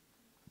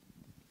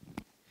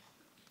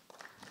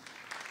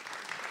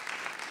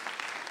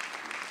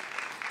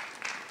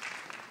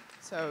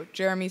 So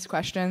Jeremy's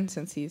question,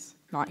 since he's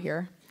not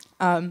here.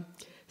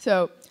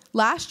 So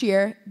last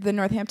year, the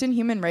Northampton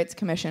Human Rights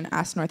Commission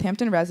asked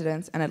Northampton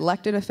residents and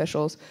elected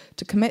officials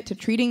to commit to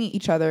treating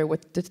each other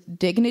with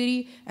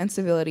dignity and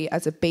civility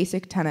as a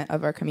basic tenet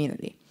of our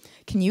community.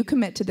 Can you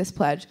commit to this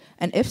pledge?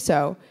 And if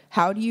so,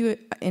 how do you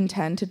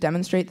intend to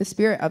demonstrate the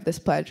spirit of this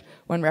pledge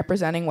when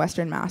representing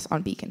Western Mass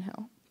on Beacon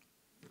Hill?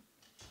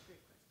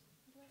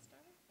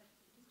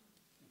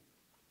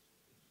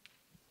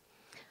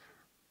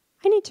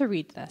 I need to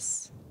read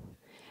this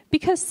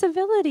because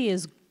civility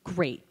is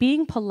great.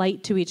 Being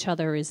polite to each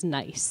other is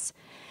nice.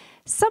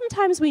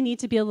 Sometimes we need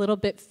to be a little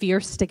bit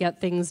fierce to get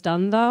things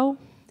done, though,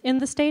 in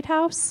the State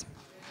House.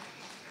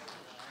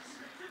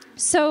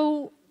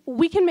 So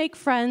we can make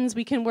friends,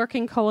 we can work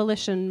in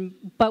coalition,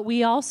 but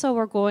we also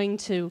are going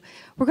to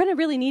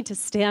really need to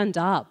stand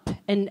up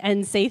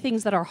and say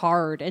things that are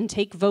hard and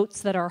take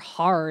votes that are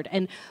hard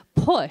and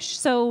push.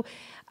 So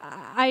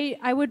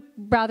I would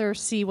rather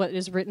see what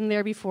is written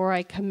there before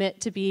I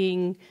commit to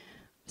being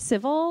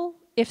civil,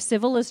 if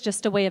civil is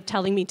just a way of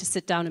telling me to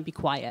sit down and be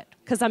quiet,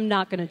 because I'm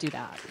not going to do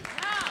that.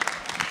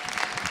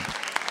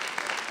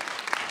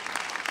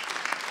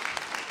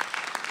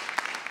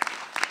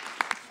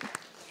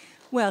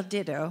 Well,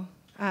 ditto.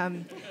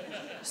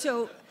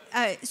 So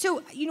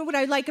you know what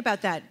I like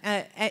about that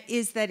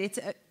is that it's.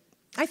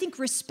 I think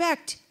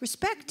respect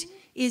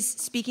is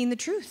speaking the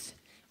truth.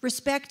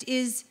 Respect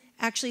is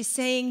actually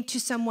saying to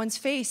someone's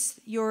face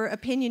your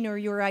opinion or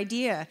your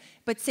idea,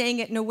 but saying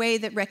it in a way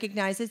that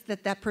recognizes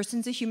that that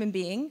person's a human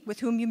being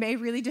with whom you may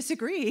really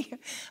disagree.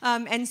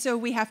 And so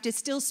we have to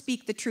still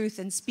speak the truth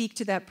and speak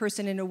to that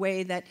person in a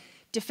way that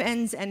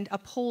defends and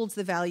upholds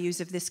the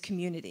values of this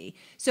community.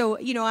 So,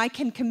 you know, I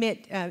can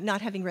commit, not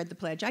having read the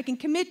pledge, I can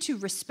commit to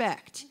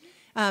respect.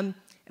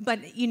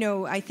 But, you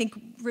know, I think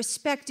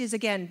respect is,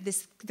 again,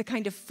 the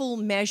kind of full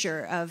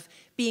measure of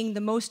being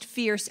the most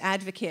fierce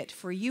advocate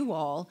for you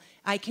all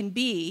I can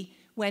be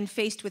when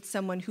faced with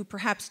someone who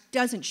perhaps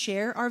doesn't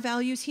share our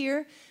values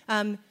here,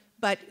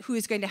 but who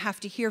is going to have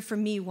to hear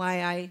from me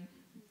why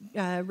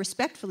I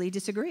respectfully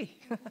disagree.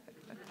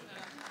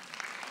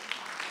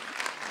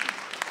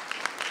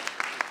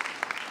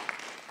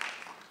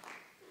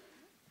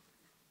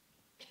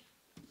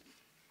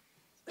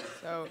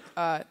 So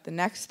the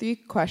next three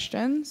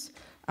questions,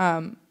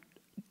 I'm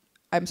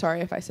sorry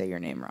if I say your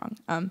name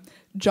wrong.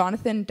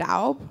 Jonathan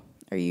Daub,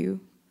 are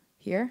you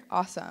here?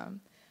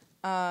 Awesome.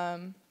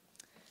 And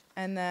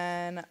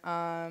then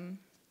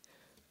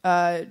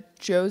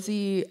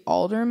Josie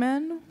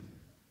Alderman,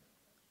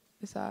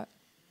 is that?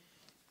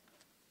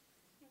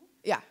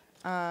 Yeah.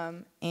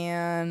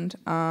 And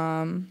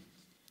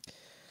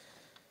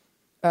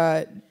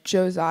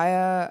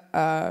Josiah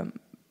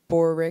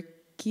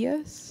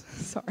Borickius,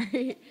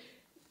 sorry.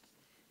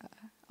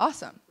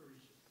 Awesome.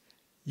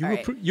 You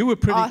were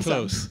pretty Awesome.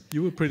 close.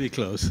 You were pretty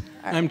close. All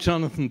I'm right.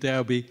 Jonathan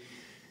Dowby.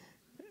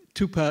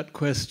 Two-part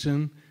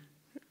question.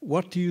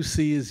 What do you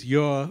see as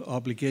your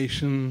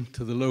obligation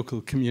to the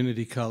local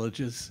community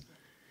colleges?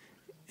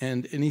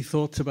 And any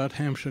thoughts about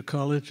Hampshire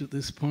College at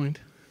this point?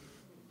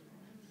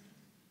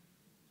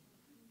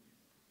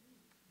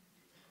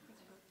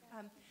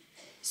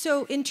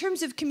 So in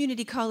terms of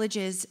community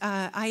colleges,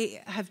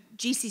 I have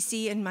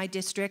GCC in my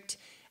district.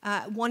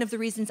 One of the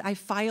reasons I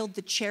filed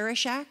the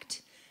Cherish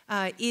Act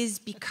is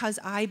because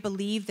I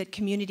believe that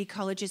community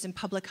colleges and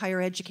public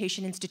higher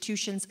education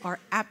institutions are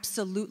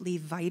absolutely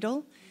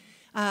vital.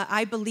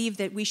 I believe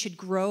that we should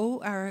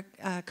grow our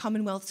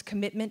Commonwealth's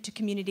commitment to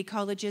community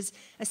colleges,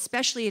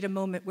 especially at a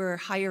moment where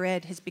higher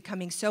ed is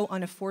becoming so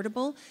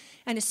unaffordable,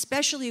 and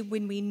especially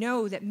when we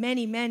know that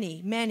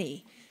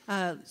many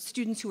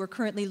students who are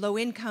currently low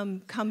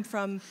income come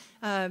from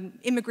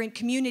immigrant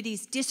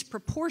communities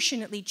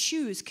disproportionately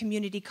choose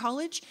community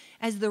college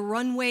as the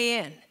runway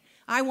in.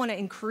 I want to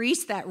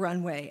increase that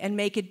runway and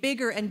make it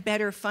bigger and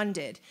better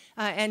funded.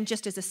 And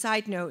just as a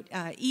side note,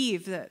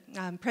 Eve,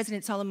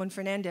 President Solomon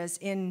Fernandez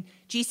in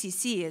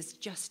GCC is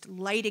just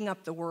lighting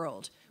up the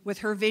world with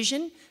her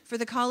vision for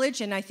the college,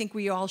 and I think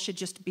we all should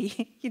just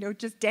be,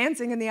 just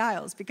dancing in the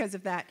aisles because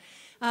of that.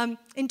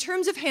 In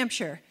terms of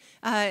Hampshire,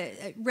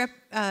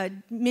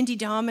 Mindy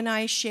Dahm and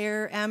I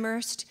share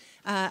Amherst.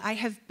 I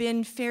have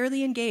been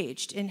fairly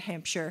engaged in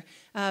Hampshire,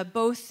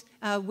 both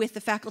with the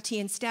faculty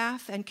and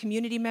staff and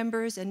community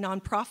members and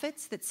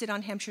nonprofits that sit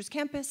on Hampshire's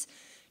campus,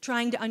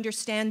 trying to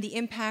understand the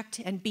impact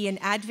and be an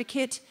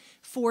advocate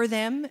for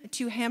them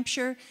to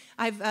Hampshire.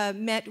 I've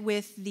met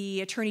with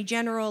the Attorney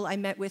General. I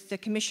met with the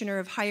Commissioner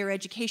of Higher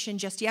Education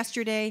just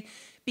yesterday,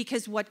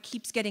 because what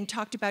keeps getting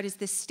talked about is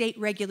this state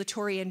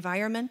regulatory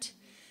environment.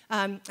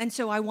 And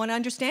so I want to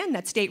understand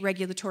that state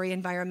regulatory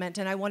environment,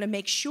 and I want to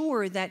make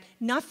sure that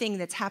nothing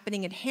that's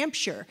happening in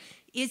Hampshire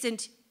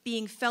isn't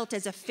being felt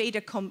as a fait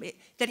accompli,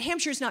 that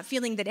Hampshire's not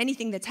feeling that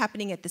anything that's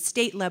happening at the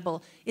state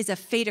level is a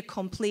fait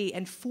accompli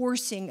and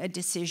forcing a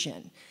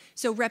decision.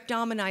 So Rep.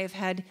 Dahm and I have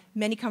had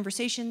many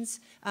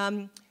conversations.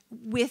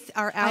 with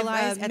our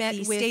allies at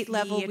the state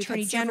level, the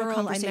Attorney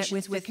General, I met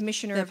with the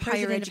Commissioner of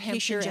Higher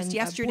Education just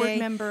yesterday, board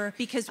member,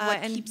 because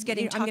what keeps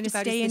getting talked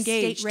about is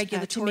the state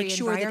regulatory to make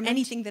sure that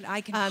anything that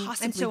I can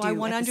possibly do I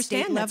want to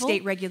understand that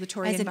state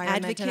regulatory as an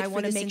advocate, and I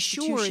want to make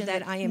sure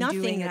that I am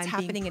nothing that's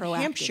happening in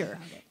Hampshire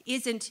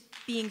isn't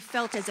being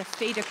felt as a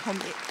fait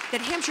accompli,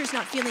 that Hampshire's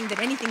not feeling that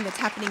anything that's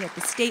happening at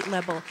the state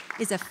level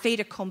is a fait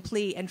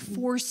accompli and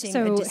forcing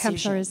a decision.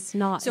 Hampshire is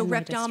not so in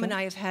Rep. my Dom and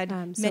I have had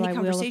many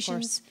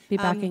conversations be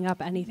backing up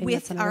anything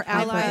with that's our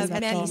allies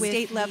at the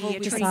state level, the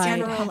Attorney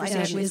General, I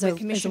met with the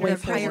Commissioner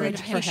of Higher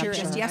Education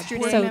just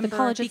yesterday. So the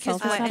college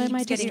itself because is not in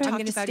my district,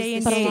 talking about but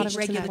is a the lot of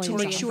state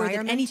regulatory it's ensure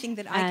that anything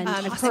that I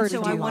I've heard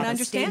so I want to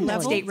understand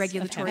that state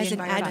regulatory as an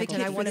advocate,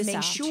 and I want to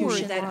make sure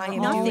that I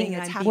am nothing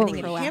that's happening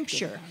in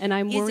Hampshire. And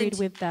I'm worried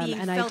with them,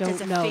 and I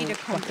don't know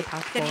what the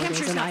path forward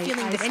is, and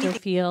I still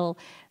feel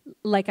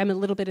like I'm a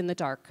little bit in the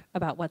dark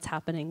about what's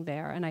happening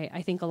there, and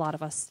I think a lot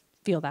of us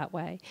feel that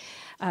way.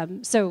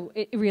 So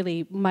it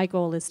really, my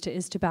goal is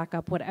to back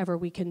up whatever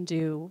we can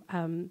do,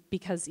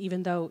 because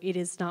even though it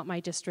is not my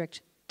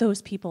district,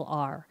 those people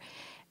are,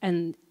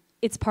 and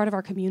it's part of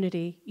our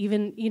community.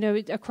 Even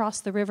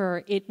across the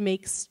river, it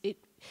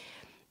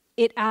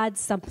adds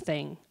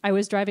something. I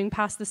was driving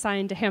past the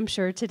sign to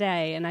Hampshire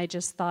today, and I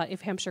just thought,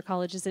 if Hampshire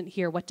College isn't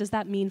here, what does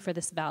that mean for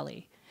this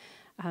valley?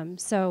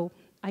 So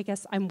I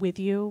guess I'm with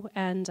you,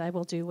 and I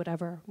will do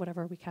whatever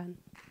we can.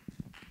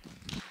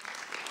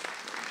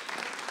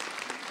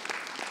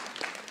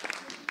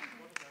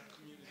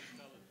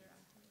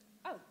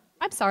 Oh,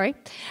 I'm sorry.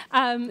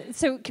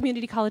 So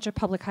community college or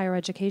public higher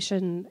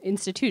education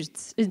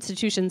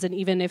institutions, and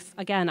even if,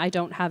 again, I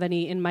don't have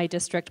any in my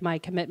district, my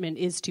commitment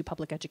is to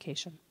public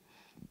education.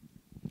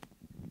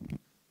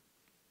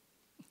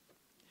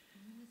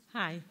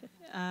 Hi,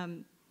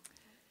 I'm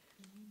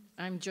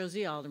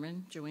Joanne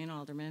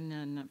Alderman,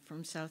 and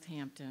from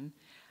Southampton.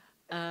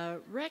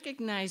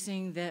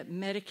 Recognizing that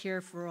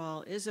Medicare for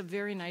all is a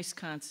very nice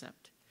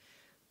concept,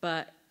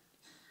 but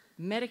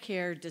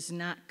Medicare does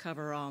not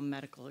cover all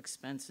medical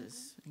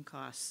expenses and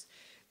costs.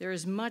 There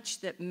is much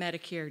that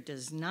Medicare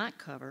does not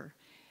cover,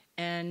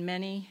 and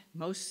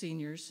most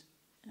seniors,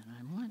 and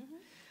I'm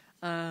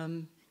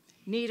one,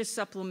 need a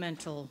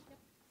supplemental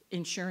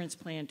insurance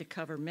plan to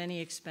cover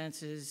many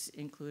expenses,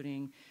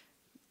 including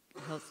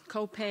health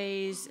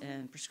copays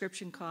and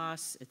prescription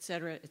costs, et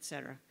cetera, et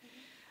cetera.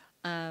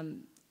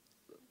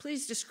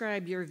 Please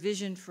describe your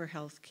vision for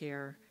health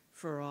care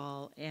for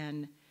all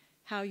and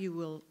how you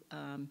will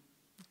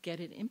get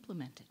it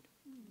implemented.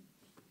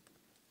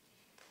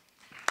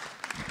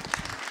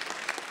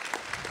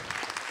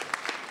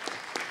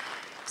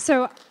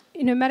 So,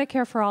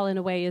 Medicare for all in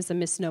a way is a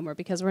misnomer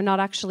because we're not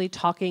actually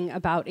talking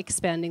about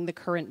expanding the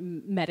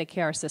current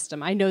Medicare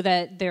system. I know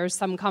that there's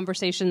some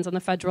conversations on the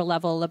federal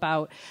level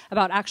about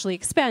actually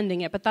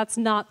expanding it, but that's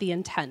not the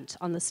intent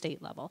on the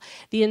state level.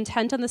 The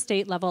intent on the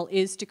state level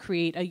is to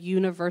create a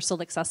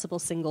universal, accessible,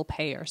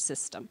 single-payer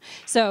system.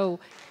 So,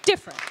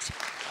 different.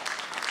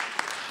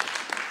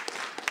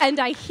 And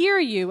I hear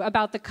you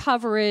about the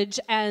coverage,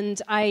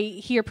 and I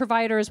hear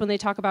providers when they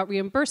talk about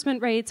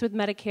reimbursement rates with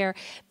Medicare.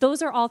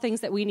 Those are all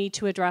things that we need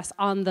to address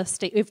on the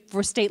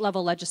for state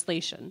level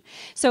legislation.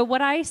 So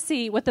what I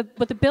see, what the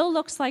bill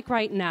looks like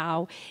right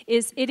now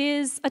is it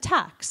is a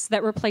tax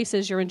that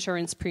replaces your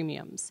insurance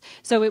premiums.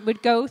 So it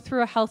would go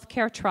through a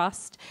healthcare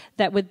trust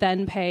that would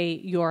then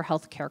pay your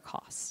healthcare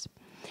costs.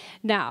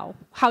 Now,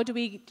 how do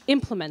we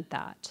implement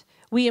that?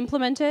 We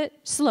implement it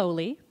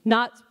slowly,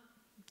 not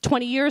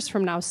 20 years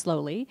from now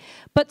slowly,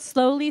 but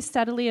slowly,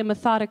 steadily, and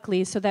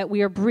methodically so that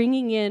we are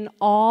bringing in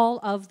all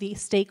of the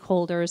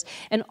stakeholders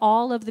and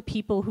all of the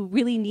people who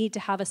really need to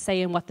have a say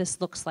in what this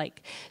looks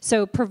like.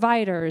 So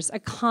providers,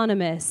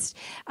 economists,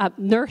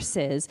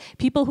 nurses,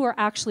 people who are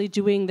actually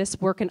doing this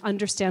work and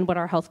understand what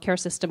our healthcare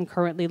system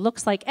currently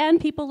looks like,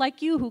 and people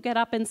like you who get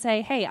up and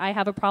say, hey, I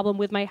have a problem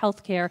with my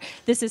healthcare.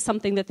 This is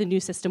something that the new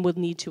system would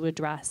need to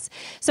address.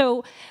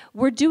 So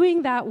we're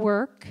doing that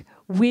work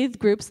with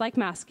groups like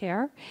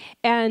MassCare,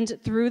 and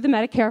through the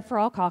Medicare for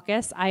All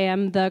caucus, I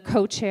am the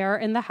co-chair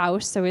in the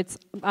House, so it's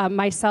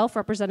myself,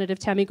 Representative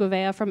Tammy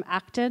Gouveia from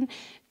Acton,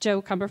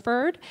 Joe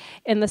Comerford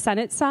in the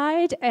Senate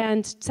side,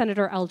 and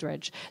Senator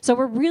Eldridge. So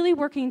we're really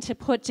working to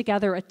put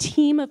together a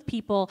team of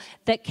people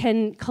that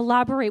can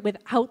collaborate with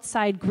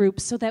outside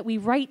groups so that we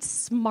write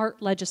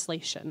smart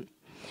legislation.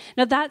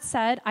 Now, that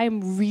said,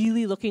 I'm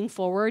really looking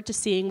forward to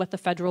seeing what the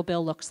federal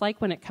bill looks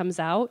like when it comes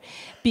out,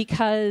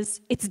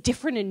 because it's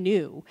different and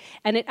new,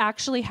 and it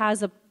actually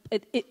has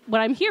what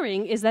I'm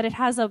hearing is that it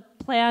has a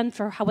plan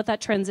for what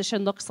that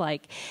transition looks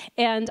like.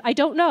 And I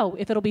don't know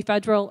if it'll be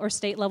federal or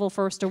state level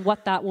first or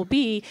what that will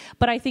be,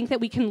 but I think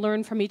that we can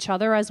learn from each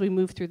other as we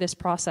move through this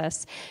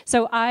process.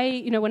 So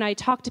when I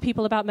talk to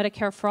people about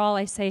Medicare for All,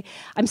 I say,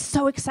 I'm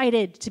so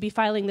excited to be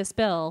filing this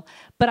bill,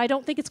 but I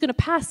don't think it's going to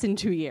pass in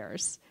 2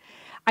 years.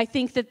 I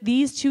think that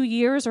these 2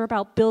 years are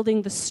about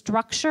building the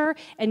structure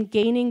and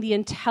gaining the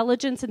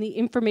intelligence and the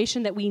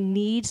information that we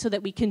need so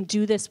that we can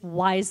do this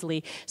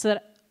wisely, so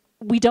that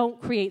we don't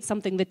create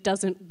something that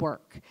doesn't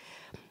work.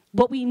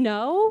 What we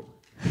know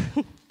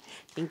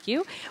Thank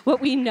you. What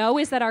we know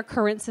is that our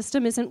current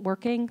system isn't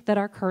working, that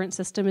our current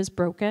system is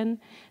broken.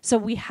 So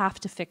we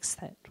have to fix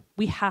it.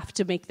 We have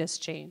to make this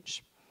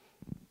change.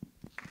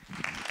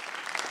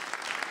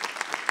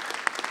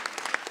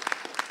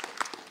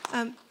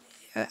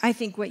 I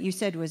think what you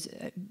said was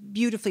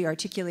beautifully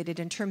articulated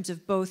in terms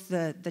of both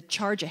the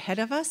charge ahead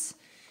of us,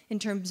 in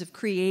terms of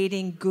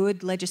creating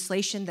good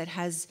legislation that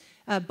has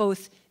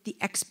both the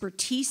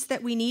expertise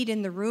that we need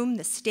in the room,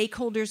 the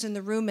stakeholders in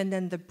the room, and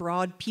then the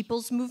broad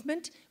people's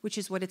movement, which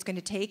is what it's going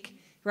to take,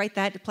 right?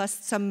 That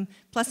plus some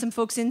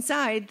folks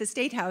inside the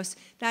State House.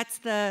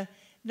 That's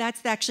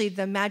actually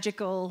the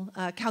magical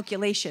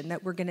calculation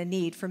that we're going to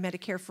need for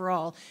Medicare for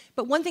All.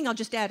 But one thing I'll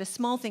just add, a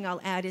small thing I'll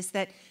add, is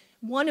that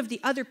one of the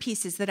other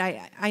pieces that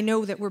I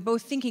know that we're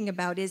both thinking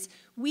about is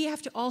we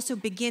have to also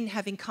begin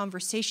having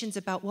conversations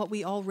about what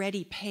we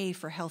already pay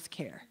for health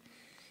care.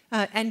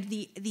 And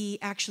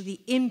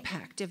the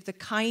impact of the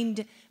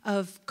kind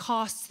of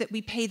costs that we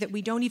pay that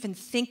we don't even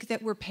think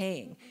that we're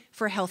paying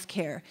for health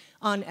care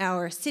on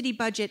our city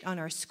budget, on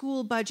our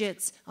school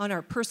budgets, on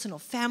our personal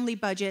family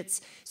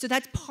budgets. So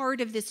that's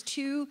part of this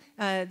too,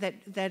 that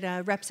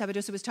Rep.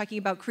 Sabadosa was talking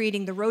about,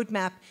 creating the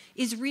roadmap,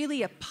 is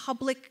really a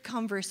public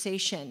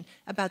conversation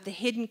about the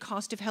hidden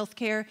cost of health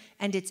care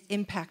and its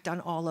impact on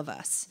all of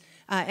us.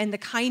 And the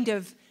kind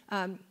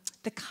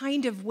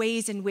of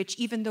ways in which,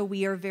 even though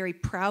we are very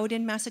proud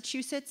in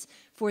Massachusetts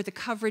for the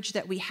coverage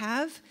that we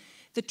have,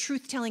 the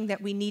truth-telling that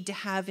we need to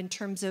have in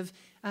terms of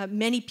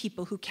many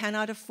people who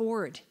cannot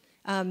afford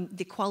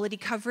the quality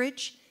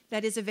coverage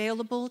that is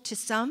available to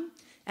some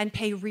and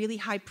pay really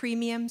high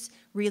premiums,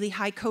 really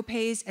high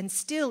copays, and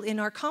still in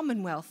our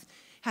Commonwealth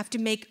have to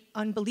make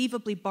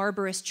unbelievably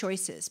barbarous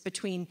choices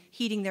between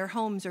heating their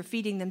homes or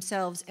feeding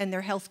themselves and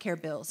their health care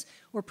bills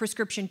or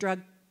prescription drug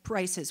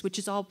prices, which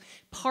is all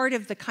part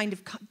of the kind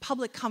of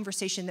public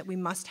conversation that we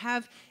must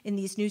have in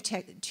these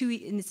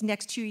in this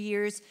next 2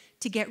 years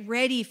to get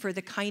ready for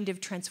the kind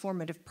of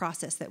transformative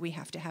process that we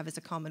have to have as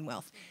a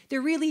Commonwealth. There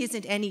really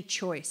isn't any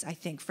choice, I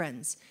think,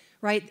 friends,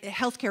 right?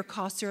 Healthcare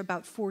costs are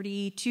about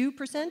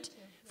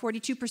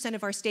 42%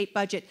 of our state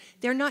budget.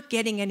 They're not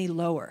getting any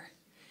lower.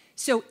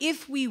 So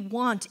if we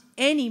want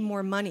any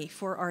more money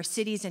for our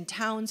cities and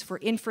towns, for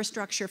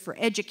infrastructure, for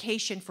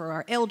education, for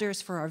our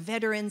elders, for our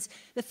veterans,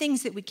 the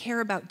things that we care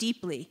about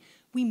deeply,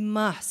 we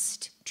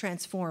must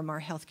transform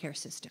our healthcare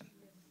system.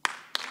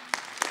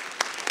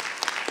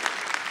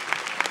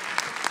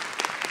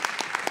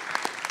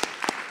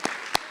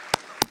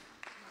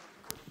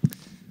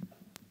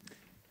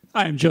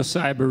 I'm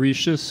Josiah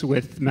Beretius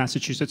with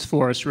Massachusetts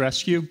Forest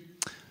Rescue.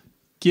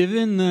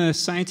 Given the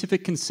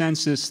scientific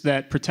consensus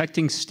that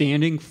protecting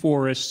standing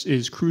forests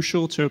is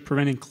crucial to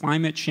preventing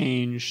climate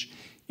change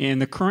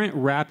and the current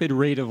rapid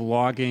rate of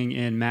logging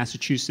in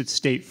Massachusetts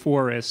state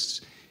forests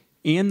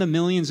and the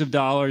millions of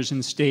dollars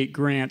in state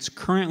grants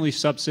currently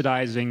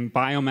subsidizing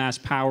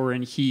biomass power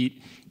and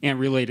heat and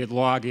related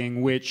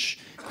logging, which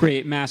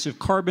create massive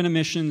carbon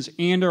emissions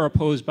and are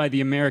opposed by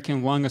the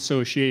American Lung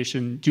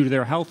Association due to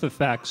their health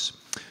effects,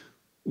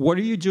 what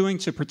are you doing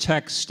to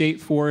protect state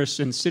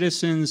forests and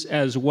citizens,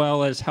 as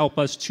well as help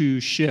us to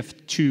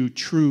shift to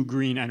true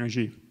green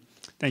energy?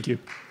 Thank you.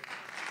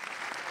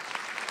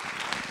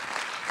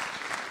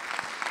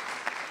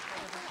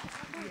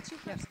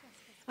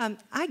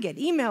 I get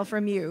email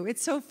from you.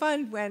 It's so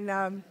fun when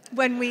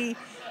we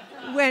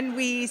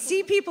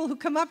see people who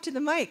come up to the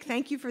mic.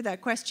 Thank you for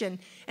that question.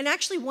 And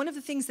actually, one of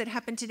the things that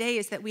happened today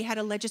is that we had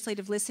a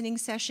legislative listening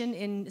session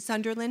in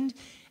Sunderland,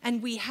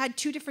 and we had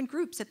two different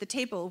groups at the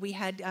table. We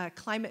had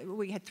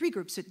we had three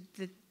groups,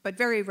 but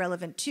very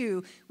relevant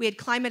too. We had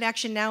Climate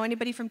Action Now.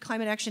 Anybody from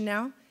Climate Action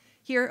Now?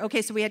 Here?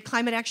 Okay, so we had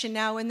Climate Action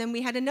Now, and then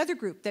we had another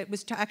group that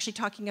was actually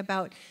talking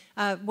about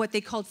what they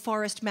called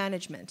forest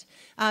management.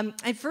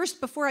 And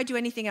first, before I do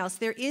anything else,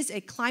 there is a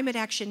Climate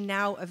Action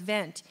Now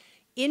event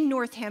in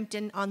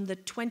Northampton on the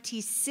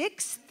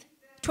 25th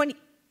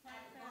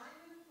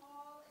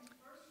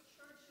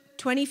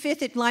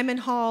at Lyman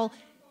Hall.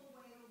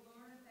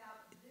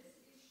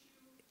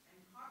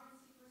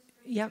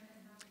 Yep.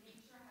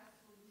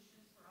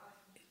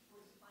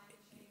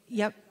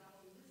 Yep.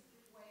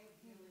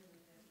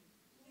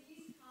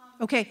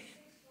 Okay,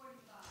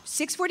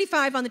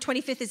 6:45 on the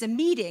 25th is a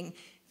meeting.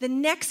 The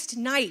next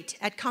night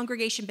at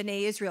Congregation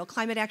B'nai Israel,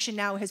 Climate Action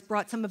Now has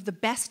brought some of the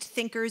best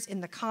thinkers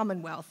in the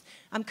Commonwealth.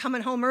 I'm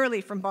coming home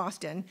early from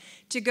Boston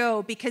to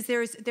go because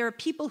there are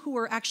people who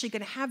are actually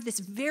going to have this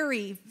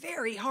very,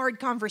 very hard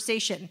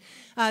conversation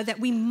that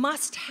we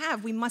must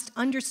have. We must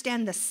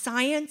understand the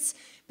science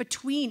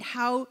between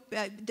how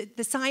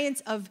the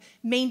science of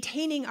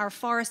maintaining our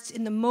forests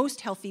in the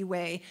most healthy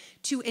way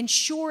to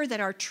ensure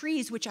that our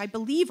trees, which I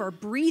believe are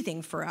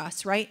breathing for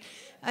us, right?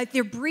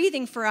 They're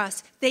breathing for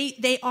us.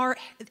 They are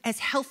as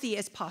healthy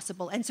as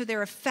possible, and so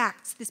there are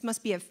facts. This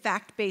must be a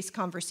fact-based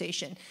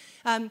conversation.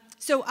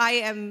 So I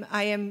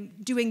am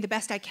doing the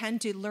best I can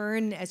to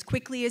learn as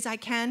quickly as I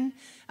can,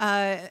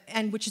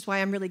 and which is why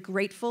I'm really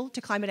grateful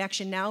to Climate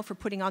Action Now for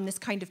putting on this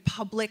kind of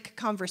public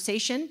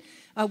conversation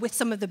with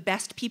some of the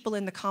best people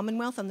in the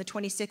Commonwealth on the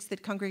 26th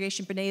at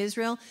Congregation B'nai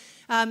Israel.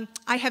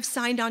 I have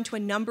signed on to a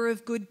number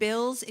of good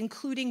bills,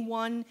 including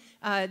one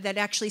that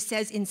actually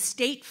says in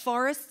state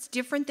forests,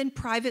 different than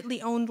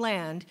privately owned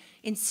land,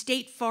 in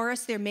state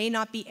forests there may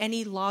not be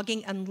any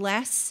logging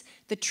unless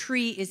the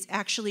tree is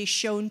actually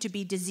shown to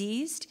be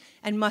diseased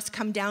and must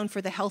come down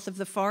for the health of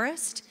the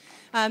forest.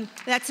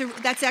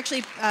 That's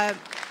actually,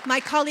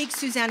 my colleague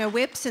Susanna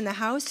Whips in the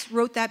House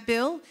wrote that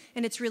bill,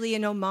 and it's really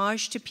an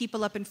homage to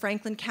people up in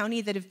Franklin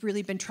County that have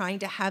really been trying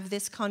to have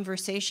this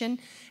conversation.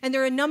 And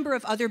there are a number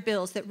of other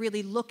bills that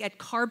really look at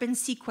carbon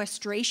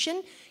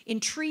sequestration in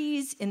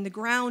trees, in the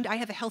ground. I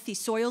have a healthy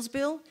soils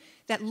bill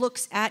that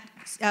looks at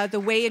the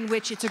way in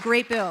which it's a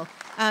great bill.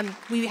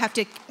 We have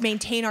to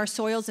maintain our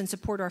soils and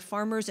support our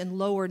farmers and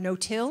lower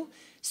no-till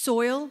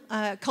soil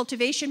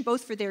cultivation,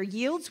 both for their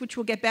yields, which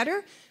will get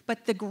better,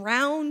 but the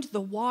ground,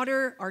 the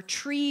water, our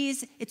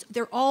trees,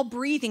 they're all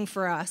breathing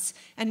for us,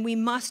 and we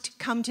must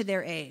come to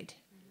their aid.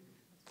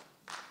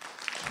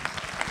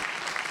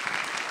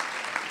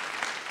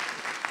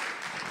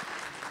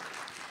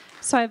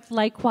 So I've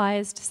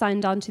likewise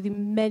signed on to the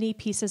many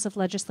pieces of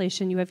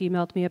legislation you have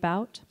emailed me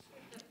about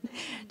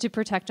to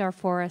protect our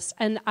forests.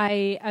 And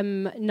I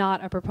am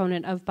not a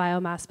proponent of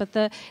biomass, but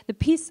the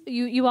piece,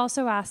 you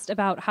also asked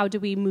about how do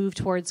we move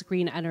towards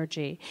green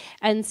energy.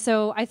 And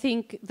so I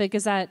think the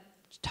Gazette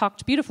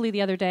talked beautifully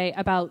the other day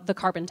about the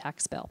carbon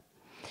tax bill.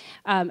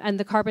 And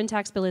the carbon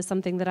tax bill is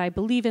something that I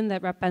believe in,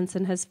 that Rep.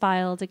 Benson has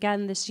filed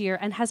again this year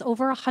and has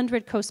over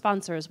 100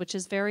 co-sponsors, which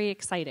is very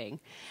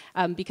exciting.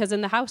 Because in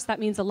the House, that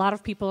means a lot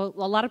of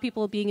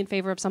people being in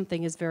favor of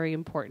something is very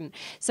important.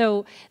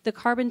 So the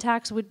carbon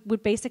tax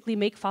would basically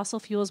make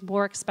fossil fuels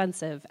more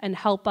expensive and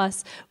help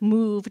us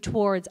move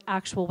towards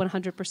actual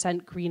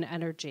 100% green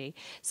energy.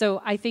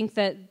 So I think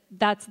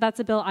that's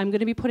a bill I'm going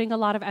to be putting a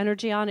lot of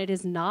energy on. It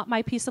is not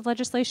my piece of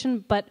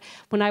legislation, but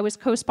when I was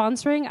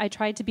co-sponsoring, I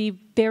tried to be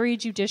very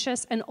judicious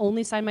and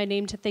only sign my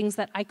name to things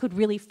that I could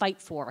really fight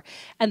for.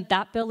 And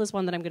that bill is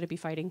one that I'm going to be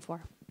fighting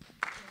for.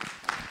 Can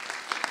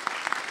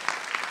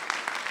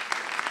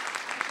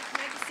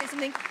I just say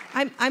something?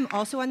 I'm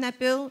also on that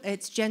bill.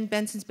 It's Jen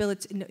Benson's bill.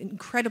 It's an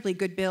incredibly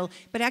good bill.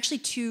 But actually,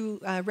 to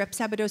Rep.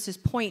 Sabadosa's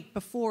point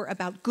before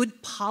about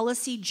good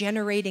policy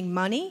generating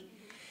money,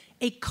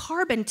 a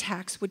carbon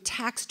tax would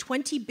tax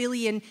 $20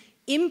 billion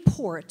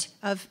import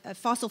of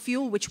fossil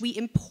fuel, which we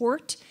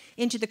import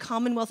into the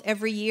Commonwealth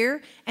every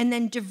year, and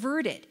then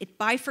divert it. It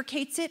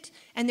bifurcates it,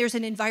 and there's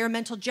an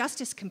environmental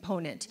justice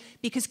component,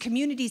 because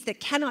communities that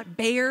cannot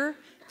bear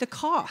the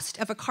cost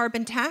of a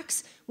carbon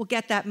tax will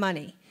get that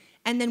money.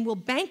 And then we'll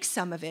bank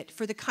some of it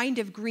for the kind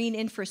of green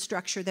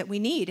infrastructure that we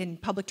need in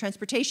public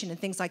transportation and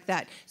things like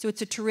that. So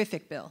it's a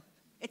terrific bill.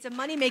 It's a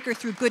moneymaker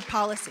through good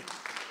policy.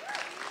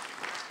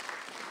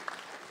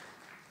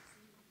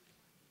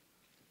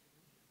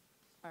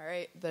 All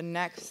right, the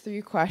next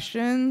three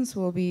questions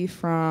will be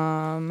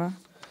from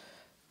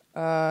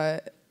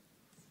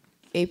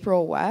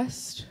April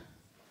West,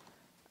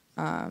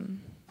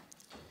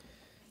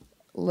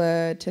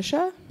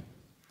 Letitia,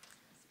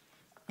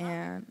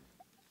 and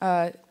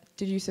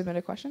did you submit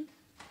a question?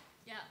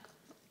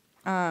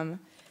 Yeah.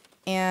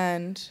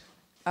 And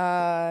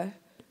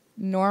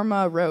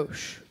Norma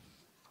Roche.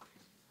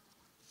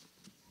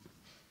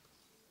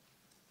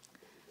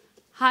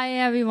 Hi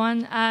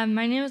everyone,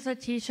 my name is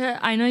Letitia.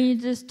 I know you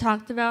just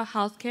talked about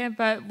healthcare,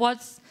 but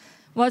what's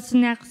the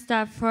next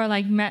step for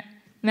like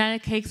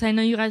Medicaid? 'Cause I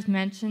know you guys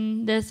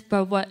mentioned this,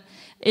 but what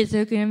is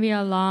there going to be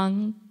a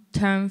long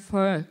term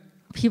for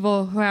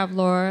people who have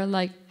lower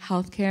like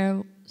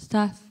healthcare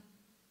stuff?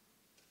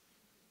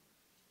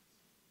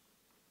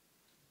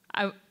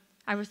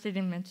 I wish they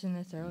didn't mention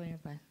this earlier,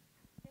 but.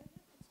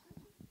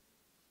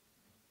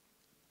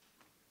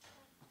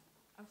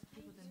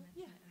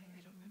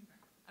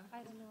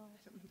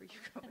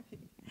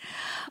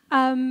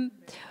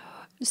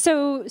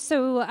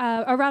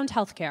 Around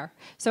healthcare.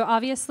 So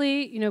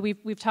obviously, you know,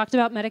 we've talked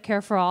about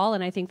Medicare for all,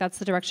 and I think that's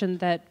the direction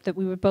that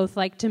we would both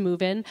like to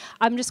move in.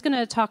 I'm just going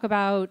to talk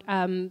about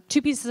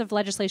two pieces of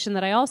legislation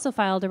that I also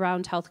filed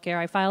around healthcare.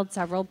 I filed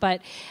several,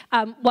 but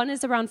one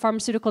is around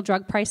pharmaceutical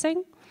drug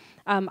pricing.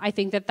 I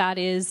think that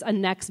is a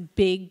next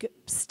big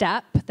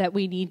step that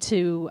we need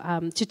to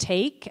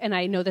take, and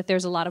I know that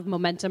there's a lot of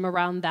momentum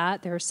around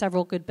that. There are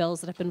several good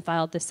bills that have been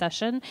filed this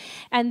session.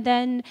 And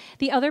then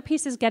the other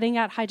piece is getting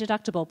at high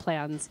deductible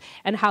plans,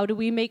 and how do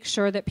we make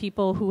sure that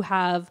people who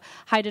have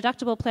high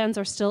deductible plans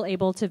are still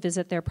able to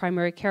visit their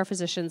primary care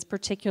physicians,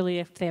 particularly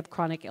if they have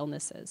chronic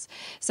illnesses.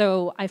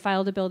 So I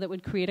filed a bill that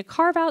would create a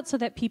carve-out so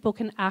that people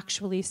can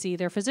actually see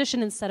their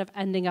physician instead of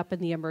ending up in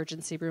the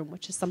emergency room,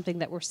 which is something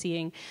that we're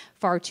seeing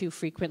far too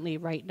frequently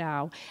right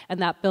now.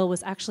 And that bill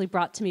was actually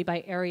brought to me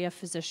by area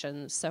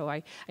physicians, so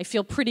I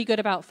feel pretty good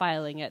about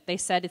filing it. They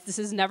said, this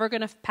is never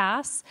going to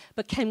pass,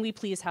 but can we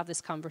please have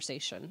this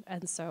conversation?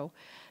 And so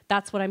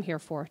that's what I'm here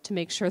for, to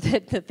make sure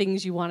that the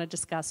things you want to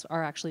discuss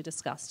are actually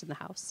discussed in the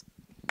House.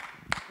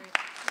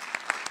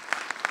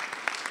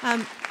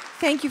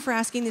 Thank you for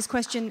asking this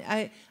question.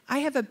 I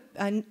have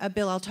a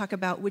bill I'll talk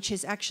about, which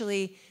is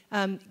actually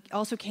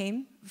also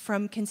came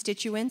from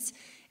constituents,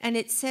 and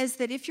it says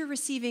that if you're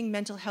receiving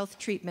mental health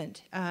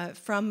treatment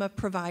from a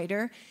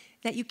provider,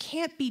 that you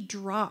can't be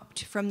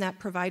dropped from that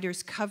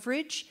provider's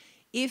coverage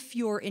if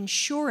your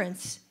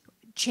insurance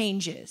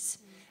changes.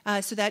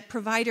 So that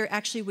provider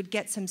actually would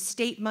get some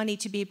state money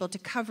to be able to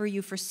cover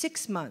you for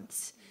 6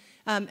 months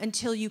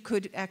until you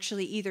could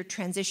actually either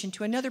transition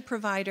to another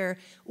provider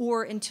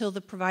or until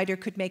the provider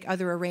could make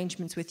other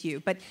arrangements with you.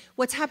 But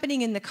what's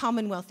happening in the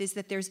Commonwealth is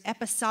that there's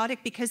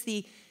episodic, because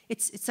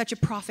it's such a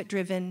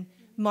profit-driven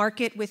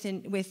market with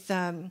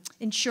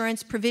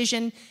insurance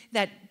provision,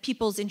 that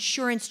people's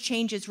insurance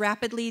changes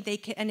rapidly.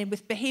 And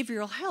with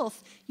behavioral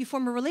health, you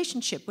form a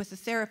relationship with a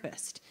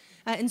therapist.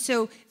 And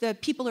so the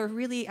people are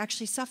really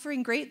actually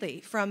suffering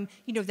greatly from,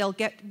 they'll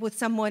get with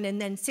someone and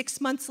then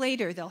 6 months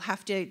later they'll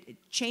have to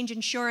change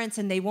insurance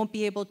and they won't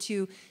be able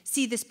to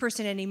see this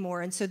person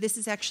anymore. And so this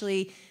is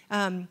actually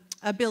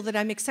a bill that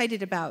I'm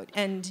excited about.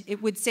 And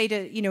it would say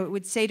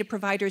to,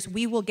 providers,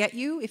 we will get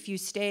you if you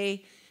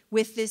stay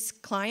with this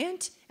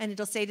client, and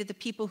it'll say to the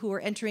people who are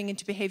entering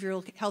into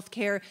behavioral health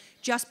care,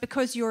 just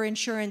because your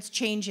insurance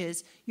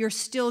changes, you're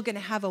still going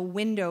to have a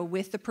window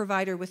with the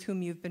provider with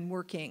whom you've been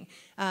working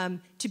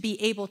to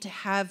be able to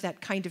have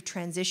that kind of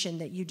transition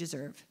that you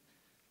deserve.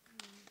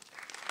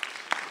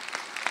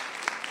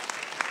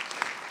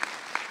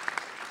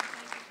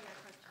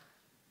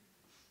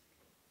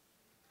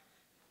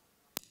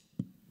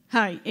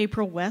 Hi,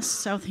 April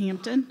West,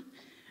 Southampton.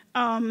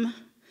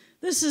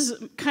 This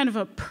is kind of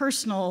a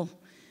personal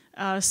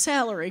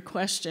salary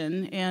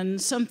question,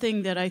 and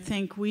something that I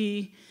think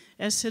we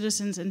as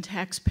citizens and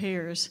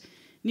taxpayers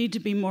need to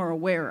be more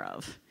aware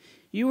of.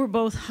 You were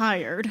both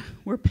hired,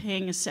 we're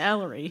paying a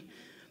salary,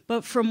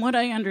 but from what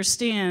I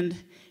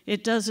understand,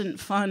 it doesn't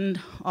fund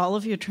all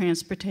of your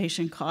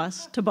transportation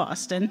costs to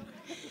Boston.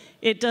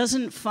 It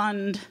doesn't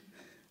fund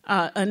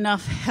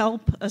enough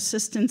help,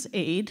 assistance,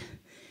 aid,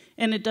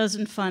 and it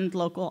doesn't fund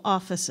local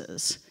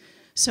offices.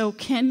 So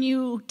can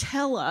you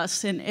tell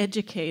us and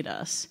educate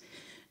us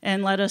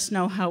and let us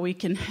know how we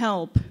can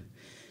help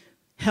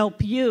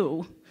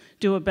you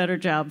do a better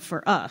job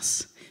for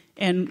us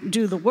and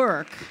do the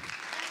work?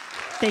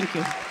 Thank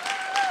you.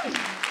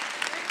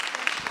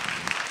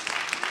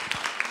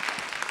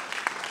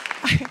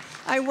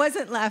 I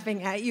wasn't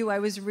laughing at you. I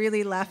was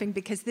really laughing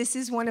because this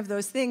is one of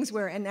those things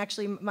where, and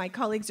actually my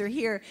colleagues are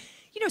here,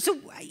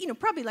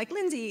 probably like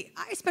Lindsay,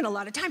 I spent a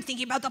lot of time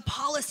thinking about the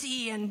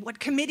policy and what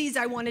committees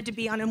I wanted to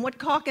be on and what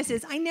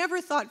caucuses. I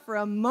never thought for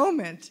a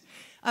moment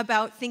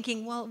about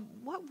thinking, well,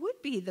 what would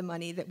be the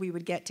money that we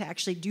would get to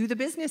actually do the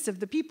business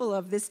of the people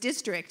of this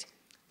district?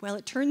 Well,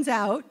 it turns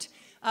out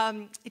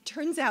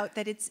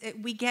that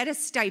we get a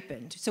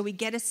stipend. So we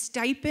get a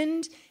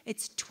stipend.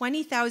 It's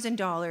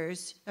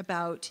 $20,000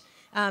 about.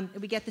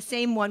 We get the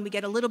same one. We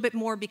get a little bit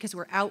more because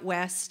we're out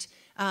west.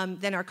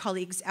 Than our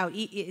colleagues out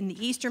in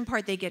the eastern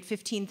part, they get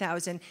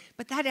 $15,000.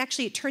 But that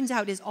actually, it turns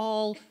out, is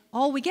all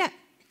we get.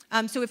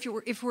 So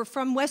if we're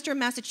from Western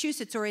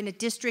Massachusetts or in a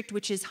district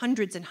which is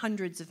hundreds and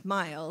hundreds of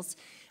miles,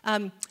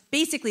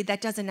 basically that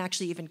doesn't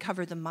actually even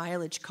cover the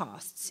mileage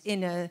costs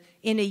in a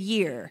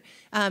year.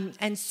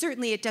 And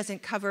certainly it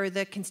doesn't cover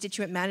the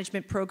constituent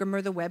management program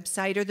or the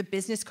website or the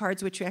business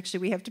cards, which actually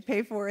we have to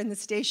pay for in the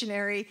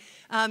stationery,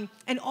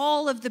 and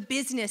all of the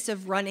business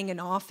of running an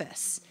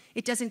office.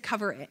 It doesn't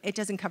cover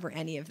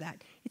any of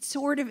that.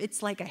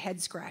 It's like a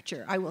head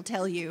scratcher, I will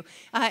tell you.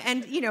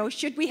 And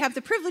should we have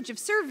the privilege of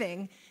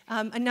serving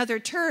another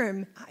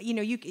term, I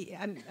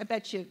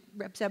bet you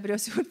Rep.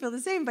 Sabadosa would feel the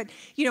same, but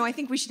I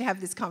think we should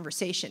have this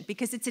conversation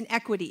because it's an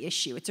equity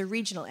issue. It's a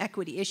regional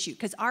equity issue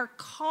because our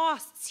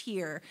costs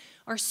here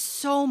are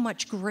so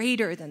much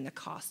greater than the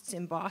costs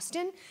in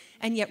Boston,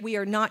 and yet we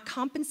are not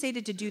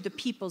compensated to do the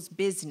people's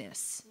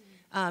business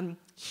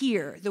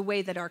here the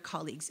way that our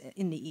colleagues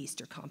in the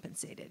East are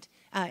compensated.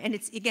 And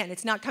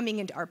it's not coming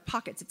into our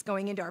pockets. It's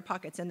going into our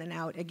pockets and then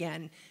out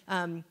again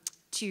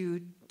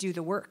to do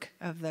the work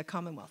of the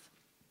Commonwealth.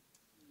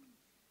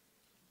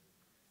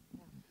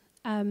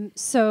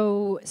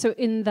 So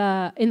in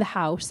the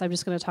House, I'm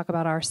just going to talk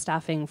about our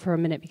staffing for a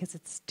minute because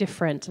it's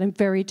different. And I'm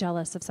very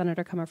jealous of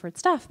Senator Comerford's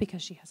staff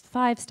because she has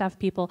 5 staff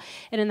people,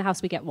 and in the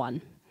House we get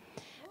 1.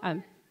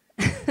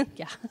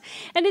 Yeah,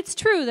 and it's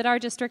true that our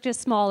district is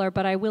smaller,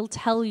 but I will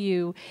tell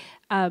you,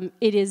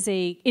 it is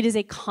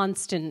a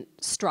constant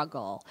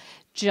struggle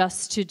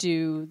just to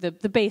do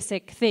the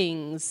basic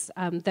things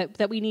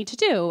that we need to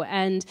do.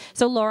 And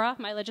so Laura,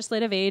 my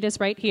legislative aide, is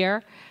right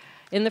here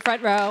in the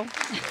front row.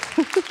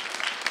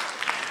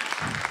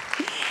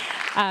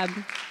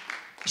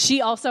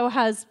 She also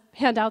has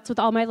handouts with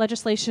all my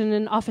legislation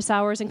and office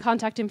hours and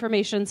contact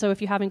information, so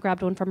if you haven't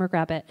grabbed one from her,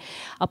 grab it.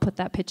 I'll put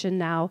that pitch in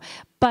now.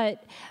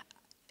 But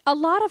a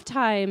lot of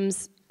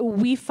times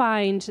we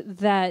find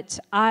that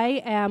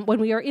when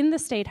we are in the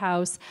State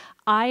House,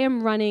 I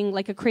am running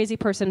like a crazy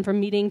person from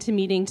meeting to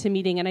meeting to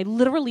meeting, and I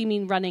literally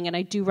mean running, and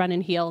I do run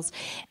in heels.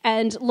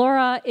 And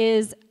Laura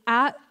is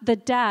at the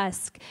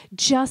desk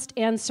just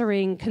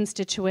answering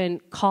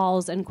constituent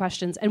calls and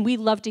questions, and we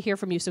love to hear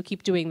from you, so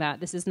keep doing that.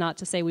 This is not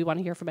to say we want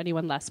to hear from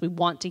anyone less. We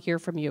want to hear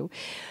from you.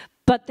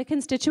 But the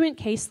constituent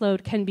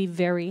caseload can be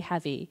very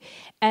heavy,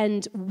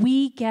 and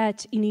we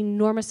get an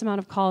enormous amount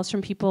of calls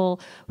from people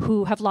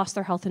who have lost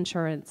their health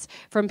insurance,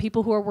 from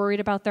people who are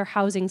worried about their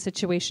housing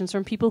situations,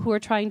 from people who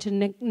are trying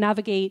to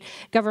navigate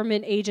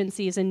government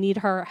agencies and need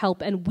our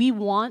help, and we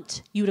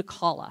want you to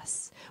call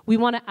us. We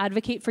want to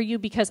advocate for you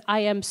because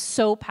I am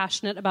so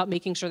passionate about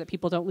making sure that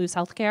people don't lose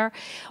health care,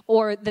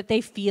 or that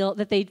they feel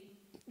that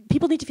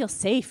people need to feel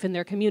safe in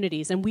their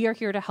communities, and we are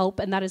here to help,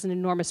 and that is an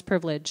enormous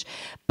privilege.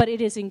 But it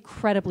is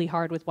incredibly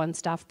hard with one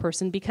staff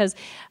person because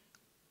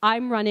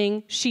I'm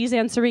running, she's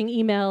answering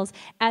emails,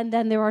 and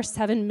then there are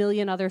 7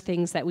 million other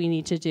things that we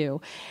need to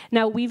do.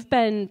 Now, we've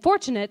been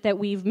fortunate that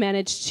we've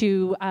managed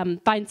to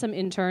find some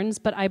interns,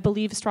 but I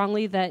believe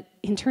strongly that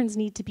interns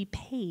need to be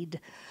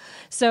paid.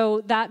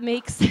 So that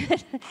makes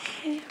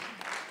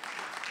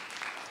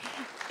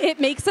it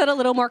makes it a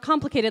little more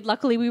complicated.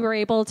 Luckily, we were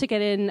able to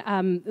get in,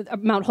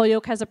 Mount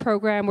Holyoke has a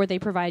program where they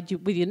provide you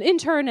with an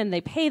intern and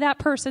they pay that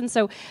person,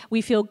 so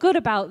we feel good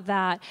about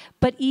that.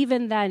 But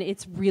even then,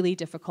 it's really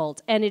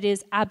difficult. And it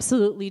is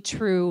absolutely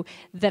true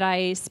that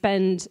I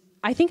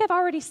think I've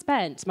already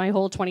spent my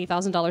whole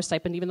 $20,000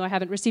 stipend, even though I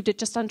haven't received it,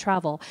 just on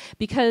travel.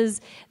 Because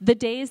the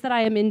days that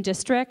I am in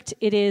district,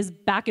 it is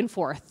back and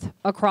forth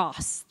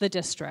across the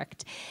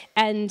district.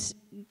 And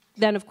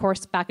then, of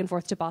course, back and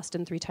forth to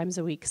Boston 3 times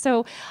a week.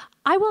 So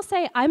I will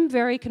say I'm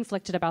very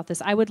conflicted about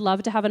this. I would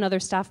love to have another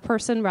staff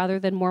person rather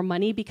than more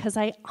money, because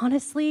I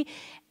honestly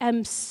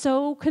am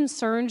so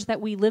concerned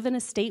that we live in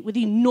a state with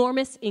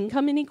enormous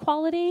income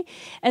inequality,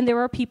 and there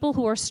are people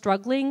who are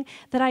struggling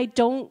that I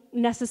don't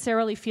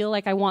necessarily feel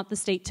like I want the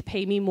state to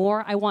pay me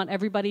more. I want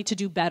everybody to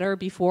do better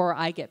before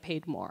I get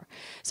paid more.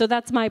 So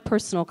that's my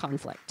personal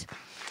conflict.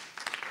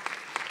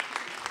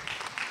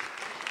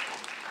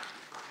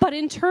 But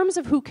in terms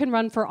of who can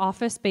run for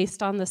office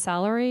based on the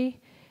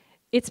salary,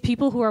 it's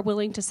people who are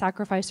willing to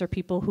sacrifice, or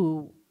people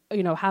who,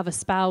 have a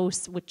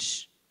spouse,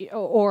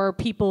 or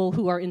people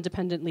who are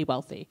independently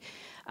wealthy.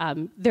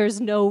 There's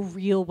no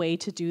real way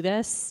to do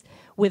this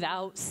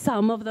without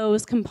some of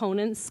those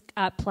components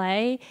at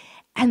play,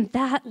 and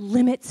that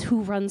limits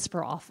who runs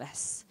for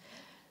office.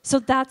 So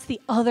that's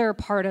the other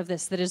part of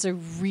this that is a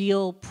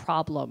real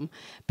problem,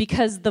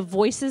 because the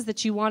voices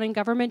that you want in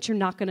government, you're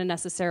not going to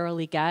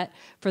necessarily get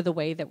for the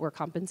way that we're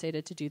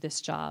compensated to do this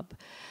job.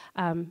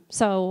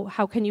 So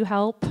how can you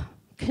help?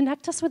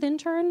 Connect us with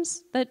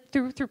interns that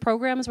through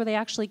programs where they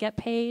actually get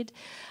paid.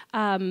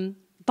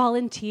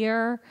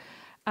 Volunteer.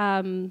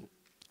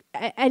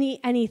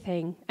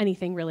 Anything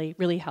really,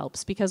 really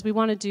helps, because we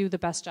want to do the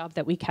best job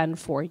that we can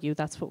for you.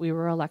 That's what we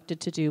were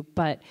elected to do,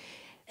 but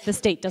the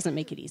state doesn't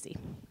make it easy.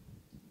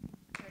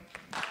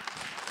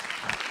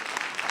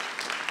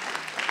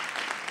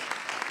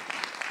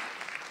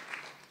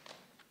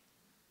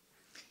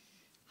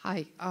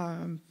 Hi,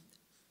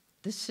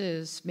 this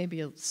is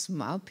maybe a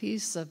small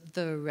piece of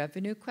the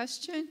revenue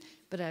question,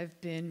 but I've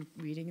been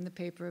reading in the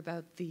paper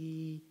about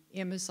the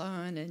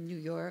Amazon and New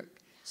York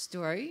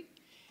story,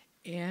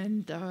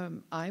 and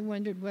I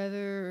wondered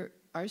whether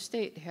our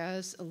state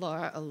has a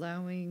law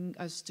allowing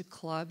us to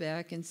claw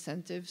back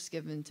incentives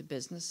given to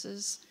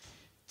businesses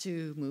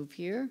to move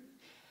here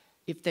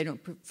if they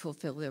don't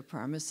fulfill their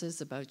promises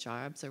about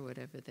jobs or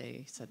whatever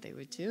they said they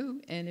would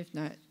do, and if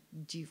not,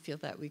 do you feel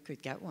that we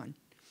could get one?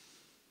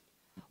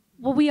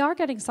 Well, we are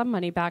getting some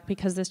money back,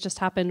 because this just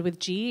happened with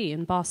GE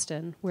in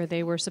Boston, where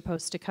they were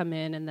supposed to come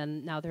in and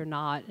then now they're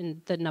not,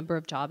 and the number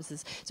of jobs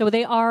is... So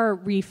they are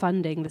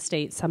refunding the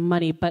state some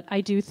money, but I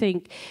do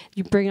think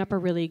you bring up a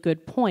really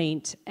good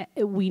point.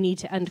 We need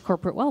to end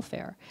corporate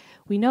welfare.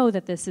 We know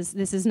that this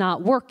is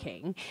not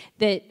working,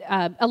 that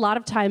a lot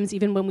of times,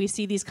 even when we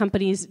see these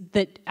companies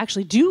that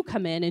actually do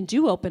come in and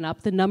do open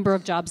up, the number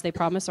of jobs they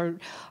promise are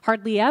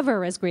hardly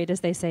ever as great as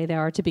they say they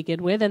are to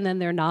begin with, and then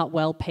they're not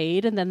well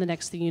paid, and then the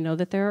next thing you know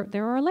that there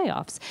are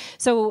layoffs.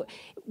 So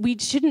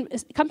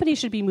companies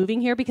should be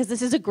moving here because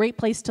this is a great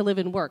place to live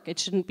and work. It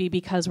shouldn't be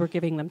because we're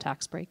giving them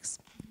tax breaks.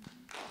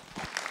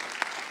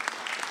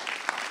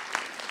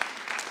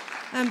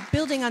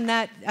 Building on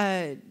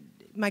that,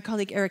 my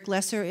colleague Eric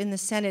Lesser in the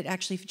Senate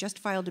actually just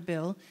filed a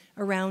bill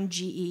around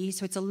GE,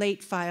 so it's a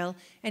late file,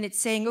 and it's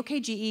saying, okay,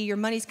 GE, your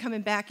money's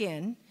coming back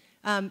in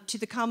to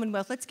the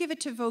Commonwealth. Let's give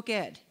it to Voc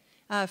Ed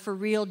for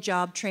real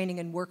job training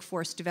and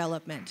workforce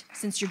development,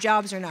 since your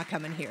jobs are not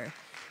coming here.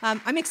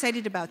 I'm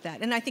excited about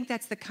that, and I think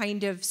that's the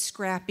kind of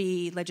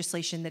scrappy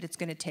legislation that it's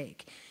going to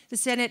take. The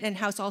Senate and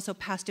House also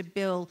passed a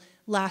bill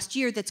last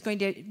year that's going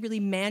to really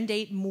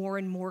mandate more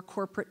and more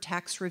corporate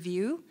tax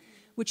review,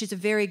 which is a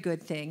very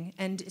good thing.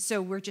 And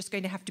so we're just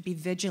going to have to be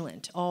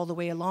vigilant all the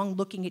way along,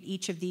 looking at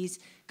each of these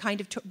kind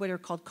of what are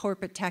called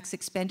corporate tax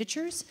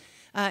expenditures,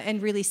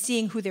 and really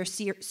seeing who they're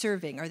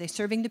serving. Are they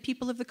serving the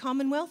people of the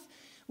Commonwealth,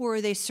 or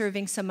are they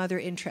serving some other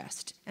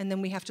interest? And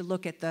then we have to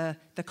look at the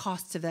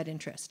costs of that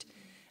interest.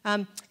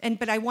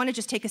 But I want to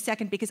just take a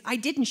second because I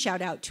didn't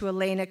shout out to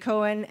Elena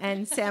Cohen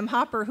and Sam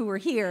Hopper who were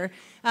here.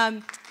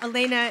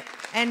 Elena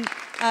and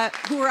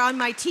who were on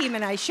my team,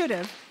 and I should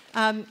have.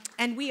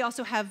 And we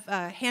also have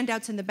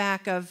handouts in the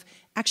back of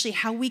actually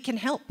how we can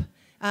help.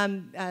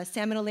 Sam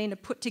and Elena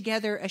put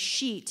together a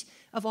sheet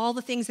of all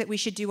the things that we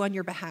should do on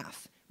your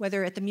behalf,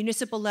 whether at the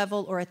municipal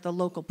level or at the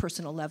local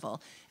personal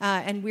level.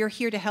 And we're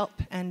here to help.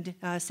 And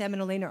Sam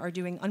and Elena are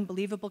doing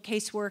unbelievable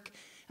casework.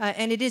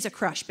 And it is a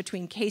crush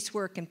between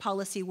casework and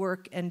policy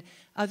work and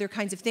other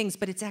kinds of things,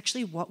 but it's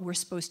actually what we're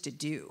supposed to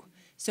do.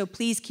 So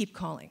please keep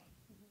calling.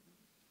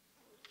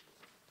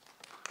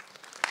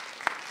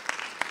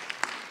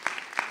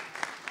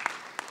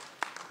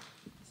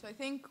 So I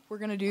think we're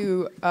going to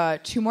do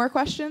 2 more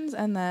questions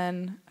and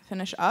then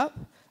finish up.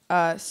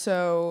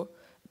 So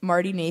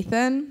Marty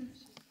Nathan,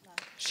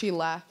 she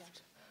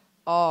left.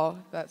 Oh,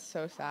 that's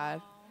so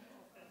sad.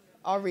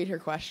 I'll read her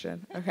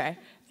question. Okay.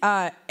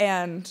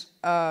 And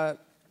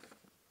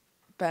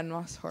Ben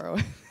Moss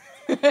Horowitz.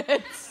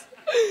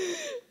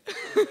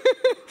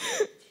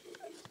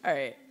 All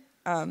right.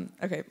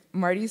 Okay.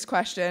 Marty's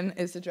question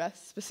is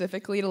addressed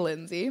specifically to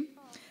Lindsay.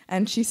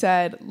 And she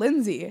said,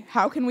 Lindsay,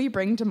 how can we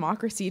bring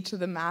democracy to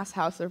the Mass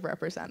House of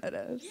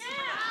Representatives? Yeah!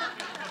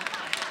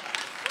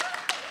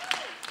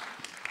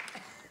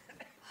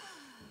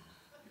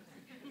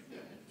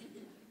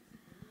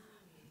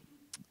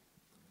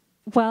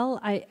 Well,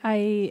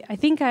 I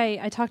think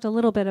I talked a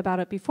little bit about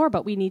it before,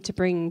 but we need to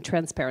bring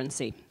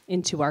transparency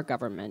into our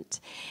government.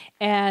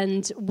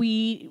 And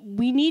we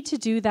need to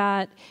do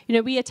that. You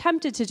know, we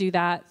attempted to do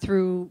that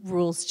through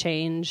rules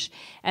change.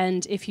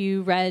 And if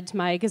you read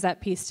my Gazette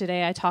piece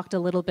today, I talked a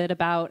little bit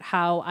about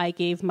how I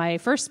gave my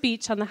first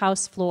speech on the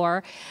House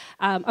floor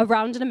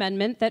around an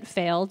amendment that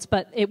failed,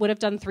 but it would have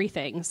done 3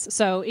 things.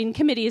 So in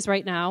committees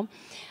right now,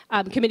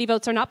 committee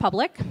votes are not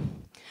public.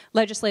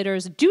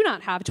 Legislators do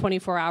not have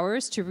 24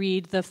 hours to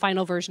read the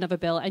final version of a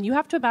bill, and you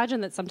have to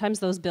imagine that sometimes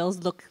those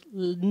bills look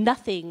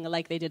nothing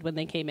like they did when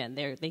they came in.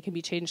 They can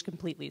be changed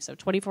completely, so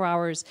 24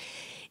 hours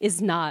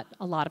is not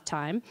a lot of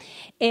time.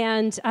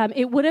 And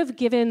it would have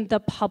given the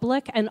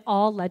public and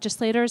all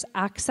legislators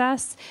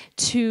access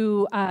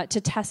to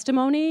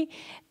testimony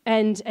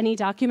and any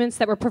documents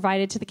that were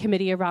provided to the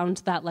committee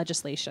around that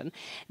legislation.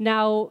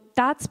 Now,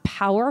 that's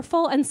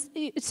powerful, and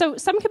so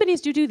some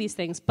committees do these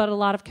things, but a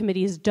lot of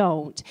committees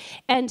don't.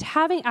 And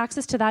having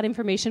access to that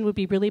information would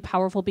be really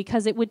powerful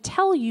because it would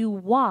tell you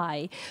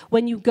why,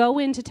 when you go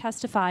in to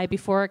testify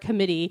before a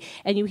committee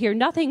and you hear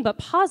nothing but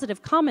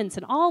positive comments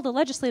and all the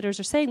legislators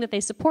are saying that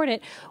they support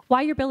it,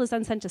 why your bill is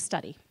then sent to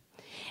study.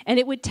 And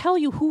it would tell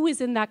you who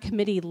is in that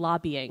committee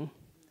lobbying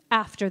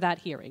after that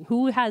hearing,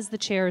 who has the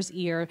chair's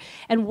ear,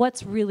 and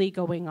what's really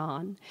going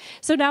on.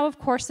 So now, of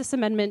course, this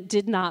amendment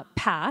did not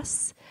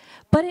pass,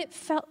 but it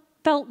felt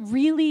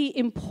really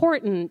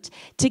important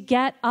to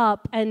get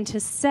up and to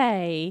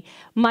say,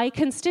 my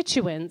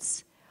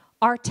constituents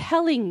are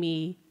telling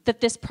me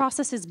that this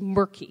process is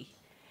murky.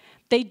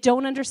 They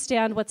don't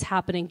understand what's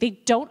happening. They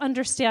don't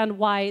understand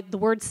why the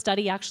word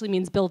study actually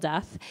means bill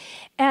death.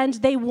 And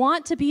they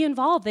want to be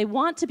involved. They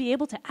want to be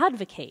able to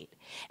advocate.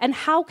 And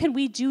how can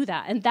we do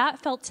that? And that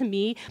felt to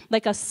me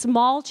like a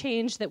small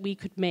change that we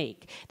could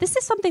make. This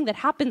is something that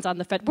happens on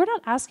the Fed. We're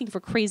not asking for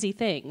crazy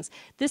things.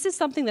 This is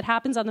something that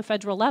happens on the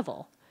federal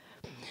level.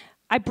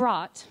 I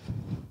brought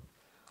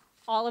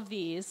all of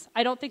these.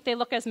 I don't think they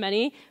look as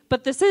many,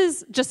 but this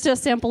is just a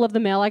sample of the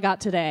mail I got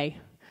today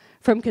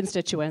from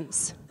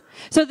constituents.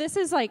 So this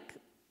is like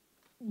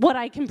what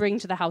I can bring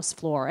to the House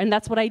floor, and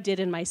that's what I did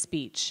in my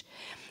speech.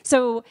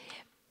 So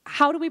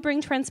how do we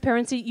bring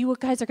transparency? You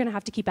guys are going to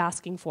have to keep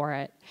asking for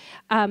it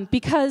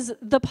because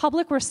the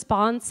public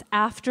response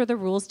after the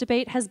rules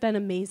debate has been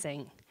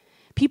amazing.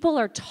 People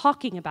are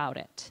talking about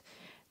it.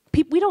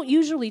 We don't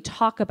usually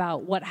talk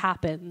about what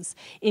happens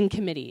in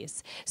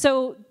committees.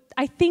 So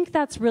I think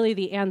that's really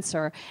the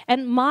answer.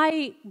 And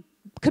my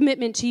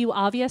commitment to you,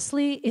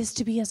 obviously, is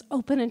to be as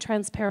open and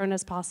transparent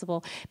as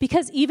possible.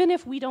 Because even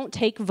if we don't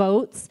take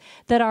votes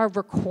that are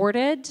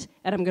recorded,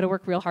 and I'm going to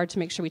work real hard to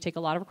make sure we take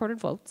a lot of recorded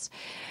votes,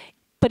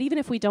 but even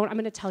if we don't, I'm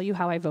going to tell you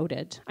how I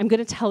voted. I'm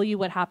going to tell you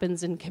what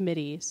happens in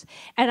committees.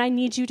 And I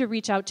need you to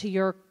reach out to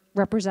your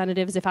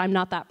representatives if I'm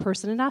not that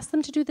person and ask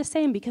them to do the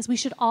same, because we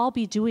should all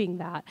be doing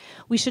that.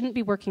 We shouldn't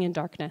be working in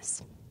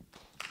darkness.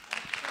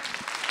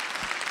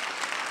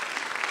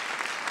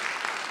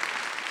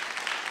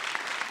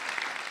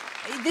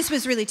 This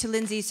was really to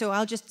Lindsay, so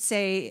I'll just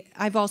say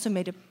I've also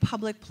made a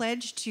public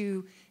pledge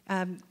to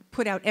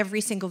put out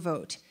every single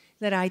vote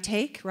that I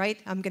take, right?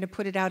 I'm going to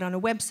put it out on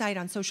a website,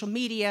 on social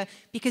media,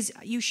 because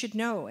you should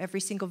know every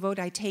single vote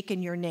I take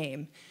in your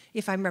name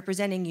if I'm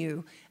representing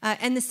you.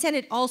 And the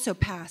Senate also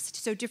passed.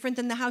 So different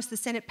than the House, the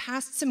Senate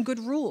passed some good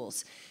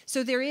rules.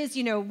 So there is,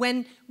 you know,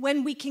 when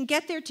we can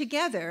get there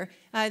together,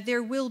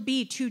 there will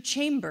be 2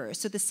 chambers.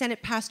 So the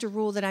Senate passed a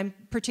rule that I'm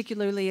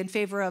particularly in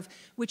favor of,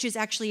 which is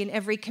actually in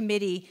every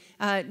committee,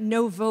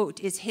 no vote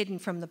is hidden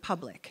from the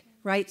public.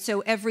 right?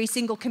 So every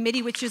single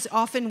committee, which is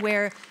often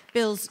where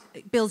bills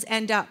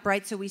end up,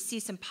 right? So we see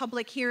some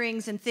public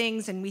hearings and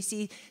things, and we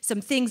see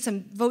some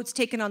votes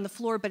taken on the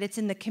floor, but it's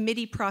in the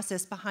committee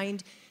process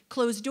behind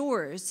closed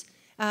doors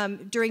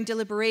during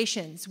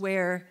deliberations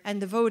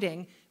and the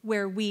voting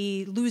where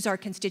we lose our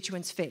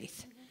constituents'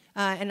 faith.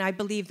 And I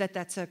believe that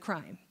that's a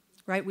crime,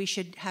 right? We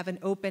should have an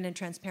open and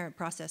transparent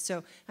process.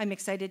 So I'm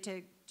excited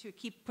to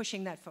keep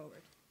pushing that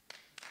forward.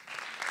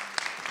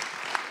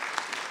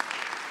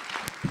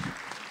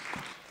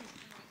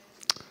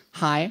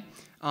 Hi,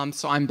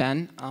 so I'm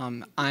Ben.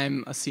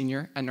 I'm a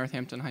senior at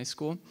Northampton High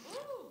School.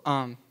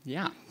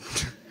 Yeah.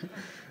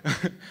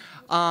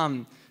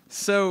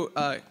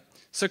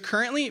 So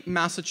currently,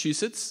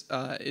 Massachusetts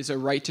is a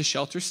right to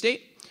shelter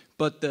state,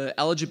 but the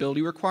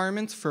eligibility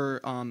requirements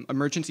for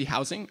emergency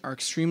housing are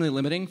extremely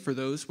limiting for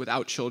those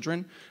without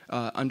children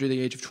under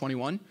the age of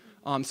 21.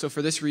 So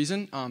for this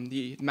reason,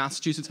 the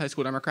Massachusetts High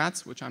School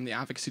Democrats, which I'm the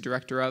advocacy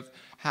director of,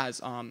 has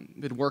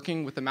been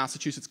working with the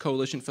Massachusetts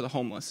Coalition for the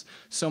Homeless.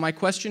 So my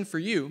question for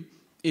you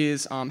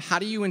is, how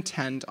do you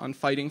intend on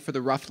fighting for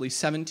the roughly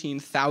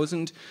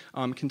 17,000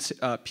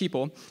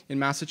 people in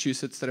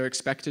Massachusetts that are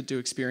expected to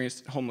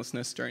experience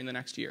homelessness during the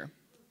next year?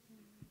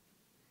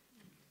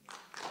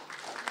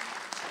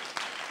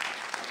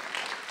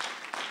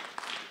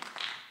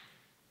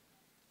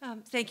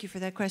 Thank you for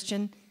that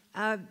question.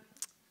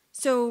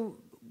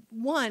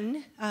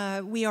 One,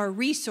 we are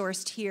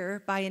resourced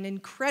here by an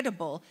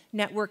incredible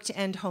network to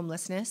end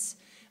homelessness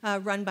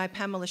run by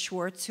Pamela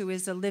Schwartz, who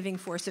is a living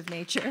force of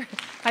nature.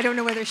 I don't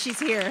know whether she's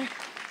here.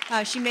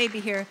 She may be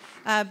here.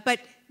 But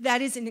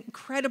that is an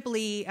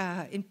incredibly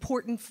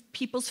important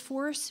people's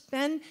force,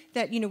 Ben,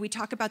 that, we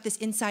talk about this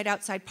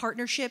inside-outside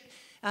partnership.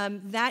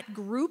 That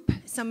group,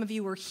 some of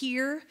you are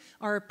here,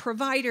 are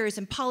providers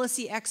and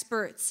policy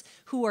experts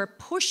who are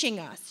pushing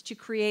us to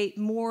create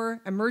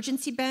more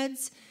emergency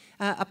beds,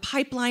 a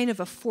pipeline of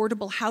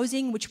affordable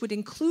housing, which would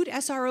include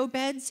SRO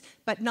beds,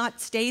 but not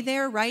stay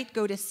there, right?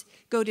 Go to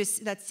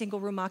that single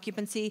room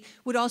occupancy.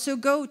 Would also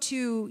go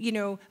to,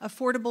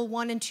 affordable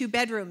 1 and 2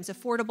 bedrooms,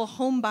 affordable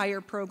home buyer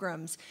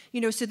programs,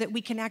 so that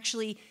we can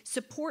actually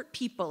support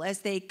people as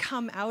they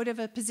come out of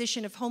a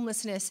position of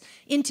homelessness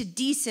into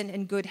decent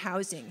and good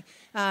housing.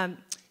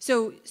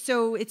 So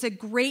it's a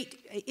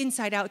great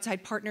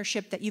inside-outside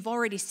partnership that you've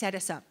already set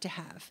us up to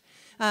have.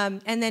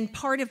 And then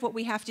part of what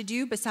we have to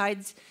do,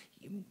 besides,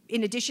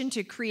 in addition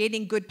to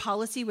creating good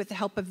policy with the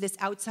help of this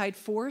outside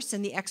force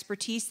and the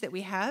expertise that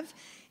we have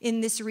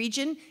in this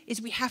region, is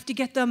we have to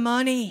get the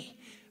money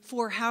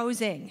for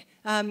housing.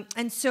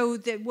 And so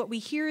what we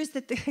hear is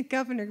that the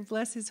governor,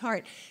 bless his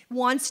heart,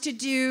 wants to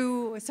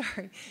do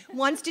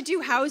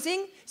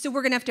housing. So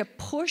we're going to have to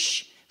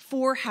push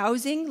for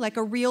housing, like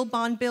a real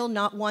bond bill,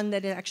 not one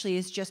that actually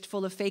is just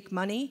full of fake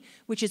money,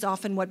 which is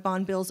often what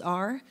bond bills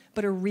are,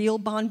 but a real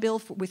bond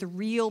bill with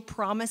real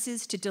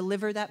promises to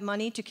deliver that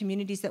money to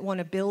communities that want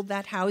to build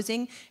that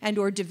housing and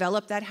or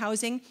develop that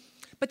housing.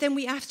 But then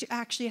we have to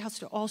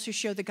also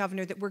show the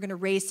governor that we're going to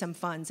raise some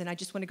funds. And I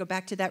just want to go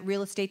back to that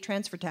real estate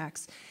transfer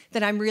tax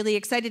that I'm really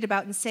excited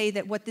about and say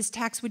that what this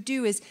tax would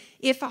do is,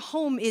 if a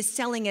home is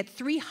selling at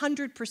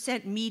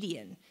 300%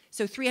 median,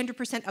 so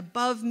 300%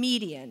 above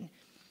median,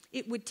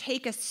 it would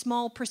take a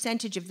small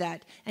percentage of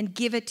that and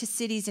give it to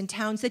cities and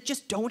towns that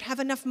just don't have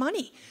enough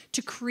money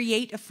to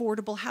create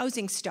affordable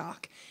housing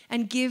stock,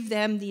 and give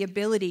them the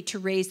ability to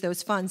raise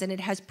those funds. And it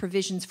has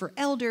provisions for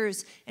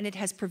elders, and it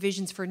has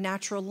provisions for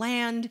natural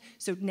land,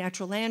 so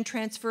natural land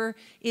transfer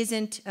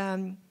isn't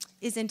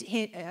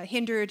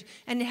hindered,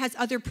 and it has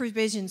other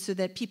provisions so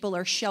that people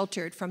are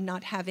sheltered from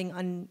not having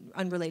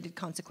unrelated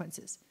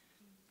consequences.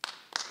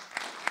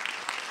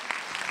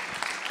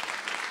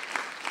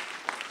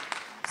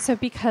 So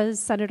because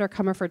Senator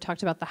Comerford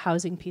talked about the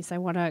housing piece, I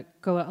want to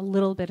go a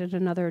little bit in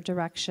another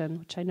direction,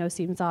 which I know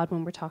seems odd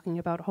when we're talking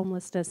about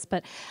homelessness,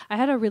 but I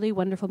had a really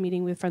wonderful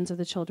meeting with Friends of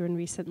the Children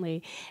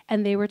recently,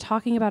 and they were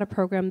talking about a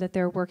program that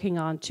they're working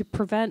on to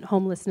prevent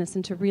homelessness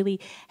and to really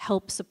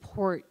help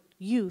support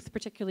youth,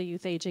 particularly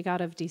youth aging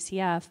out of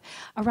DCF,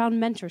 around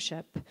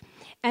mentorship.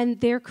 And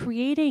they're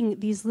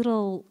creating these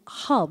little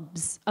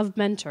hubs of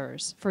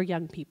mentors for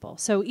young people.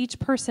 So each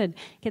person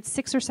gets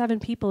 6 or 7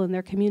 people in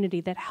their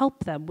community that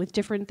help them with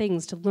different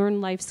things to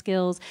learn life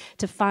skills,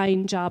 to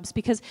find jobs,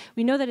 because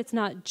we know that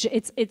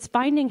it's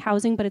finding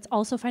housing, but it's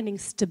also finding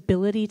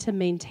stability to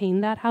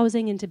maintain that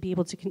housing and to be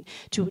able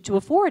to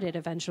afford it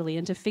eventually,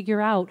 and to figure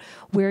out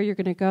where you're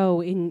going to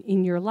go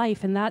in your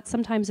life. And that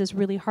sometimes is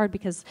really hard,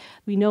 because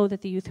we know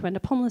that the youth who end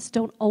up homeless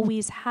don't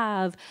always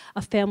have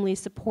a family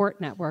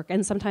support network,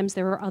 and sometimes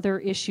there are other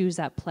issues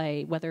at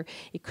play, whether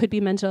it could be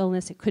mental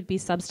illness, it could be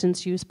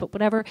substance use, but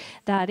whatever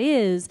that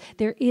is,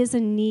 there is a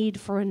need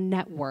for a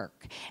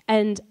network.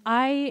 And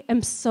I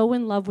am so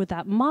in love with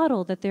that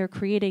model that they're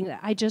creating.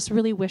 I just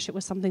really wish it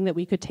was something that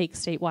we could take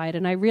statewide.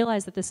 And I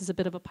realize that this is a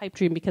bit of a pipe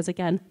dream because,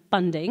 again,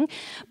 funding,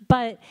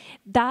 but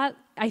that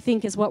I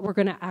think, is what we're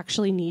going to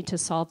actually need to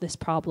solve this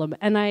problem.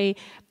 And I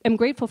am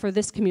grateful for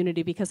this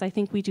community because I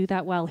think we do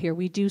that well here.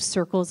 We do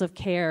circles of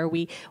care.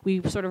 We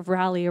sort of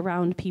rally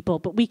around people,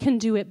 but we can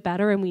do it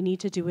better, and we need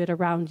to do it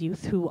around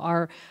youth who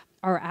are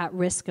at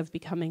risk of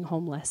becoming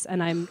homeless.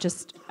 And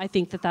I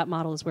think that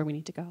model is where we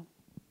need to go.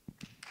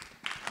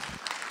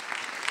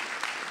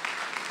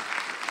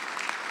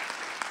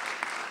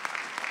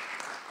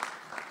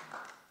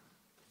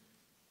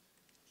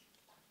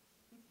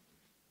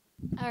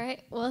 All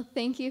right, well,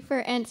 thank you for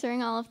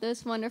answering all of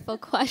those wonderful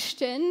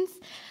questions,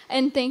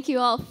 and thank you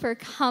all for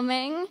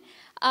coming.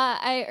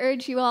 I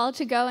urge you all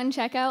to go and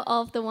check out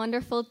all of the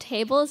wonderful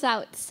tables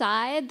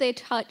outside. They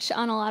touch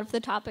on a lot of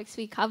the topics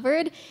we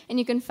covered, and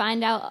you can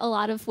find out a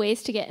lot of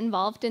ways to get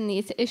involved in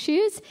these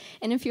issues.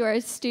 And if you are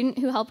a student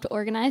who helped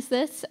organize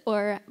this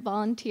or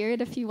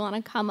volunteered, if you want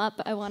to come up,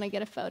 I want to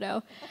get a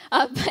photo.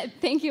 But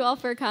thank you all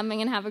for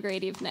coming, and have a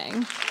great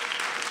evening.